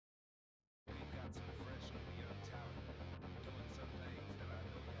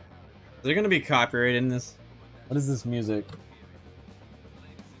 Is there gonna be copyright in this? What is this music?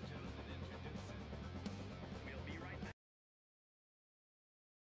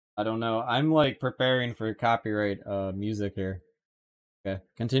 I don't know. I'm like preparing for copyright music here. Okay,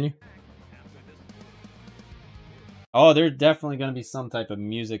 continue. Oh, there's definitely gonna be some type of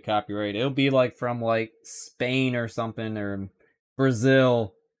music copyright. It'll be like from like Spain or something, or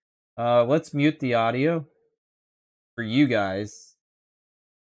Brazil. Let's mute the audio for you guys.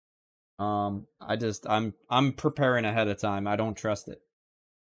 I'm preparing ahead of time. I don't trust it.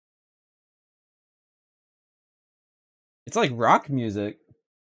 It's like rock music.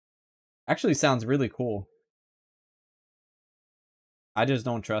 Actually sounds really cool. I just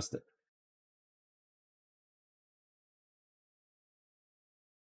don't trust it.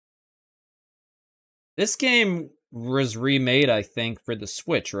 This game was remade, I think, for the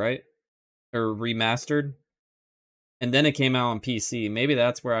Switch, right? Or remastered. And then it came out on PC. Maybe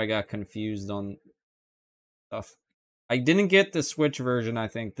that's where I got confused on stuff. I didn't get the Switch version, I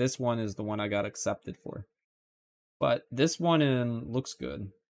think. This one is the one I got accepted for. But this one looks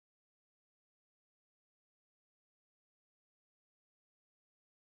good.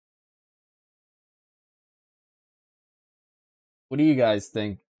 What do you guys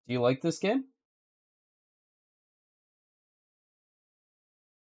think? Do you like this game?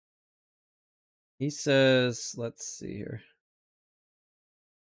 He says, let's see here.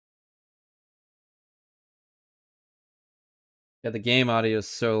 Yeah, the game audio is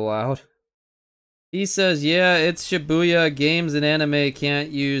so loud. He says, yeah, it's Shibuya. Games and anime can't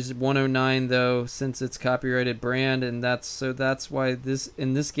use 109 though, since it's copyrighted brand, and that's why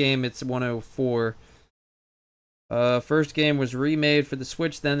in this game it's 104. First game was remade for the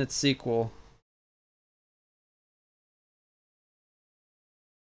Switch, then its sequel.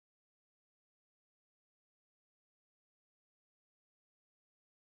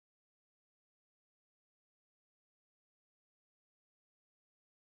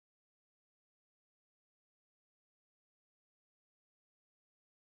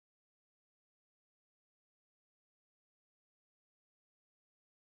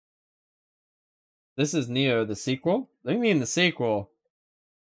 This is Neo, the sequel? What do you mean the sequel?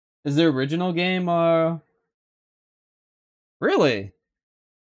 Is the original game, really?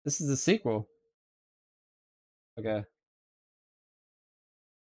 This is the sequel. Okay.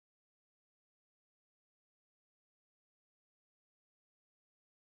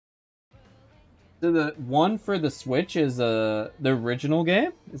 So the one for the Switch is the original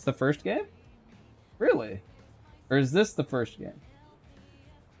game? It's the first game? Really? Or is this the first game?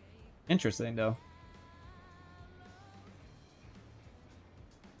 Interesting, though.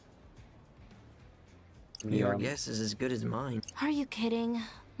 Your guess is as good as mine. Are you kidding?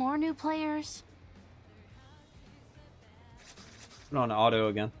 More new players? Put on auto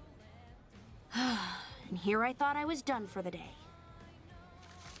again. And here I thought I was done for the day.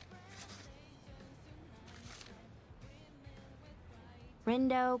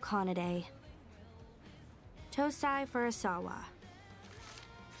 Mendo Kanade. Tosai Furusawa.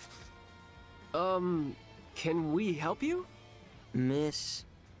 Can we help you? Miss...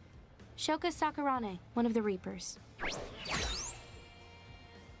 Shoka Sakurane, one of the Reapers.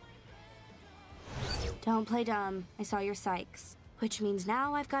 Don't play dumb. I saw your psychs. Which means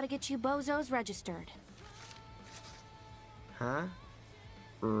now I've got to get you bozos registered. Huh?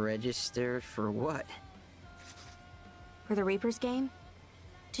 Registered for what? For the Reapers game?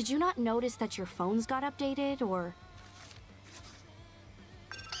 Did you not notice that your phones got updated, or...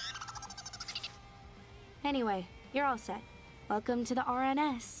 Anyway, you're all set. Welcome to the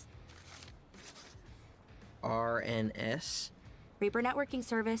RNS. RNS? Reaper Networking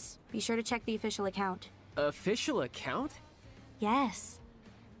Service. Be sure to check the official account. Official account? Yes.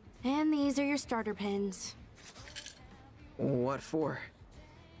 And these are your starter pins. What for?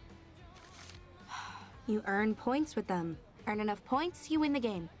 You earn points with them. Earn enough points, you win the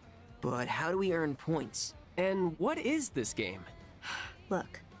game. But how do we earn points? And what is this game?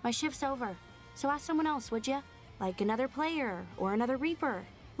 Look, my shift's over. So ask someone else, would ya? Like another player, or another Reaper.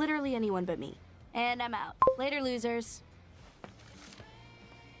 Literally anyone but me. And I'm out. Later, losers.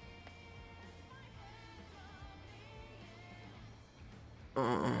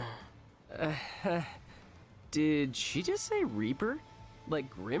 Did she just say Reaper? Like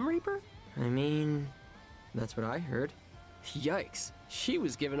Grim Reaper? I mean, that's what I heard. Yikes, she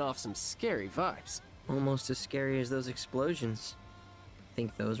was giving off some scary vibes. Almost as scary as those explosions.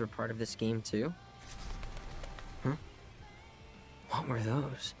 Think those were part of this game too? Huh? What were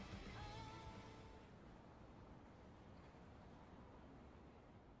those?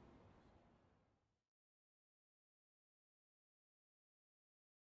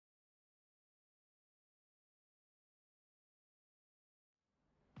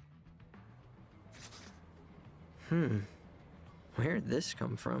 Where'd this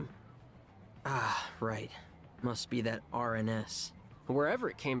come from? Ah, right. Must be that RNS. Wherever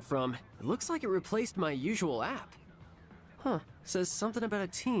it came from, it looks like it replaced my usual app. Huh, says something about a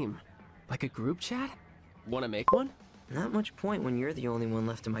team. Like a group chat? Wanna make one? Not much point when you're the only one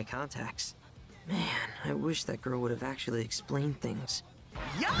left in my contacts. Man, I wish that girl would have actually explained things.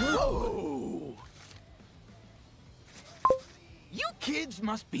 Yo! You kids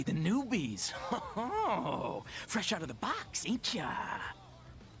must be the newbies. Oh, fresh out of the box, ain't ya?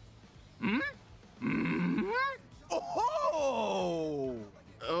 Oh-ho!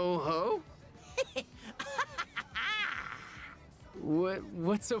 Oh-ho?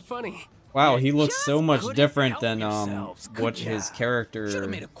 What's so funny? Wow, he looks so much different than yourselves, what could ya? his character Should've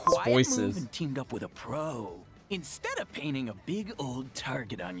made a quiet voice move is. and teamed up with a pro instead of painting a big old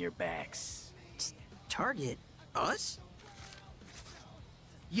target on your backs. Target? Us?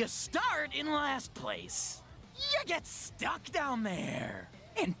 You start in last place. You get stuck down there.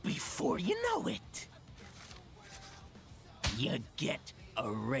 And before you know it, you get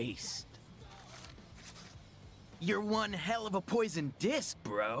erased. You're one hell of a poison disc,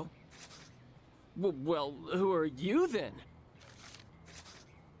 bro. Well, who are you then?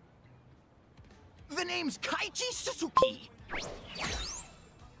 The name's Kaichi Suzuki.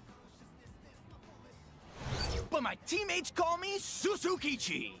 But my teammates call me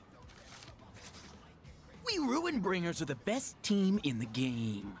Suzukichi. We Ruinbringers are the best team in the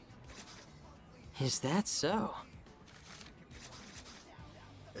game. Is that so?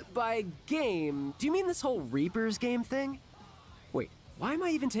 By game, do you mean this whole Reapers game thing? Wait, why am I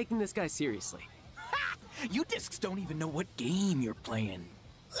even taking this guy seriously? Ha! You discs don't even know what game you're playing.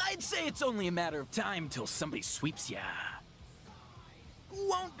 I'd say it's only a matter of time till somebody sweeps ya.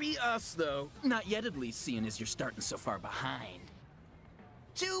 Won't be us, though. Not yet, at least, seeing as you're starting so far behind.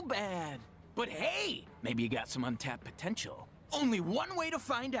 Too bad. But hey, maybe you got some untapped potential. Only one way to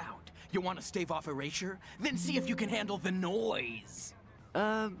find out. You want to stave off erasure? Then see if you can handle the noise.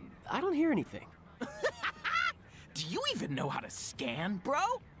 I don't hear anything. Do you even know how to scan,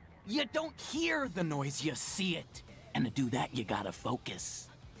 bro? You don't hear the noise, you see it. And to do that, you gotta focus.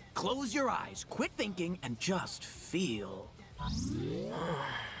 Close your eyes, quit thinking, and just feel. Huh?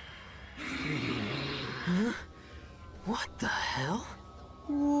 What the hell?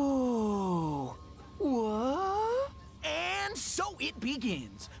 Whoa. What? And so it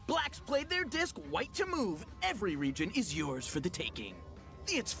begins. Blacks played their disc, white to move. Every region is yours for the taking.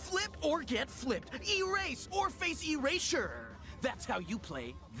 It's flip or get flipped, erase or face erasure. That's how you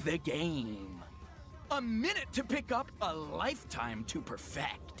play the game. A minute to pick up, a lifetime to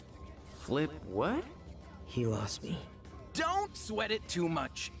perfect. Flip what? He lost me. Don't sweat it too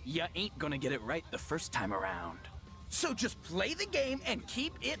much. You ain't gonna get it right the first time around. So just play the game and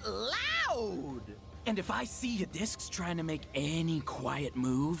keep it loud. And if I see your discs trying to make any quiet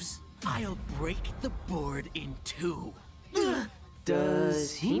moves, I'll break the board in two.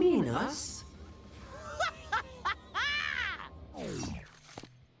 Does he mean us?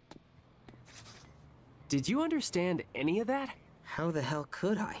 Did you understand any of that? How the hell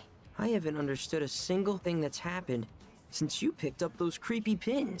could I? I haven't understood a single thing that's happened since you picked up those creepy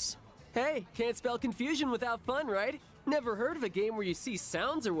pins. Hey, can't spell confusion without fun, right? Never heard of a game where you see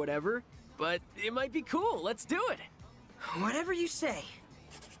sounds or whatever, but it might be cool. Let's do it. Whatever you say.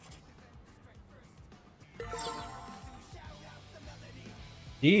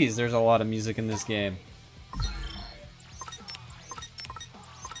 Jeez, there's a lot of music in this game.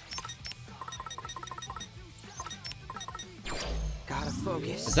 Gotta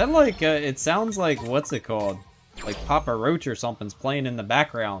focus. Is that like, it sounds like, what's it called? Like Papa Roach or something's playing in the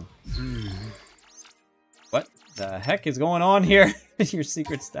background. What the heck is going on here? Your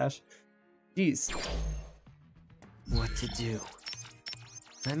secret stash. Jeez. What to do?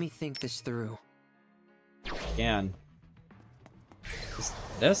 Let me think this through. Again.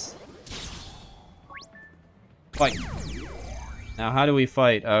 This? Fight. Now, how do we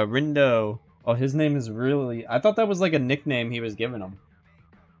fight? Rindo. Oh, his name is really... I thought that was like a nickname he was giving him.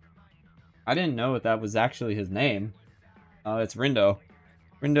 I didn't know that was actually his name. It's Rindo.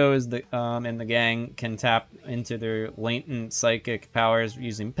 Rindo is the and the gang can tap into their latent psychic powers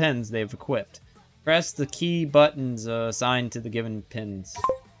using pins they've equipped. Press the key buttons assigned to the given pins.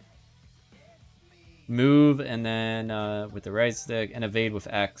 Move and then with the right stick and evade with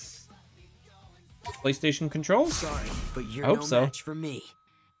X. PlayStation controls? Sorry, but you're I hope no so. match for me.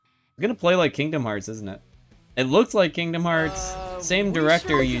 It's gonna play like Kingdom Hearts, isn't it? It looks like Kingdom Hearts. Same director,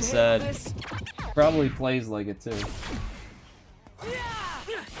 sure you said. Probably plays like it too.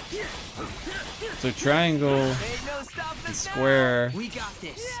 So triangle and square. We got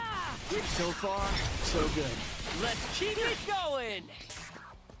this. So far, so good. Let's keep it going.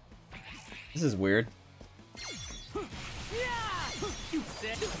 This is weird. You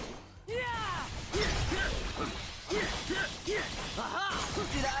said. Aha!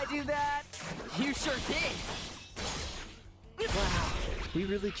 Did I do that? You sure did. Wow, we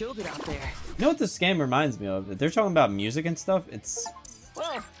really killed it out there. You know what this game reminds me of? If they're talking about music and stuff, it's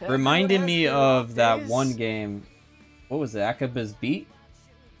Well, reminded me of that one game. What was it? Akaba's Beat?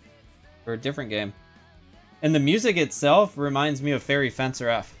 Or a different game. And the music itself reminds me of Fairy Fencer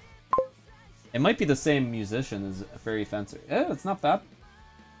F. It might be the same musician as Fairy Fencer. Yeah, it's not bad.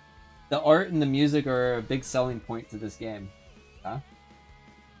 The art and the music are a big selling point to this game. Huh?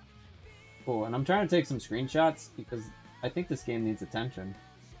 Cool, and I'm trying to take some screenshots because I think this game needs attention.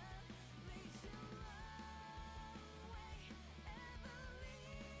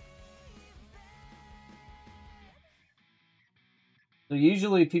 So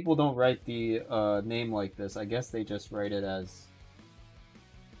usually people don't write the name like this. I guess they just write it as...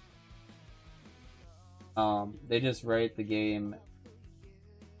 they just write the game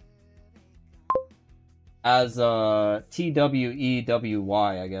as TWEWY,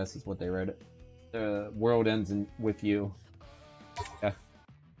 I guess is what they write it. The world ends with you. Yeah.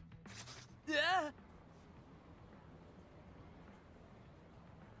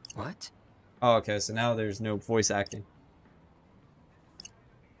 What? Oh, okay, so now there's no voice acting.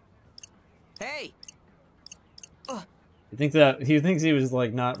 Hey! You think that he thinks he was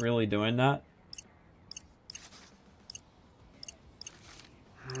like not really doing that?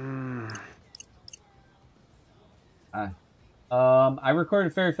 I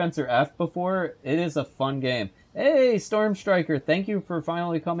recorded Fairy Fencer F before. It is a fun game. Hey, Storm Striker, thank you for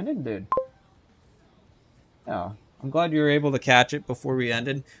finally coming in, dude. Yeah, I'm glad you were able to catch it before we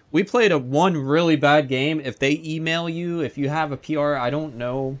ended. We played one really bad game. If they email you, if you have a PR, I don't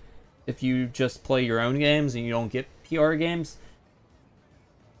know if you just play your own games and you don't get PR games.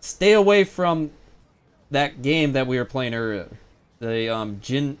 Stay away from that game that we were playing earlier. The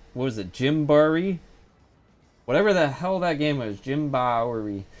what was it? Jimbaori? Whatever the hell that game was,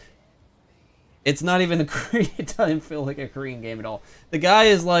 Jimbaori. It's not even a Korean. It doesn't feel like a Korean game at all. The guy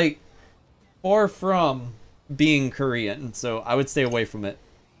is like far from being Korean, so I would stay away from it.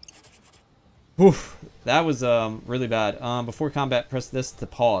 Oof, that was really bad. Before combat, press this to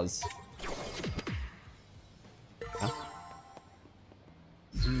pause. Huh?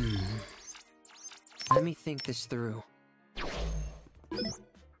 Let me think this through.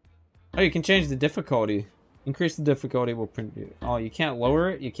 Oh, you can change the difficulty. Increase the difficulty will print you. Oh, you can't lower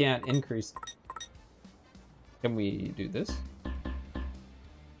it? You can't increase. Can we do this?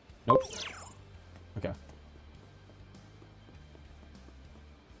 Nope. Okay.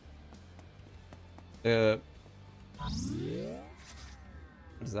 What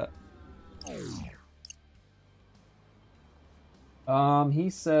is that? He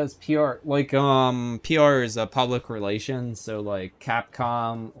says PR, like, PR is a public relations, so like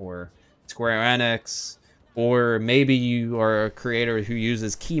Capcom or Square Enix, or maybe you are a creator who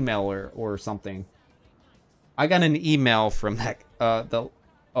uses Keymailer or something. I got an email from that, a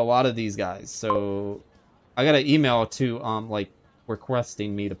lot of these guys, so I got an email to, like,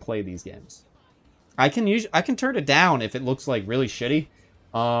 requesting me to play these games. I can turn it down if it looks like really shitty.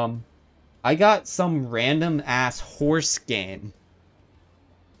 I got some random ass horse game.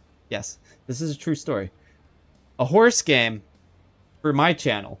 Yes, this is a true story. A horse game for my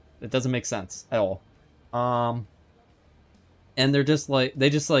channel. It doesn't make sense at all. And they're just like, they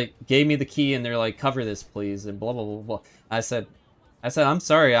just like gave me the key and they're like, cover this please, and blah blah blah blah. I said I'm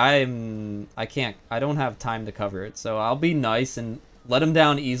sorry, I don't have time to cover it, so I'll be nice and let them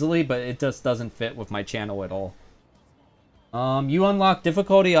down easily, but it just doesn't fit with my channel at all. You unlock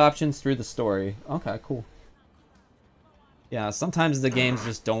difficulty options through the story. Okay, cool. Yeah, sometimes the games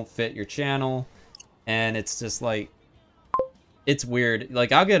just don't fit your channel, and it's just like, it's weird.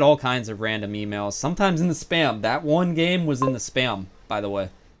 Like, I'll get all kinds of random emails, sometimes in the spam. That one game was in the spam, by the way.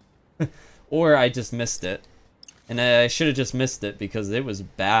 Or I just missed it. And I should have just missed it because it was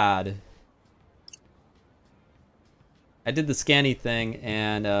bad. I did the scanny thing,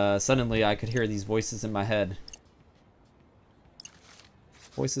 and suddenly I could hear these voices in my head.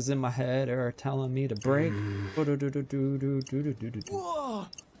 Voices in my head are telling me to break.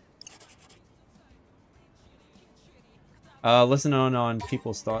 Listen on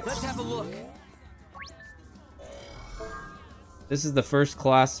people's thoughts. Let's have a look. This is the first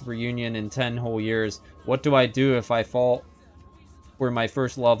class reunion in 10 whole years. What do I do if I fall for my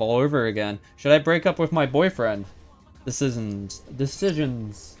first love all over again? Should I break up with my boyfriend? Decisions.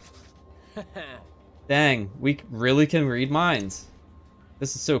 Dang, we really can read minds.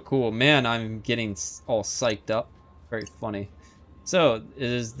 This is so cool. Man, I'm getting all psyched up. Very funny. So,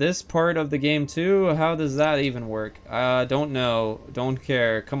 is this part of the game too? How does that even work? Don't know. Don't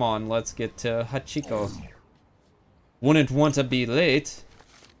care. Come on, let's get to Hachiko. Wouldn't want to be late.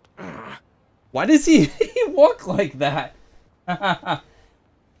 Why does he walk like that?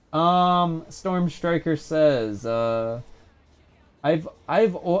 Storm Striker says, I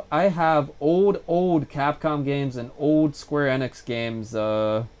have old Capcom games and old Square Enix games,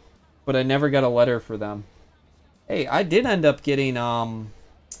 but I never got a letter for them. Hey, I did end up getting,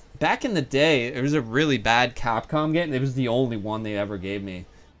 back in the day, it was a really bad Capcom game. It was the only one they ever gave me.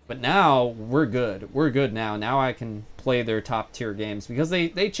 But now, we're good. We're good now. Now I can play their top tier games because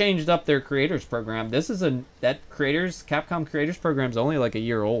they changed up their creators program. This is Capcom creators program is only like a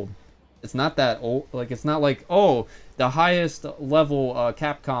year old. It's not that old. Like, it's not like, oh, the highest level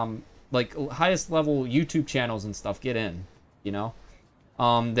Capcom, like highest level YouTube channels and stuff get in, you know?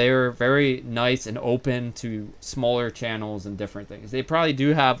 They're very nice and open to smaller channels and different things. They probably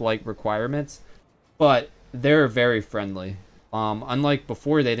do have like requirements, but they're very friendly. Unlike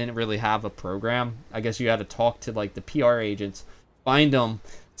before, they didn't really have a program. I guess you had to talk to like the PR agents, find them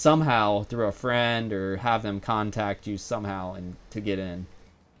somehow through a friend, or have them contact you somehow and to get in.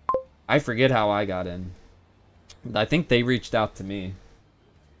 I forget how I got in. I think they reached out to me.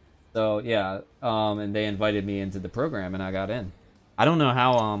 So yeah, and they invited me into the program and I got in. I don't know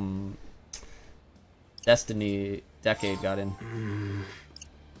how Destiny decade got in.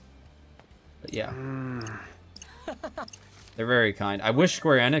 But yeah. They're very kind. I wish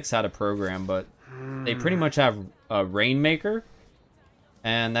Square Enix had a program, but they pretty much have a Rainmaker,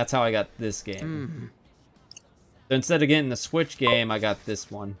 and that's how I got this game. So instead of getting the Switch game, I got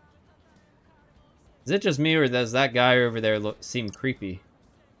this one. Is it just me, or does that guy over there seem creepy?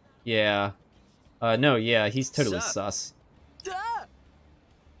 Yeah. No, yeah, he's totally sus.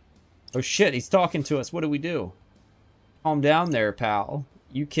 Oh shit, he's talking to us. What do we do? Calm down there, pal.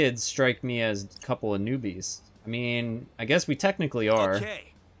 You kids strike me as a couple of newbies. I mean, I guess we technically are.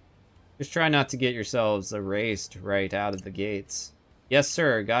 Okay. Just try not to get yourselves erased right out of the gates. Yes,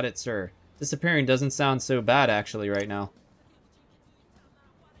 sir. Got it, sir. Disappearing doesn't sound so bad, actually, right now.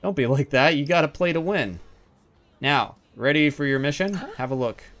 Don't be like that. You gotta play to win. Now, ready for your mission? Have a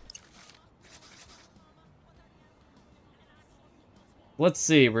look. Let's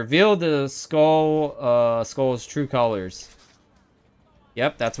see. Reveal the skull's true colors.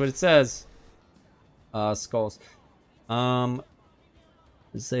 Yep, that's what it says. Skulls. Does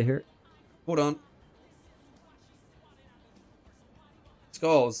it say here? Hold on.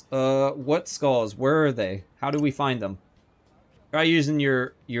 Skulls. What skulls? Where are they? How do we find them? Try using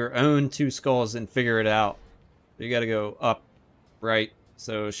your own 2 skulls and figure it out. You gotta go up, right.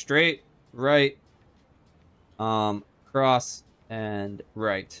 So straight, right, cross, and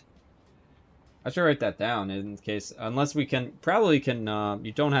right. I should write that down in case, unless we can, probably can,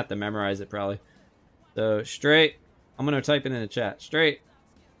 you don't have to memorize it probably. So straight, I'm gonna type it in the chat. Straight,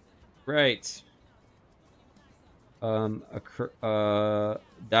 right,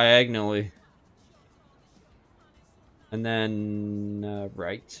 diagonally, and then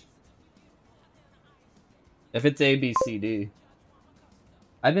right. If it's A, B, C, D.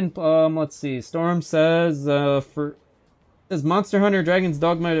 I've been let's see. Storm says says Monster Hunter Dragon's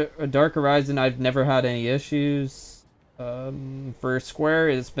Dogma Dark Horizon. I've never had any issues. For Square,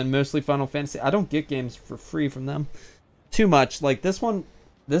 it's been mostly Final Fantasy. I don't get games for free from them too much. Like this one,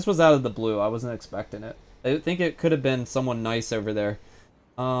 this was out of the blue. I wasn't expecting it. I think it could have been someone nice over there.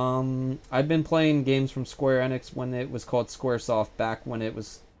 I've been playing games from Square Enix when it was called Squaresoft, back when it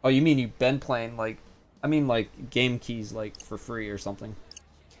was... Oh, you mean you've been playing, like... I mean, like, game keys, like, for free or something.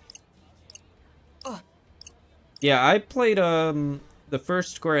 Yeah, I played, the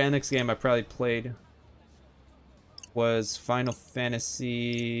first Square Enix game I probably played was Final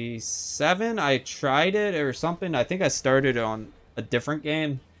Fantasy VII. I tried it or something. I think I started on a different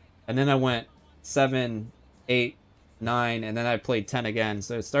game, and then I went 7, 8, 9, and then I played 10 again.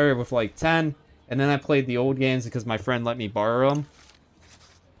 So it started with like 10, and then I played the old games because my friend let me borrow them.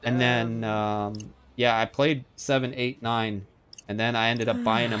 And then, yeah, I played 7, 8, 9, and then I ended up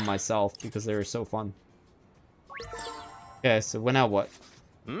buying them myself because they were so fun. Okay, so now what?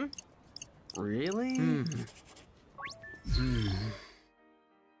 Really?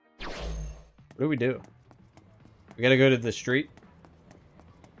 What do we do? We gotta go to the street?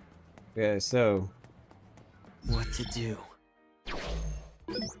 Okay, so... What to do?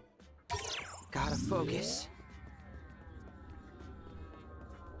 Gotta focus.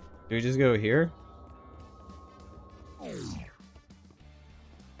 Do we just go here?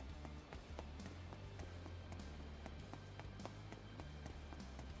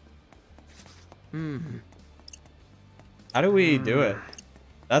 How do we do it?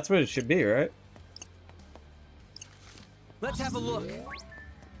 That's what it should be, right? Let's have a look.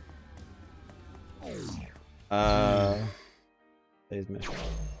 Today's mission.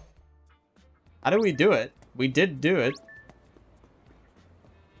 How do we do it? We did do it.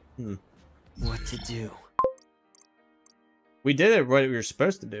 What to do? We did it what we were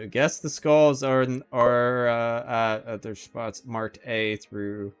supposed to do. Guess the skulls are at their spots marked A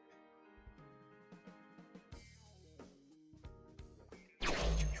through...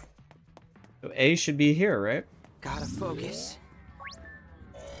 So A should be here, right? Gotta focus.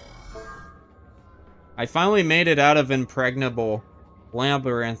 I finally made it out of impregnable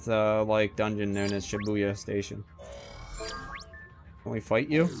labyrinth like dungeon known as Shibuya Station. Can we fight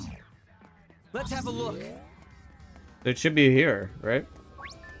you? Let's have a look. It should be here, right?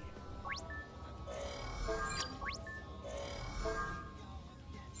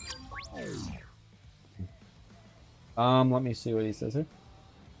 Let me see what he says here.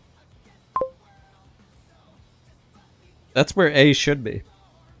 That's where A should be.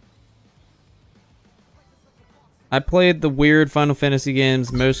 I played the weird Final Fantasy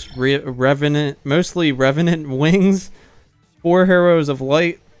games, mostly Revenant Wings, 4 Heroes of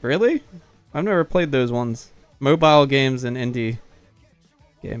Light. Really? I've never played those ones. Mobile games and indie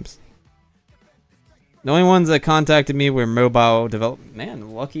games. The only ones that contacted me were mobile development.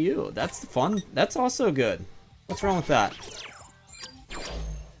 Man, lucky you. That's fun. That's also good. What's wrong with that?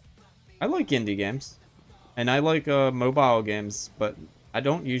 I like indie games. And I like mobile games, but I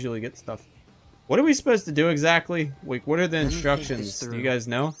don't usually get stuff. What are we supposed to do exactly? Like, what are the instructions? Do you guys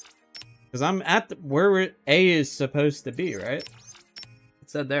know? Because I'm at where A is supposed to be, right? It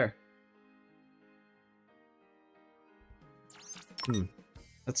said there.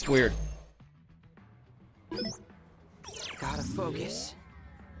 That's weird. Gotta focus.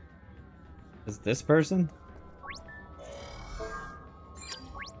 Is this person?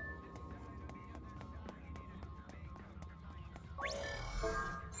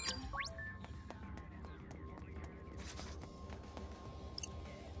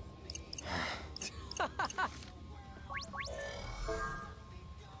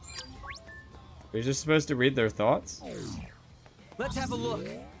 You're just supposed to read their thoughts? Let's have a look.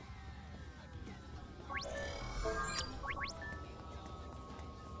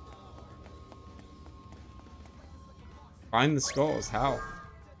 Find the skulls. How?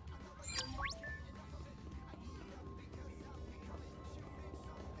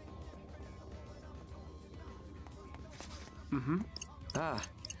 Ah.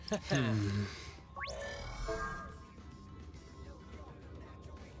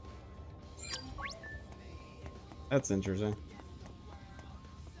 That's interesting.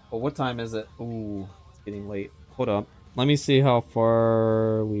 Well, what time is it? Ooh, it's getting late. Hold up. Let me see how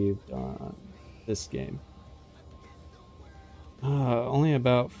far we've done this game. Only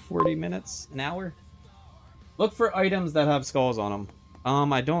about 40 minutes, an hour. Look for items that have skulls on them.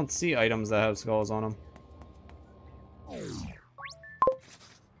 I don't see items that have skulls on them.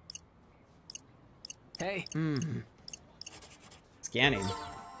 Hey. Scanning.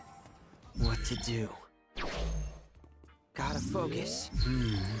 What to do? Gotta focus.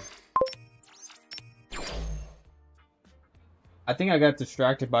 I think I got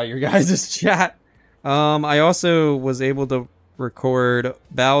distracted by your guys' chat. I also was able to record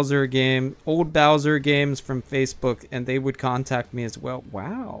old Bowser games from Facebook, and they would contact me as well.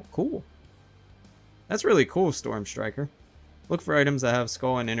 Wow, cool. That's really cool, Storm Striker. Look for items that have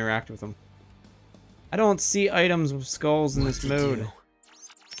skull and interact with them. I don't see items with skulls in this mode.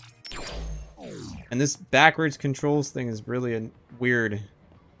 And this backwards controls thing is really weird.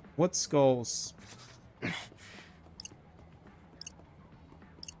 What skulls?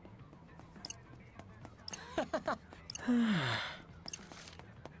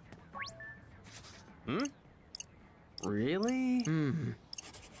 Really?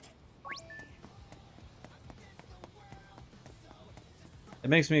 It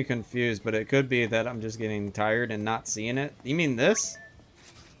makes me confused, but it could be that I'm just getting tired and not seeing it. You mean this?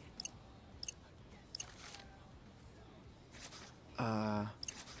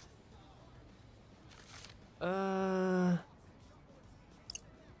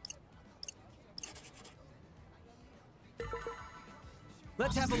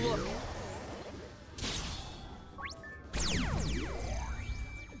 Let's have a look.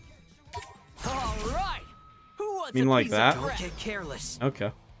 All right. Who wants You mean a like piece that? of crap? Get careless.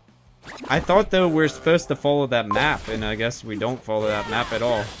 Okay. I thought, though, we're supposed to follow that map, and I guess we don't follow that map at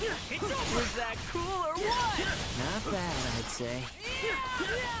all. Was that cool or what? Not bad, I'd say.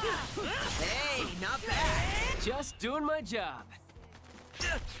 Hey, not bad. Just doing my job.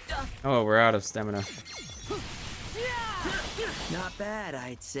 Oh, we're out of stamina. Not bad,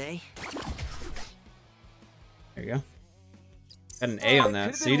 I'd say. There you go. Got an A on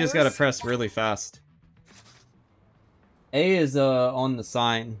that, so you just gotta press really fast. A is on the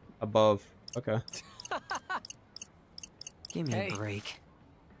sign above. Okay. Give me a break.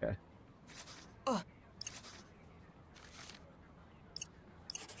 Okay.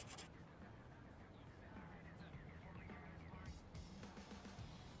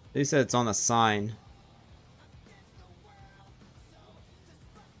 They said it's on the sign.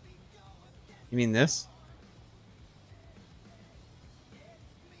 You mean this?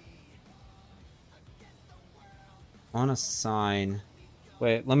 On a sign.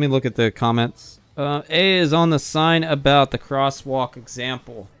 Wait, let me look at the comments. A is on the sign about the crosswalk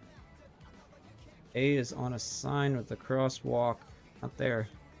example. A is on a sign with the crosswalk. Not there.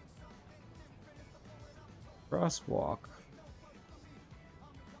 Crosswalk.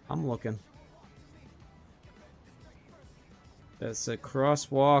 I'm looking. That's a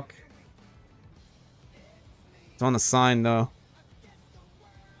crosswalk. It's on the sign, though.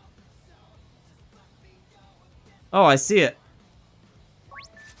 Oh, I see it.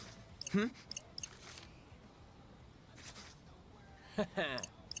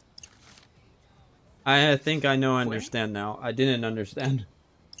 I think I know. Understand now. I didn't understand.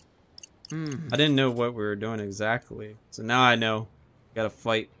 I didn't know what we were doing exactly. So now I know. Gotta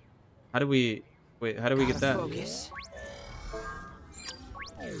fight. How do we... Wait, how do we get that? Focus.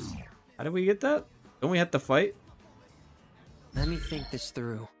 How did we get that? Don't we have to fight? Let me think this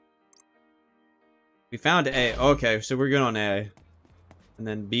through. We found A. Okay, so we're good on A. And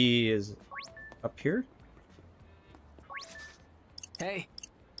then B is up here? Hey.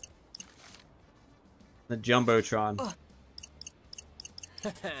 The Jumbotron.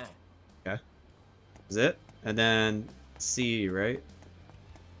 Okay. Is it? And then C, right?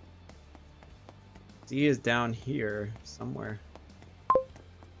 C is down here somewhere.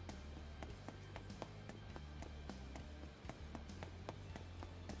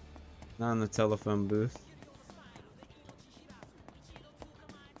 Not in the telephone booth.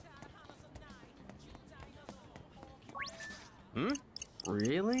 Hmm?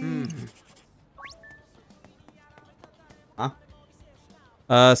 Really?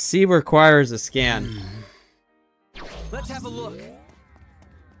 Huh? C requires a scan. Let's have a look.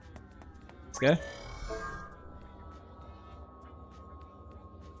 Let's go.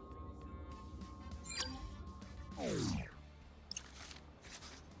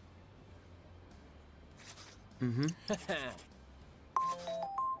 Mm-hmm.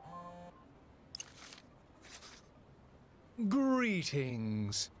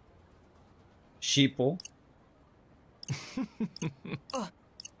 Greetings. Sheeple.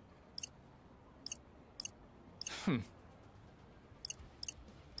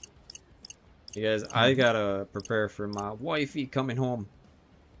 You guys, I gotta prepare for my wifey coming home.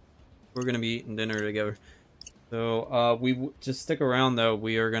 We're gonna be eating dinner together. So, just stick around though.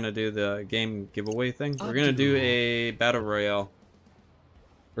 We are gonna do the game giveaway thing. We're gonna do a battle royale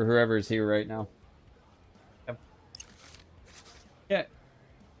for whoever's here right now. Yep. Yeah.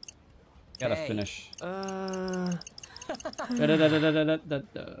 Gotta finish. I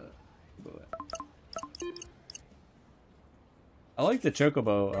like the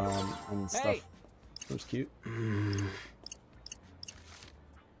chocobo and stuff. It was cute.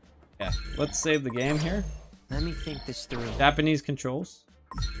 Yeah, let's save the game here. Let me think this through. Japanese controls.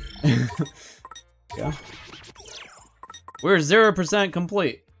 Yeah. We're 0%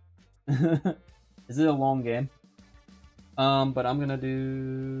 complete. Is it a long game? But I'm gonna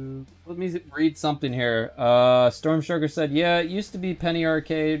do... Let me read something here. Storm Sugar said, yeah, it used to be Penny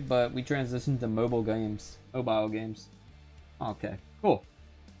Arcade, but we transitioned to mobile games. Mobile games. Okay, cool.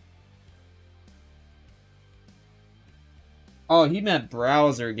 Oh, he meant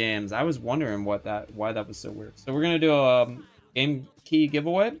browser games. I was wondering why that was so weird. So we're gonna do a game key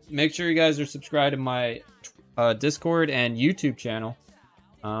giveaway. Make sure you guys are subscribed to my Discord and YouTube channel.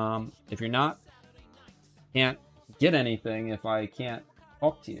 If you're not, can't get anything if I can't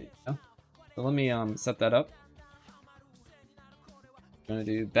talk to you. You know? So let me set that up. I'm gonna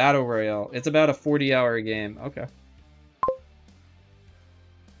do Battle Royale. It's about a 40-hour game. Okay.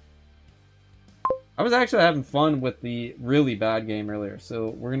 I was actually having fun with the really bad game earlier, so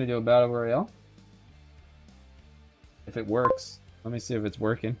we're gonna do a Battle Royale. If it works. Let me see if it's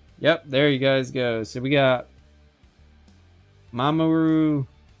working. Yep, there you guys go. So we got Mamoru,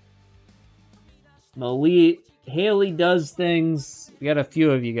 Malik, Haley does things. We got a few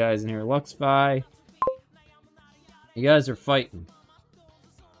of you guys in here. Luxfi. You guys are fighting.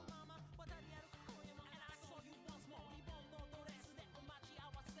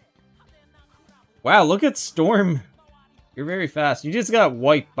 Wow, look at Storm. You're very fast. You just got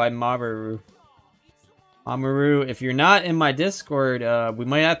wiped by Mamoru. Mamoru, if you're not in my Discord, we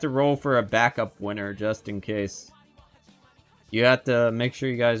might have to roll for a backup winner just in case. You have to make sure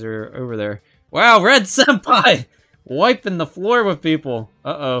you guys are over there. Wow, Red Senpai! Wiping the floor with people.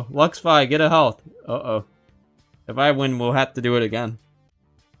 Uh-oh. Luxfi, get a health. Uh-oh. If I win, we'll have to do it again.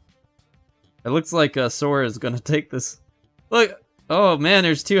 It looks like Sora is gonna take this. Look! Oh man,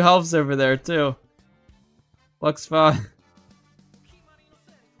 there's 2 healths over there too. Luxfi.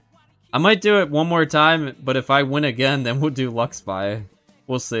 I might do it one more time, but if I win again, then we'll do Luxfi.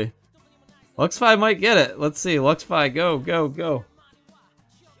 We'll see. Luxfi might get it. Let's see. Luxfi, go, go, go.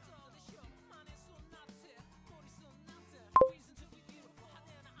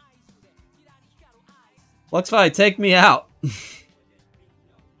 Luxfi, take me out.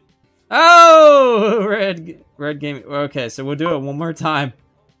 Oh, red game. Okay, so we'll do it one more time,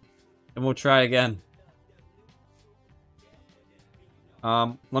 and we'll try again.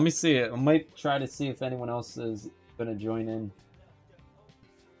 Let me see it. I might try to see if anyone else is gonna join in.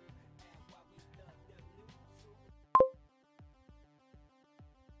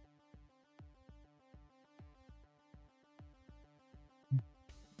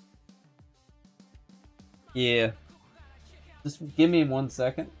 Yeah. Just give me 1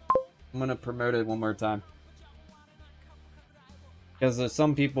 second. I'm gonna promote it one more time. Because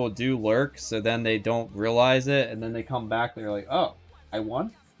some people do lurk, so then they don't realize it, and then they come back, they're like, oh, I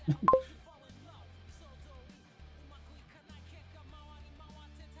won?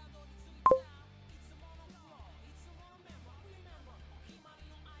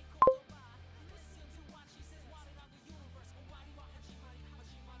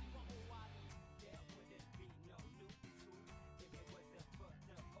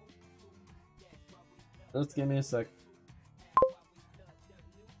 Just give me a sec.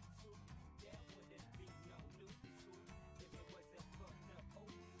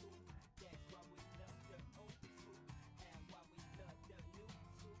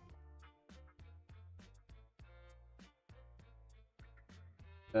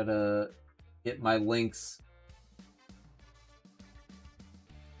 Gotta get my links.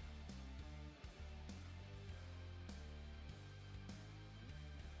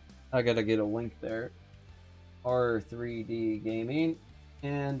 I gotta get a link there. R3D Gaming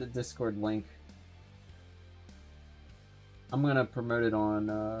and a Discord link. I'm gonna promote it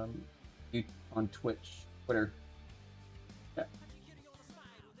on Twitch, Twitter. Yeah.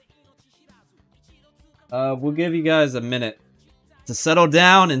 We'll give you guys a minute to settle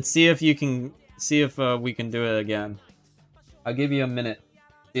down and see if we can do it again. I'll give you a minute.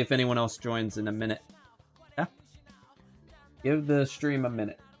 See if anyone else joins in a minute. Yeah. Give the stream a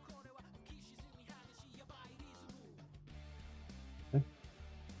minute.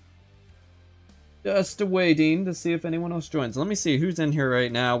 Just waiting to see if anyone else joins. Let me see who's in here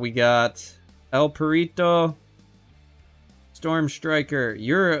right now. We got El Perito, Storm Striker.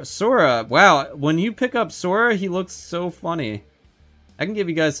 You're Sora. Wow, when you pick up Sora, he looks so funny. I can give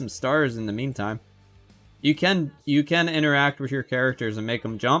you guys some stars in the meantime. You can interact with your characters and make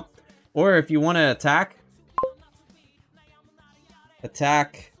them jump, or if you want to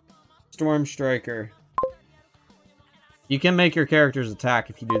attack Storm Striker. You can make your characters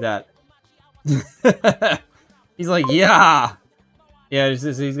attack if you do that. He's like, yeah,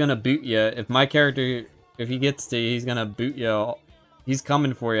 he's gonna boot you. If my character, if he gets to you, he's gonna boot you. He's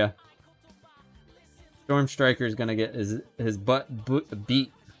coming for you. Storm Striker is gonna get his butt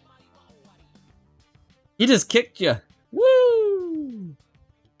beat. He just kicked you. Woo!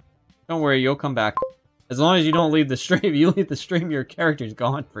 Don't worry, you'll come back. As long as you don't leave the stream. You leave the stream, your character's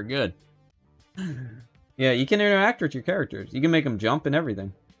gone for good. Yeah, you can interact with your characters. You can make them jump and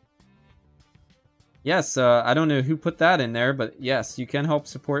everything. Yes, I don't know who put that in there, but yes, you can help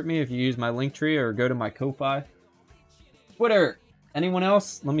support me if you use my link tree or go to my Ko-Fi. Twitter. Anyone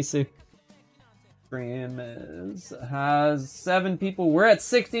else? Let me see. Stream has 7 people. We're at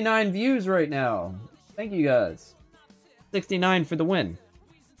 69 views right now. Thank you guys. 69 for the win.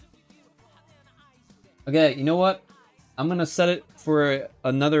 Okay, you know what? I'm gonna set it for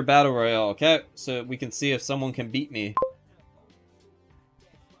another battle royale, okay? So we can see if someone can beat me.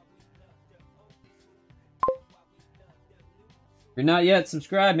 If you're not yet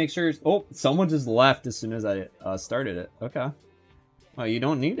subscribed, make sure. Oh, someone just left as soon as I started it. Okay. Well, you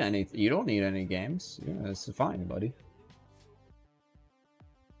don't need any. You don't need any games. Yeah, it's fine, buddy.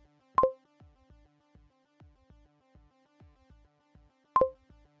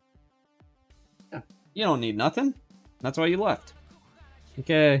 Yeah, you don't need nothing. That's why you left.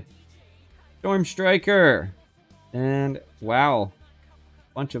 Okay. Storm Striker, and wow,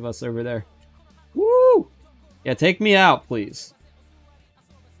 bunch of us over there. Woo! Yeah, take me out, please.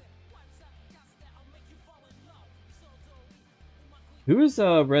 Who is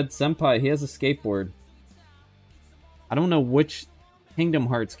Red Senpai? He has a skateboard. I don't know which Kingdom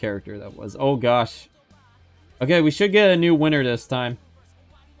Hearts character that was. Oh gosh. Okay, we should get a new winner this time.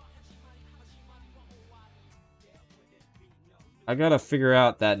 I gotta figure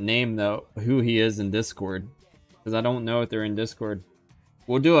out that name though, who he is in Discord. Because I don't know if they're in Discord.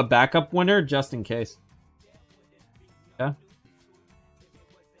 We'll do a backup winner just in case. Yeah.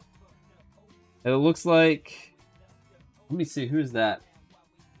 It looks like... Let me see, who's that?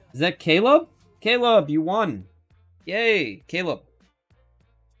 Is that Caleb? Caleb, you won. Yay, Caleb.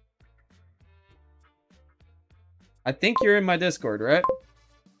 I think you're in my Discord, right?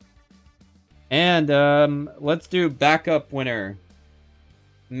 And let's do backup winner.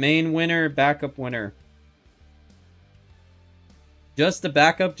 Main winner, backup winner. Just a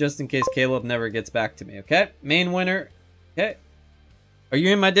backup, just in case Caleb never gets back to me, okay? Main winner. Okay. Are you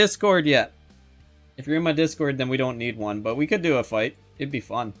in my Discord yet? If you're in my Discord, then we don't need one, but we could do a fight. It'd be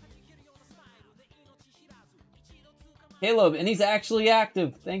fun. Caleb, and he's actually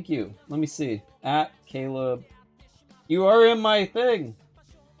active. Thank you. Let me see. At Caleb. You are in my thing.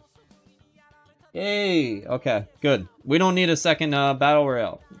 Yay. Okay, good. We don't need a second battle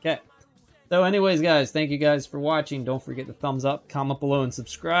royale. Okay. So anyways, guys, thank you guys for watching. Don't forget to thumbs up, comment below, and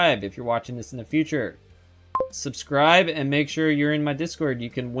subscribe if you're watching this in the future. Subscribe and make sure you're in my Discord. You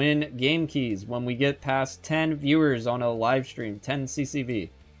can win game keys when we get past 10 viewers on a live stream, 10 CCV.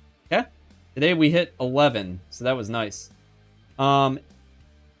 Okay? Today we hit 11, so that was nice.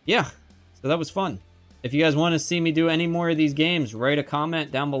 Yeah, so that was fun. If you guys want to see me do any more of these games, write a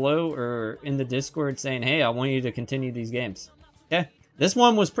comment down below or in the Discord saying, hey, I want you to continue these games. Okay? This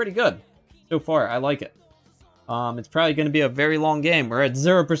one was pretty good so far. I like it. It's probably going to be a very long game. We're at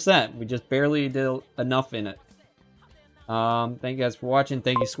 0%. We just barely did enough in it. Thank you guys for watching.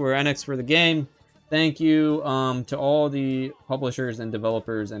 Thank you Square Enix for the game. Thank you to all the publishers and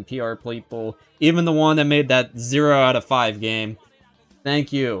developers and PR people. Even the one that made that 0 out of 5 game.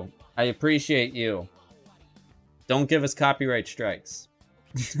 Thank you. I appreciate you. Don't give us copyright strikes.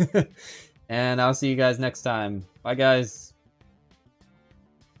 And I'll see you guys next time. Bye, guys.